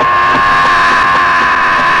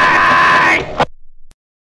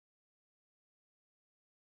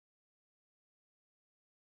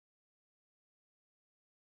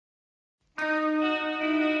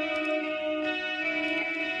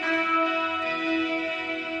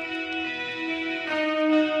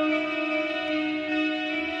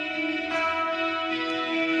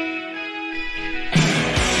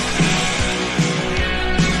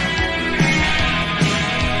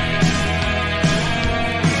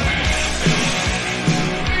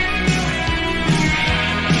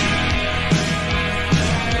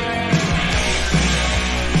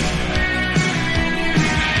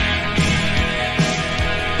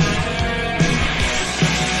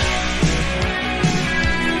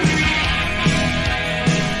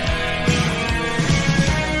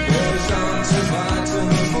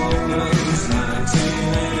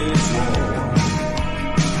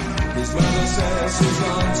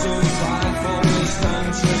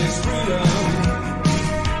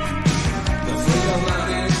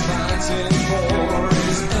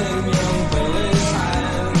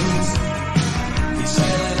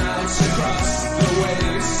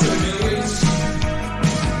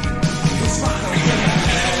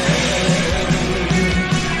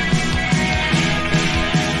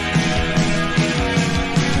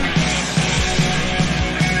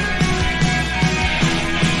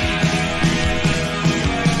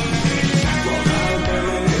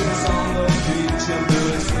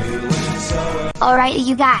 Alright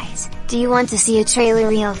you guys, do you want to see a trailer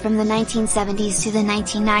reel from the 1970s to the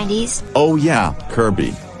 1990s? Oh yeah,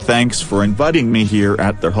 Kirby. Thanks for inviting me here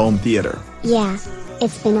at the home theater. Yeah,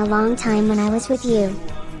 it's been a long time when I was with you.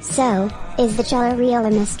 So, is the trailer reel a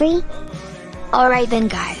mystery? Alright then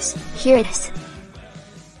guys, here it is.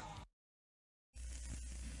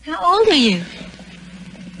 How old are you?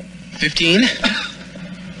 15.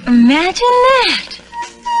 Imagine that!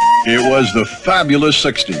 It was the fabulous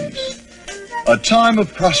 60s. A time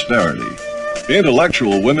of prosperity,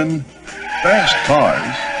 intellectual women, fast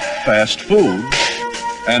cars, fast food,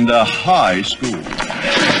 and a high school.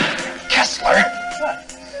 Kessler?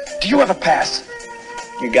 Do you have a pass?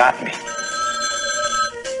 You got me.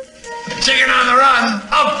 Chicken on the run,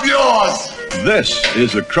 up yours! This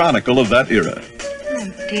is a chronicle of that era.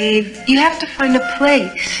 Oh, Dave, you have to find a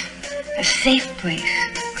place. A safe place.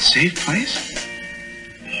 A safe place?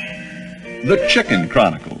 The Chicken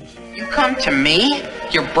Chronicles. You come to me,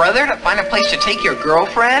 your brother, to find a place to take your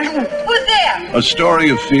girlfriend? Who's there? A story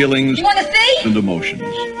of feelings You want to see? and emotions.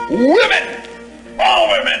 Women! All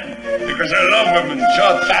women! Because I love women,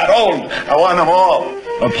 short, fat, old. I want them all.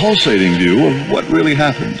 A pulsating view of what really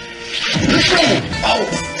happened.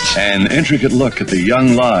 Oh! An intricate look at the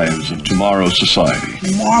young lives of tomorrow's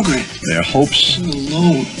society. Margaret! Their hopes,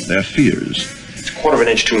 alone. Their fears. It's a quarter of an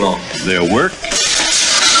inch too long. Their work,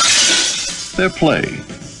 their play.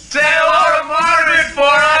 Say hello to Margaret for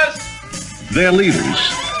us! Their leaders,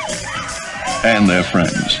 and their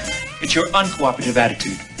friends. It's your uncooperative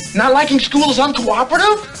attitude. Not liking school is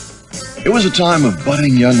uncooperative? It was a time of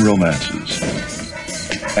budding young romances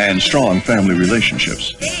and strong family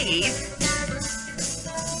relationships. Dave,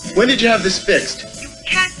 When did you have this fixed? you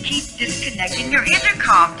can't keep disconnecting your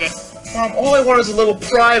intercom, Dave. Mom, all I want is a little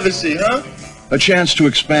privacy, huh? A chance to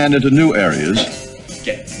expand into new areas.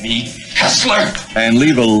 Get me, Kessler! And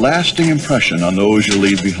leave a lasting impression on those you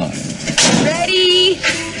leave behind. Ready,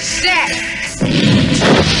 set.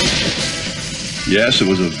 Yes, it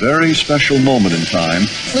was a very special moment in time,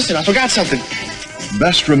 Listen, I forgot something.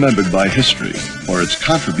 best remembered by history for its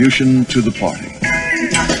contribution to the party.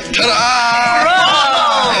 Ta-da!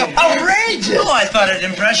 Outrageous! Oh, I thought it'd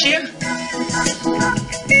impress you.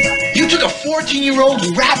 You took a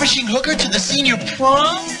 14-year-old ravishing hooker to the senior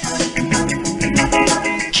prom?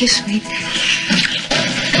 Kiss me.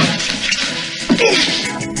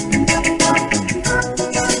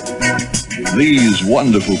 These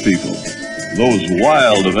wonderful people, those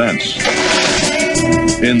wild events,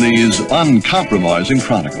 in these uncompromising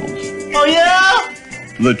chronicles. Oh, yeah?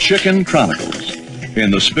 The Chicken Chronicles,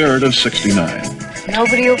 in the spirit of '69.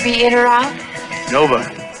 Nobody will be in or out? Nova.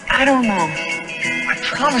 I don't know. I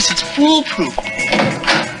promise it's foolproof.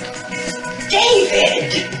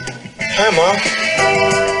 David! Hi,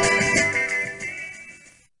 Mom.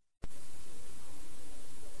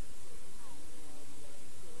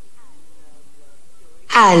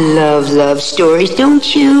 I love stories,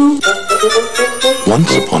 don't you?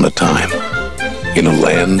 Once upon a time, in a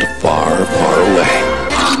land far, far away,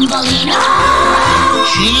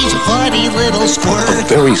 She's a funny little squirt. a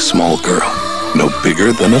very small girl, no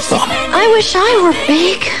bigger than a thumb, I wish I were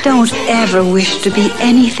big. Don't ever wish to be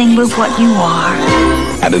anything but what you are.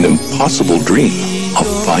 had an impossible dream of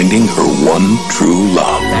finding her one true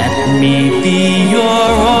love. Let me be your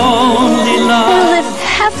only We'll love. live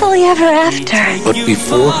happily ever after. But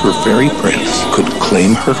before her fairy prince could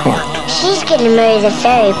claim her heart, She's gonna marry the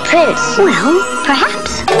fairy prince. Well,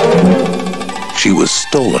 perhaps. she was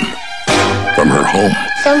stolen from her home.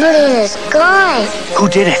 Somebody in the sky. Who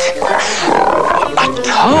did it? A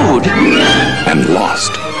toad? And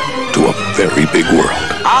lost to a very big world.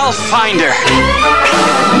 I'll find her.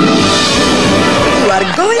 You are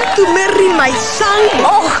going to marry my son?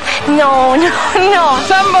 Oh, no.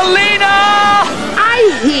 Thumbelina!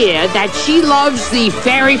 I hear that she loves the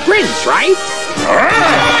fairy prince, right?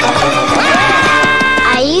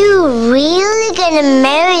 Are you really gonna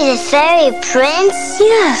marry the fairy prince?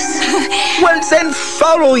 Yes. Well, then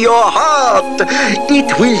follow your heart. It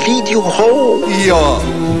will lead you home.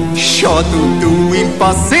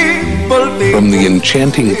 From the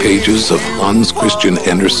enchanting pages of Hans Christian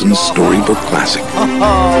Andersen's storybook classic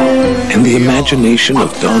and the imagination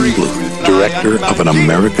of Don Bluth, director of An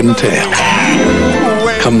American Tale,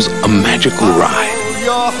 comes a magical ride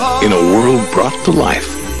in a world brought to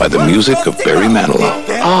life by the music of Barry Manilow.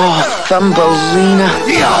 Oh, Thumbelina.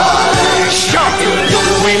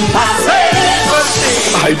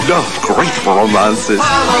 I love great romances.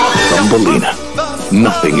 Thumbelina.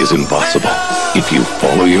 Nothing is impossible if you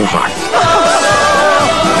follow your heart.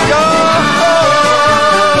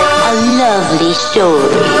 A lovely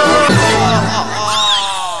story.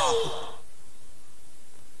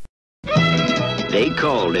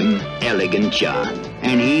 called him Elegant John,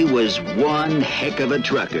 and he was one heck of a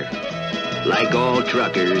trucker. Like all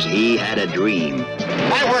truckers, he had a dream.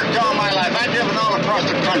 I worked all my life. I've driven all across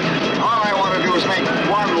the country. All I want to do is make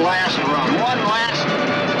one last run. One last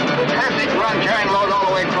perfect run carrying load all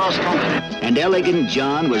the way across country. And Elegant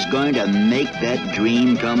John was going to make that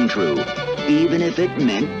dream come true, even if it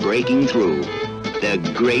meant breaking through the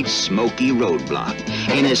Great Smoky Roadblock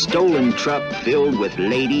in a stolen truck filled with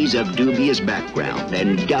ladies of dubious background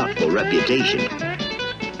and doubtful reputation.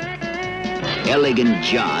 Elegant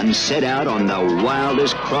John set out on the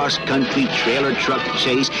wildest cross-country trailer truck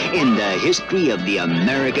chase in the history of the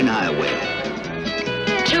American highway.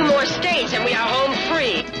 2 more states and we are home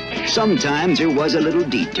free. Sometimes there was a little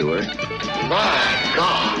detour. My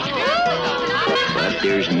God! But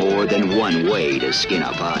there's more than one way to skin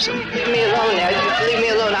a possum. Leave me alone now. Just leave me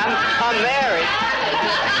alone. I'm married.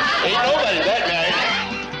 Ain't nobody that married.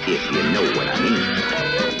 If you know what I mean.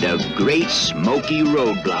 The Great Smoky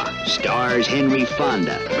Roadblock stars Henry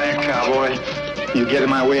Fonda. Back, cowboy. You get in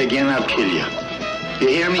my way again, I'll kill you. You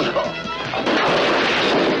hear me?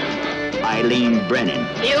 Eileen Brennan.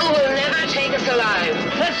 You will never take us alive.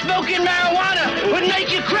 That smoking marijuana would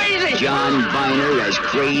make you crazy. John Viner as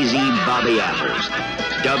Crazy Bobby Apples.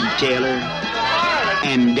 Dub Taylor.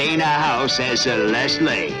 And Dana House as Celeste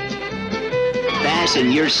Lay.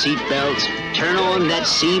 Fasten your seatbelts, turn on that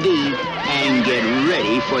CV, and get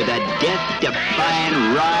ready for the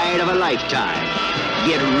death-defying ride of a lifetime.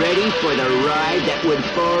 Get ready for the ride that would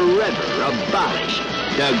forever abolish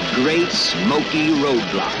the Great Smoky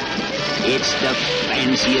Roadblock. It's the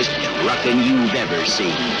fanciest trucking you've ever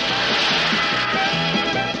seen.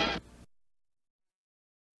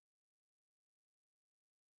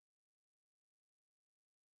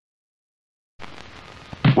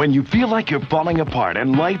 When you feel like you're falling apart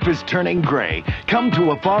and life is turning gray, come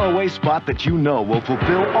to a faraway spot that you know will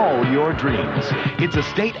fulfill all your dreams. It's a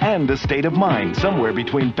state and a state of mind, somewhere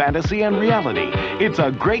between fantasy and reality. It's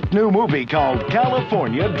a great new movie called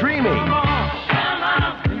California Dreaming.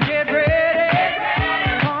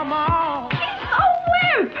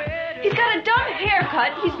 He's got a dumb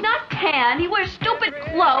haircut. He's not tan. He wears stupid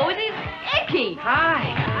clothes. He's icky.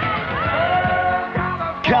 Hi.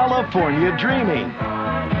 California Dreaming.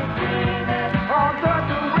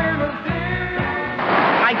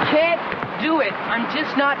 I can't do it. I'm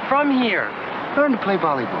just not from here. Learn to play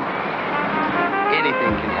volleyball.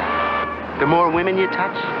 Anything can happen. The more women you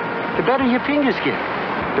touch, the better your fingers get.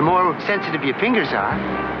 The more sensitive your fingers are,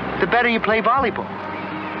 the better you play volleyball.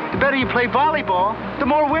 The better you play volleyball, the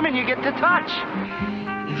more women you get to touch.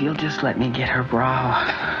 If you'll just let me get her bra,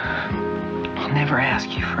 I'll never ask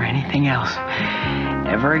you for anything else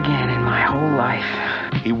ever again in my whole life.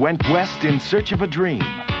 He went west in search of a dream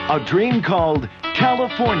called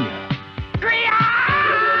California.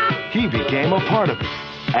 He became a part of it,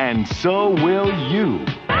 and so will you.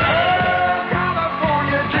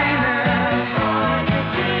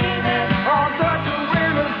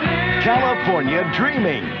 California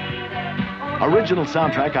Dreaming. Original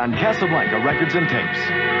soundtrack on Casablanca Records and Tapes.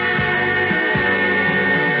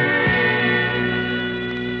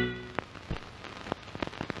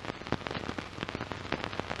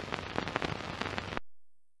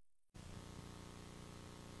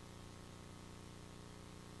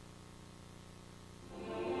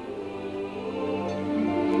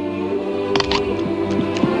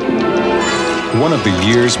 One of the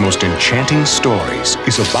year's most enchanting stories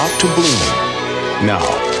is about to bloom. Now,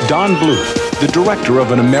 Don Bluth, the director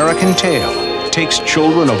of An American Tale, takes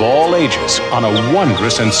children of all ages on a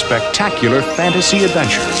wondrous and spectacular fantasy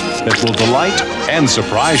adventure that will delight and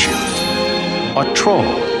surprise you. A Troll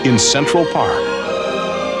in Central Park.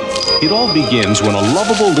 It all begins when a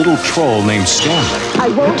lovable little troll named Stanley... I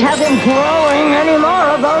won't have him growing any more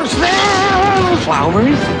of those things!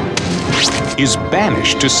 Flowers? ...is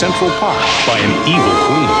banished to Central Park by an evil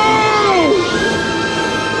queen.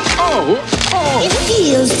 It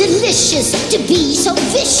feels delicious to be so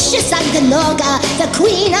vicious. I'm Ganoga, the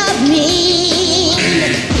queen of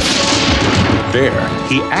mean. There,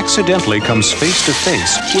 he accidentally comes face to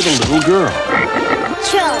face with a little girl.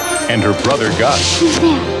 Troll. And her brother Gus. Who's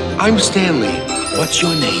there? I'm Stanley. What's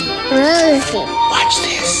your name? Rosie. Watch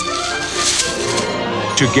this.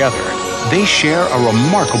 Together, they share a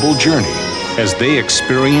remarkable journey as they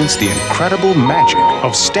experience the incredible magic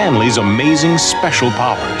of Stanley's amazing special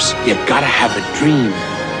powers. You gotta have a dream.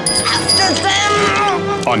 After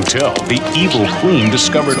them! Until the evil queen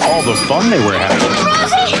discovered all the fun they were having.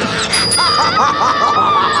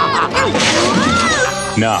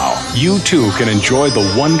 Now, you too can enjoy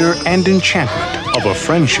the wonder and enchantment of a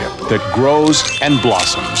friendship that grows and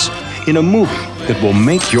blossoms. in a movie that will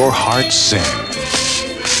make your heart sing.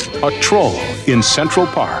 A troll in Central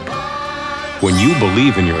Park. When you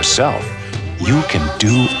believe in yourself, you can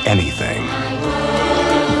do anything.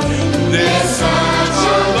 There's such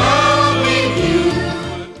a love in you.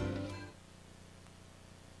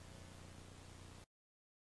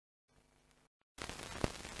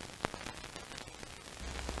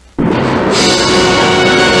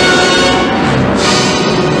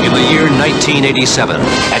 In the year 1987,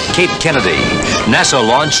 at Cape Kennedy, NASA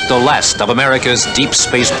launched the last of America's deep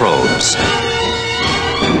space probes.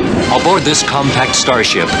 Aboard this compact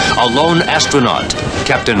starship, a lone astronaut,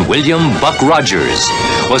 Captain William Buck Rogers,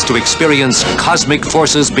 was to experience cosmic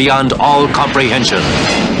forces beyond all comprehension.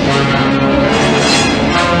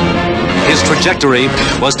 His trajectory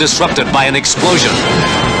was disrupted by an explosion.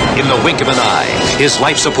 In the wink of an eye, his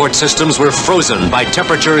life support systems were frozen by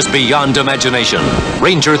temperatures beyond imagination.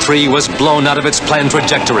 Ranger 3 was blown out of its planned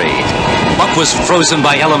trajectory. Buck was frozen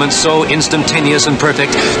by elements so instantaneous and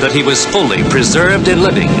perfect that he was fully preserved and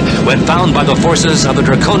living when found by the forces of the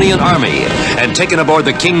Draconian Army and taken aboard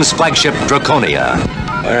the King's flagship Draconia.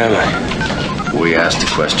 Where am I? We asked the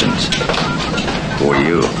questions. Who are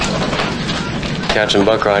you? Captain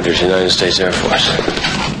Buck Rogers, United States Air Force.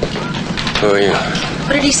 Who are you?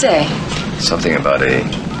 What did he say? Something about a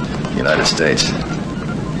United States.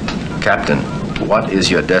 Captain, what is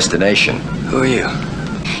your destination? Who are you?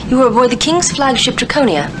 You were aboard the King's flagship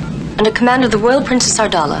Draconia, under command of the Royal Princess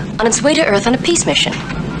Ardala, on its way to Earth on a peace mission.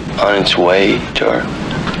 On its way to Earth?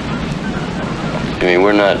 You mean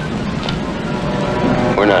we're not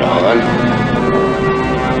on?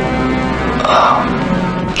 Oh.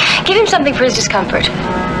 Give him something for his discomfort.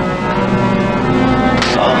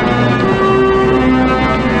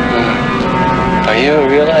 Are you a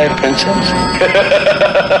real life princess?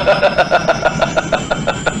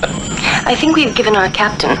 I think we've given our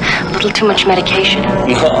captain a little too much medication.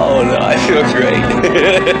 No, I feel great.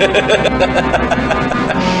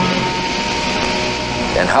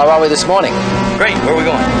 And how are we this morning? Great, where are we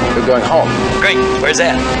going? We're going home. Great, where's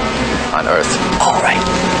that? On Earth. All right.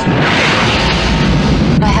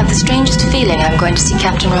 I have the strangest feeling I'm going to see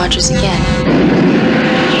Captain Rogers again.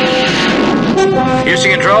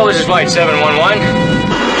 Houston Control, this is Flight 711.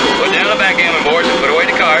 Put down the backgammon boards and put away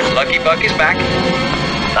the cards. Lucky Buck is back.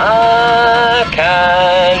 My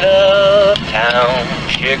kind of town,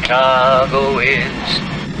 Chicago is.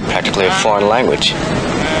 Practically a foreign language.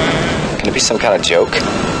 Can it be some kind of joke?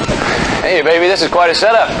 Hey, baby, this is quite a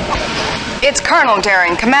setup. It's Colonel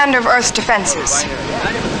Daring, commander of Earth's defenses.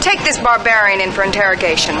 Take this barbarian in for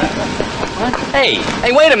interrogation. Hey,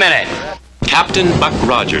 wait a minute. Captain Buck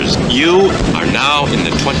Rogers, you are now in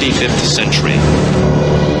the 25th century.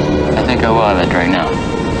 I think I will have it right now.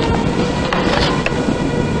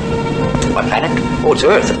 What planet? Oh, it's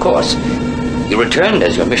Earth, of course. You returned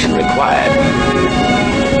as your mission required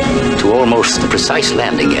to almost the precise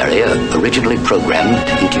landing area originally programmed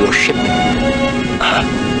into your ship.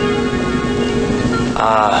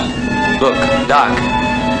 Look, Doc,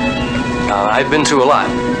 I've been through a lot,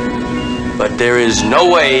 but there is no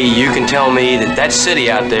way you can tell me that that city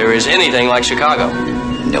out there is anything like Chicago.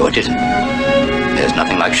 No, it isn't. There's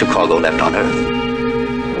nothing like Chicago left on Earth.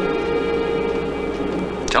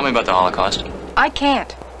 Tell me about the Holocaust. I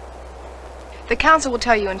can't. The council will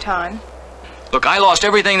tell you in time. Look, I lost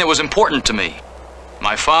everything that was important to me.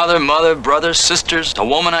 My father, mother, brothers, sisters, the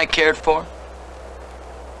woman I cared for.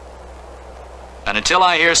 And until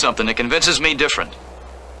I hear something that convinces me different,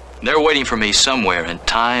 they're waiting for me somewhere in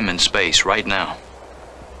time and space right now.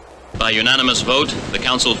 By unanimous vote, the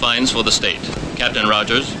council finds for the state. Captain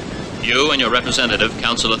Rogers, you and your representative,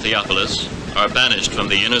 Councilor Theophilus, are banished from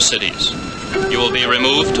the inner cities. You will be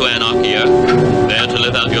removed to Anarchia, there to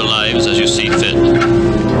live out your lives as you see fit.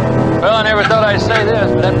 Well, I never thought I'd say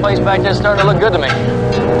this, but that place back there's starting to look good to me.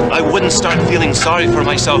 I wouldn't start feeling sorry for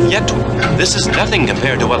myself yet. This is nothing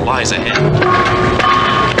compared to what lies ahead.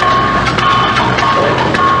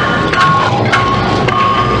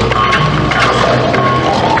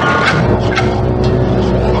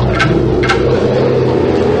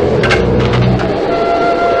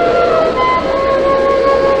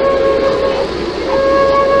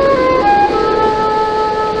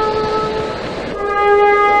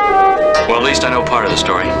 Well, at least I know part of the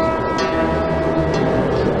story.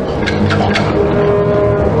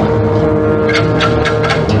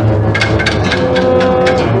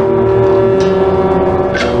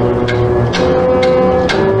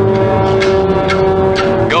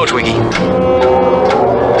 Go, Twiggy.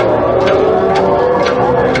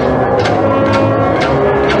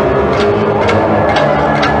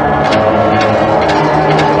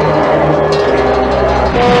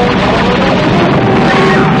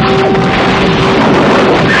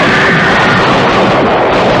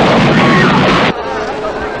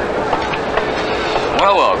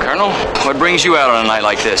 brings you out on a night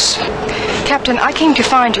like this? Captain, I came to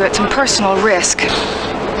find you at some personal risk.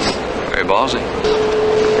 Very ballsy.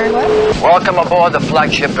 Very well. Welcome aboard the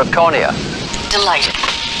flagship Draconia. Delighted.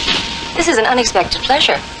 This is an unexpected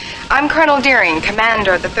pleasure. I'm Colonel Deering,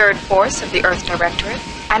 commander of the 3rd Force of the Earth Directorate,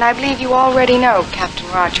 and I believe you already know Captain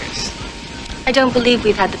Rogers. I don't believe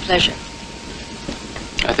we've had the pleasure.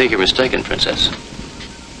 I think you're mistaken, Princess.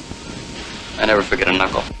 I never forget a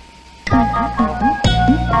knuckle.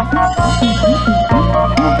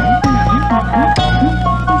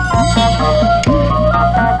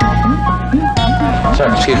 Sir,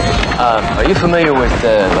 excuse me. Are you familiar with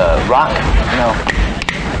rock? No.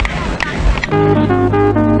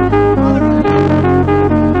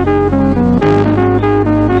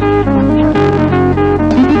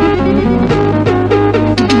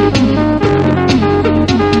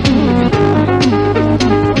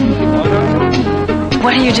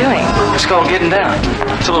 What are you doing? It's called getting down.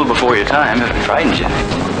 It's a little before your time, if it frightens you.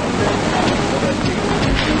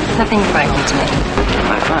 Nothing frightens me.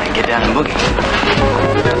 All right, fine. Get down and boogie.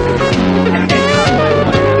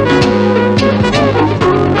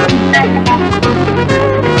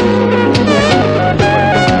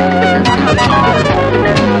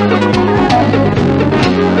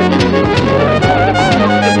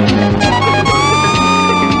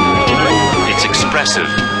 It's expressive.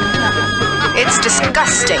 It's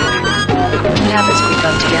disgusting. What happens if we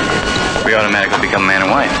come together? We automatically become man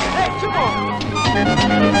and wife.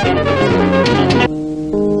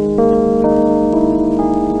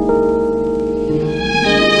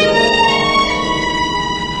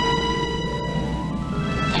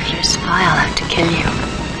 If you're a spy, I'll have to kill you.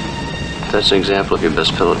 That's an example of your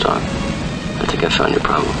best pillow talk. I think I found your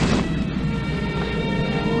problem.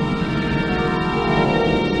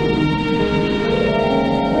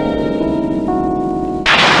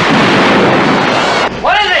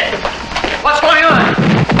 What is it? What's going on?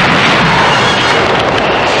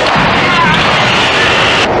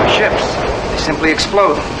 Ships. They simply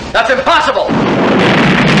explode. That's impossible.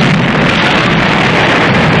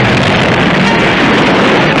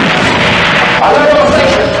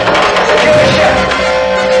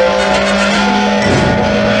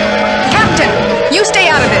 Captain, you stay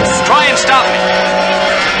out of this. Try and stop me.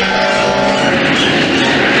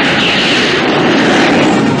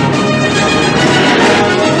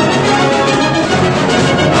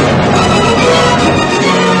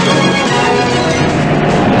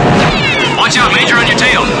 Watch out, Major, on your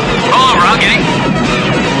tail. Pull over, I'll get him.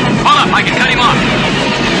 Pull up, I can cut him off.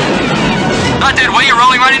 Not that way, you're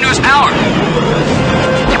rolling right into his power.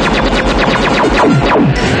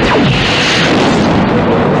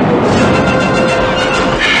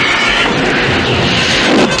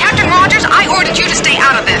 Captain Rogers, I ordered you to stay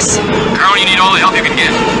out of this. Girl, you need all the help you can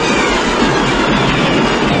get.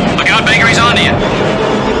 Look out, Baker, he's onto you.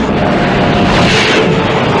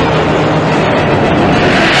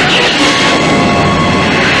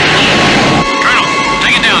 Colonel,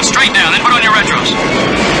 take it down, straight down, then put on your retros.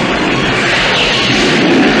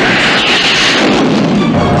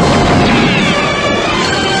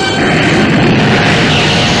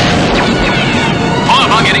 Pull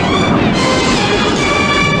up, I'll get him.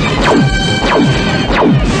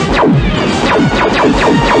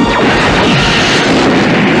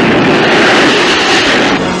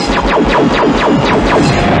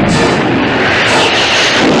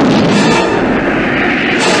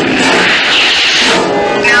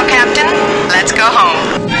 Now, Captain, let's go home.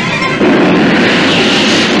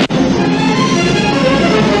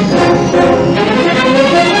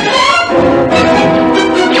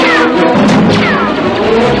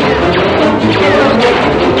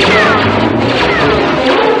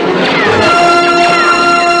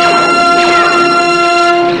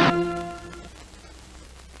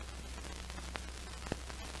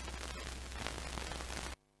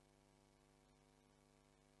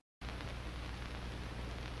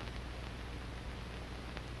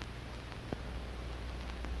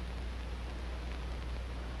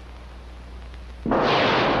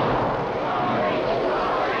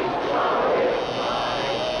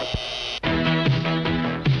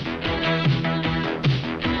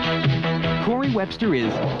 Webster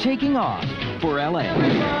is taking off for LA.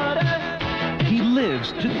 He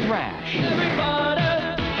lives to thrash.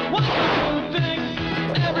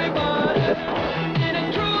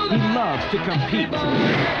 He loves to compete.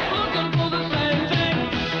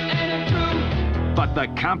 But the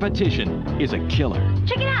competition is a killer.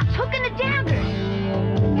 Check it out, it's Hook and the Daggers.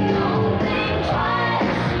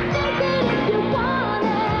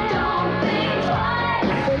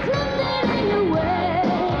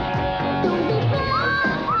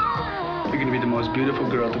 You're gonna be the most beautiful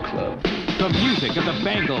girl at the club. The music of the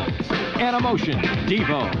Bangles. Animotion,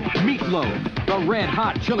 Devo, Meatloaf, the Red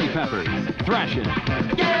Hot Chili Peppers, Thrashin'.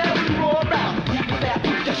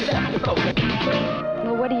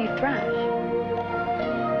 Well, what do you thrash?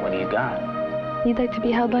 What do you got? You'd like to be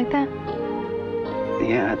held like that?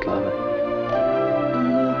 Yeah, I'd love it.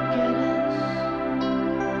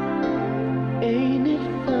 Ain't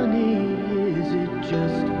it funny? Is it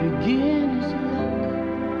just beginner's luck?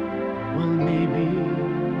 Well, maybe.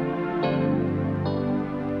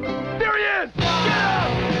 There he is! Get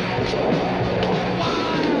out!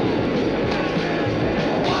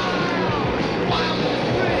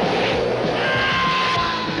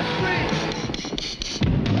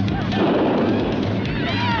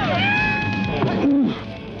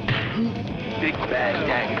 Big bad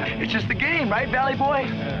dagger. It's just a game, right, Valley Boy?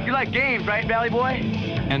 You like games, right, Valley Boy?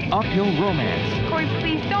 An uphill romance Corey,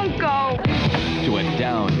 please don't go. to a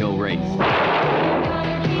downhill race.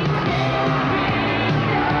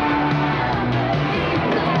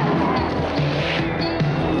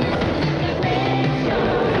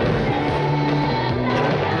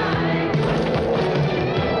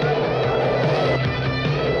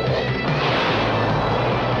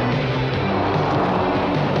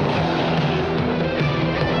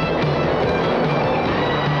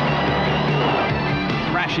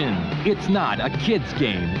 It's not a kid's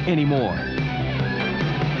game anymore.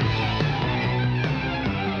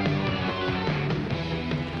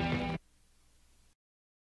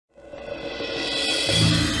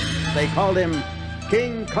 They called him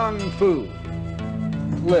King Kung Fu.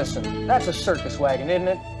 Listen, that's a circus wagon, isn't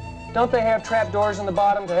it? Don't they have trap doors in the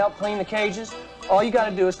bottom to help clean the cages? All you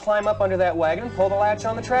gotta do is climb up under that wagon and pull the latch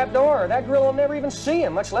on the trap door. That gorilla will never even see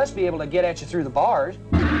him, much less be able to get at you through the bars.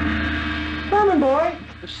 Herman boy,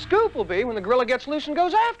 the scoop will be when the gorilla gets loose and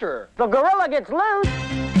goes after her. The gorilla gets loose.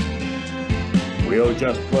 We'll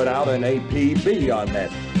just put out an APB on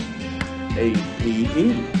that.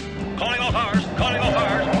 APE. Calling all cars, calling all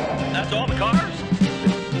cars. That's all the cars.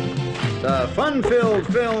 The fun-filled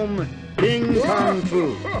film, King Kung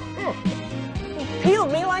Fu. He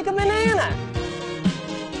peeled me like a banana.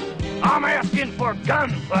 I'm asking for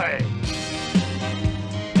gunplay.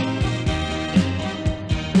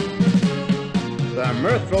 The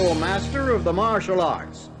mirthful master of the martial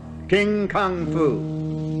arts, King Kung Fu.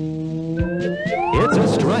 It's a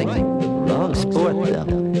strike. Wrong sport,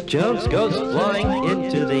 though. Jones goes flying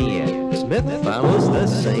into the air. Smith follows the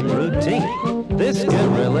same routine. This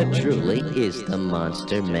gorilla truly is the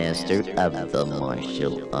monster master of the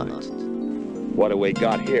martial arts. What do we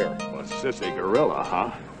got here? A sissy gorilla,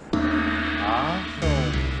 huh? Ah,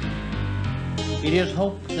 so. It is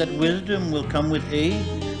hoped that wisdom will come with age,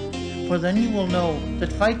 for then you will know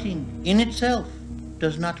that fighting in itself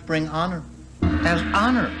does not bring honor, as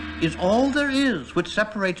honor is all there is which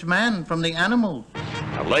separates man from the animals.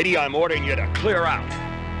 Now, lady, I'm ordering you to clear out.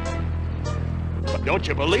 But don't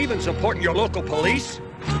you believe in supporting your local police?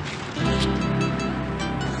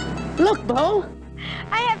 Look, Bo.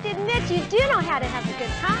 I have to admit, you do know how to have a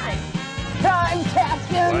good time. Time,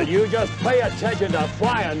 Captain. Well, you just pay attention to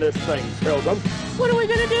flying this thing, Pilgrim. What are we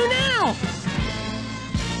gonna do now?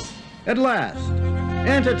 At last,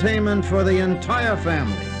 entertainment for the entire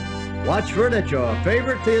family. Watch for it at your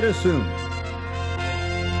favorite theater soon.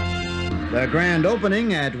 The grand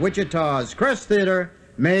opening at Wichita's Crest Theater,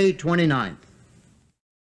 May 29th.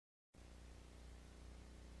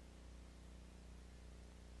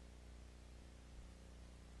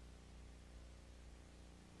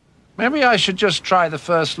 Maybe I should just try the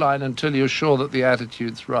first line until you're sure that the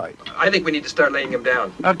attitude's right. I think we need to start laying him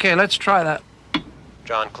down. Okay, let's try that.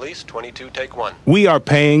 John Cleese, 22, take one. We are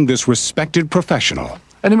paying this respected professional.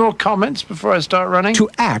 Any more comments before I start running? To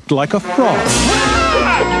act like a fraud.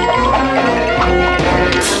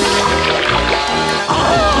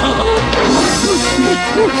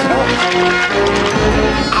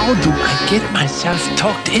 How do I get myself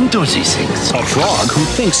talked into these things? A frog who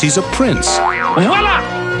thinks he's a prince. Voila!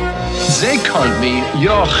 They call me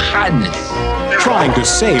Your Highness. Trying to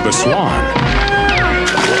save a swan.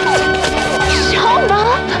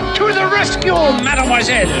 To the rescue,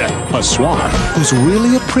 mademoiselle! A swan who's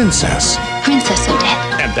really a princess. Princess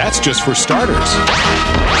Odette. And that's just for starters.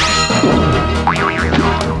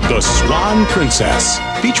 The Swan Princess,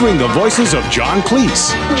 featuring the voices of John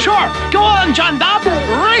Cleese. Sure, go on, John Dobb.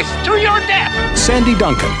 Race to your death. Sandy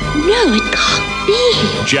Duncan. No, it can't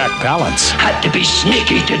be. Jack Palance. Had to be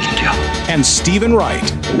sneaky, didn't you? And Stephen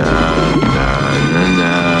Wright.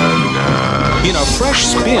 In a fresh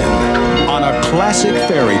spin on a classic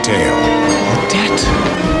fairy tale. Odette.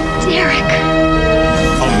 Derek.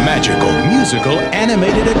 A magical, musical,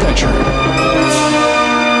 animated adventure.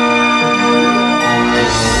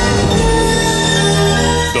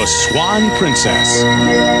 The Swan Princess.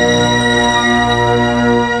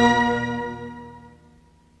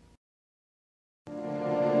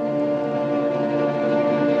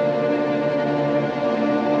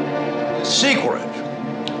 The secret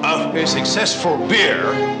of a successful beer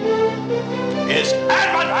is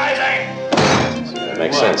advertising! That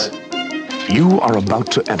makes sense. You are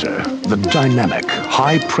about to enter the dynamic,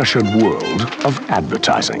 high-pressured world of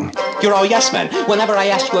advertising. You're all yes men. Whenever I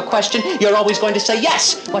ask you a question, you're always going to say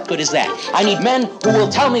yes. What good is that? I need men who will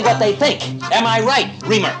tell me what they think. Am I right,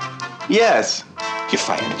 Reamer? Yes. You're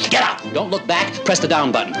fired. Get out. Don't look back. Press the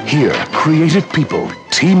down button. Here, creative people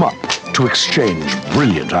team up to exchange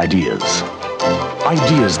brilliant ideas.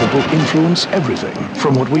 Ideas that will influence everything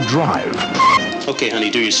from what we drive. Okay, honey,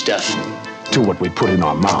 do your stuff. To what we put in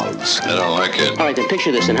our mouths. I don't like it. All right, then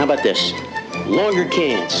picture this, and how about this? Longer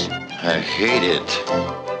cans. I hate it.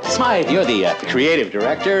 Smythe, you're the creative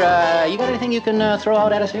director. You got anything you can throw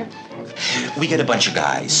out at us here? We get a bunch of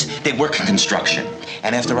guys. They work in construction.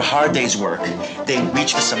 And after a hard day's work, they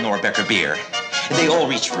reach for some Norbecker beer. They all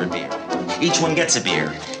reach for a beer. Each one gets a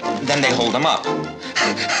beer. Then they hold them up.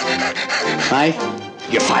 Smythe,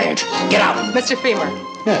 you're fired. Get out. Mr. Femer.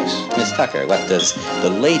 Yes, Miss Tucker, what does the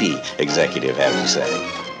lady executive have to say?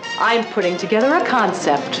 I'm putting together a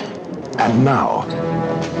concept. And now,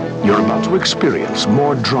 you're about to experience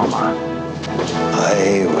more drama.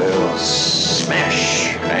 I will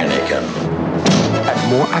smash Anakin.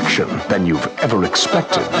 And more action than you've ever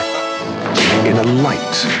expected. In a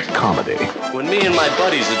light comedy. When me and my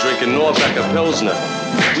buddies are drinking Norbecker Pilsner,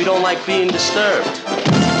 we don't like being disturbed.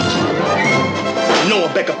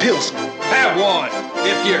 Norbecker Pilsner. Have one,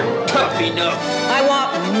 if you're tough enough. I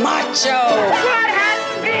want macho. What has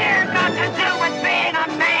beer got to do with being a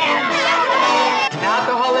man?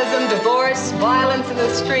 Alcoholism, divorce, violence in the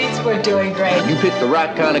streets, we're doing great. You pick the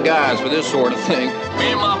right kind of guys for this sort of thing.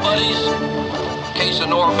 Me and my buddies, case of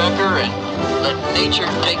Norbecker, and let nature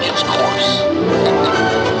take its course.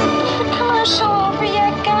 Commercial over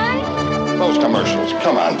yet, guys? Those commercials,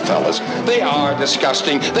 come on, fellas. They are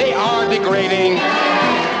disgusting. They are degrading.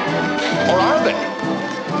 Or are they?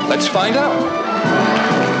 Let's find out.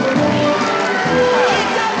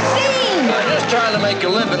 I'm just trying to make a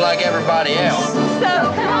living like everybody else.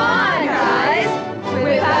 So come on, guys.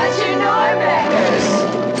 Without your Norbeckers.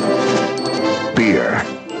 Beer.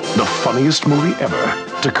 The funniest movie ever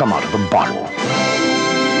to come out of a bottle.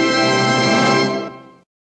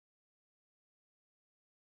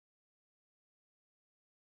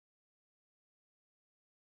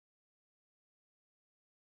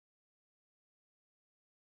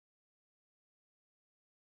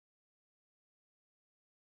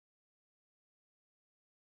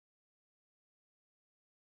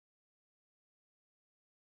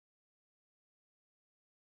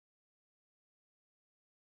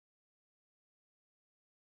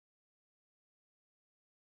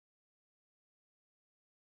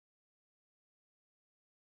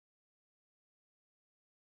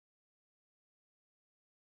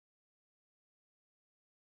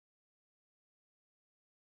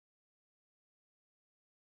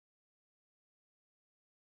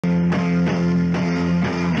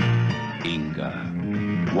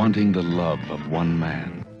 Wanting the love of one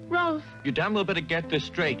man. Rose, you damn well better get this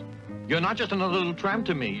straight. You're not just another little tramp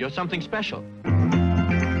to me. You're something special.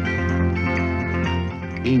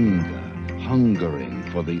 Inga, hungering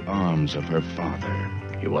for the arms of her father.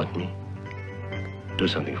 You want me? Do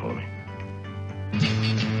something for me.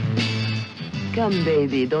 Come,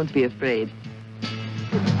 baby, don't be afraid.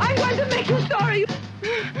 I'm going to make you sorry.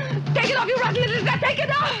 Take it off, you rotten little gut. Take it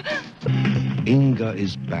off. Inga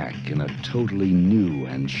is back in a totally new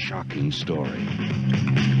and shocking story.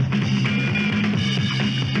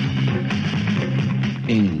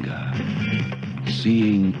 Inga,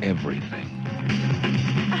 seeing everything.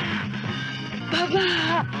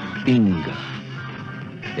 Baba. Inga,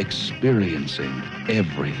 experiencing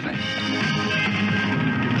everything.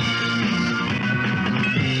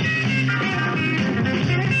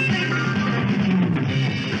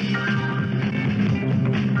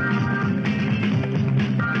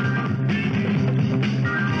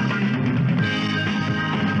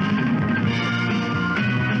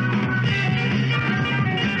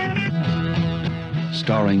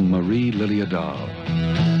 Starring Marie Liliadahl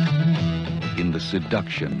in The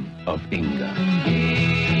Seduction of Inga.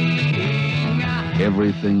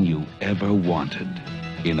 Everything you ever wanted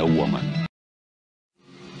in a woman.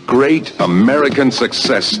 Great American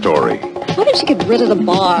success story. Why don't you get rid of the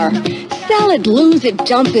bar? Sell it, lose it,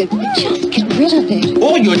 dump it. Just get rid of it.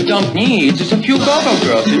 All your dump needs is a few go-go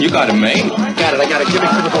girls, and you got it made. Got it, I got it. Give it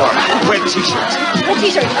to the bar. Wet t-shirts. Wet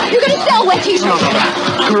t-shirts. You're gonna sell wet t-shirts.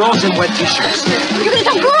 No. Girls in wet t-shirts. You're gonna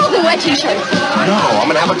sell girls in wet t-shirts. No, I'm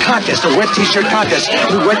gonna have a contest, a wet t-shirt contest.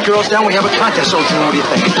 We wet girls down, we have a contest. So, what do you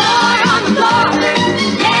think?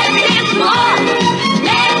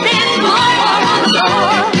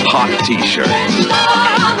 Hot t-shirts.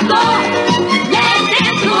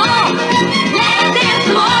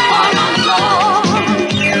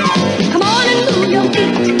 Come on and move your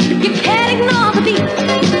feet. You can't ignore the beat.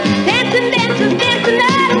 Dancing, dancing, dancing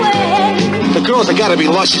that way. The girls have got to be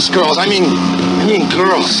luscious girls. I mean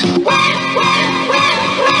girls.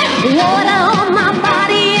 Water on my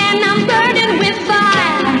body and I'm burning with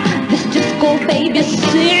fire. This disco baby's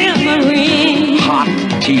simmering. Hot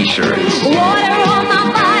t-shirts. Water on my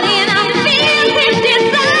body and I'm filled with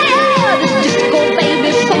desire. This disco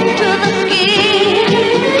baby's soaked to the skin.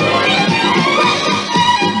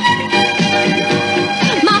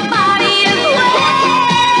 My body is wet.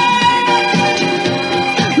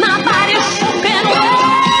 My body's soaking wet.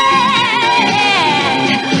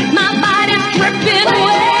 My body's dripping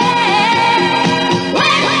wet.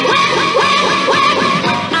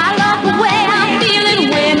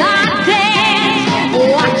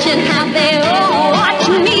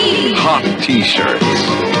 Hot t-shirts.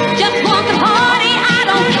 Just want to party, I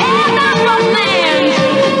don't care about romance.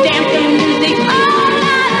 Dancing music, all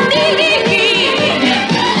I need.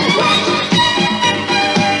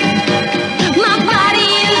 My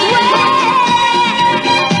body is wet.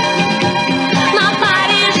 My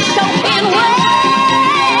body is soaking wet.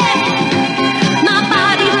 My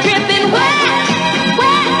body's dripping wet.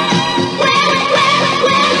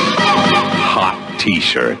 Hot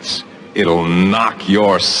t-shirts. It'll knock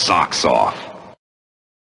your socks off.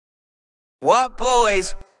 What,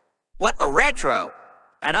 boys? What a retro!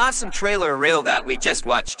 An awesome trailer reel that we just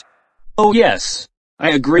watched. Oh yes, I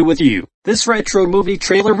agree with you. This retro movie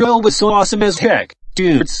trailer reel was so awesome as heck,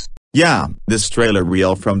 dudes. Yeah, this trailer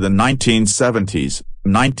reel from the 1970s,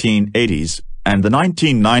 1980s, and the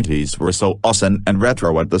 1990s were so awesome and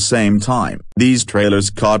retro at the same time. These trailers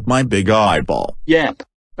caught my big eyeball. Yep,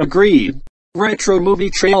 agreed. Retro movie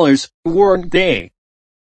trailers, weren't they?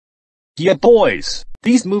 Yeah, boys,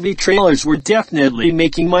 these movie trailers were definitely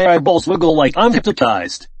making my eyeballs wiggle like I'm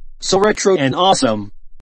hypnotized. So retro and awesome.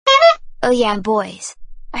 Oh yeah, boys.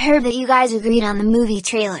 I heard that you guys agreed on the movie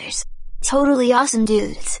trailers. Totally awesome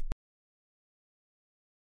dudes.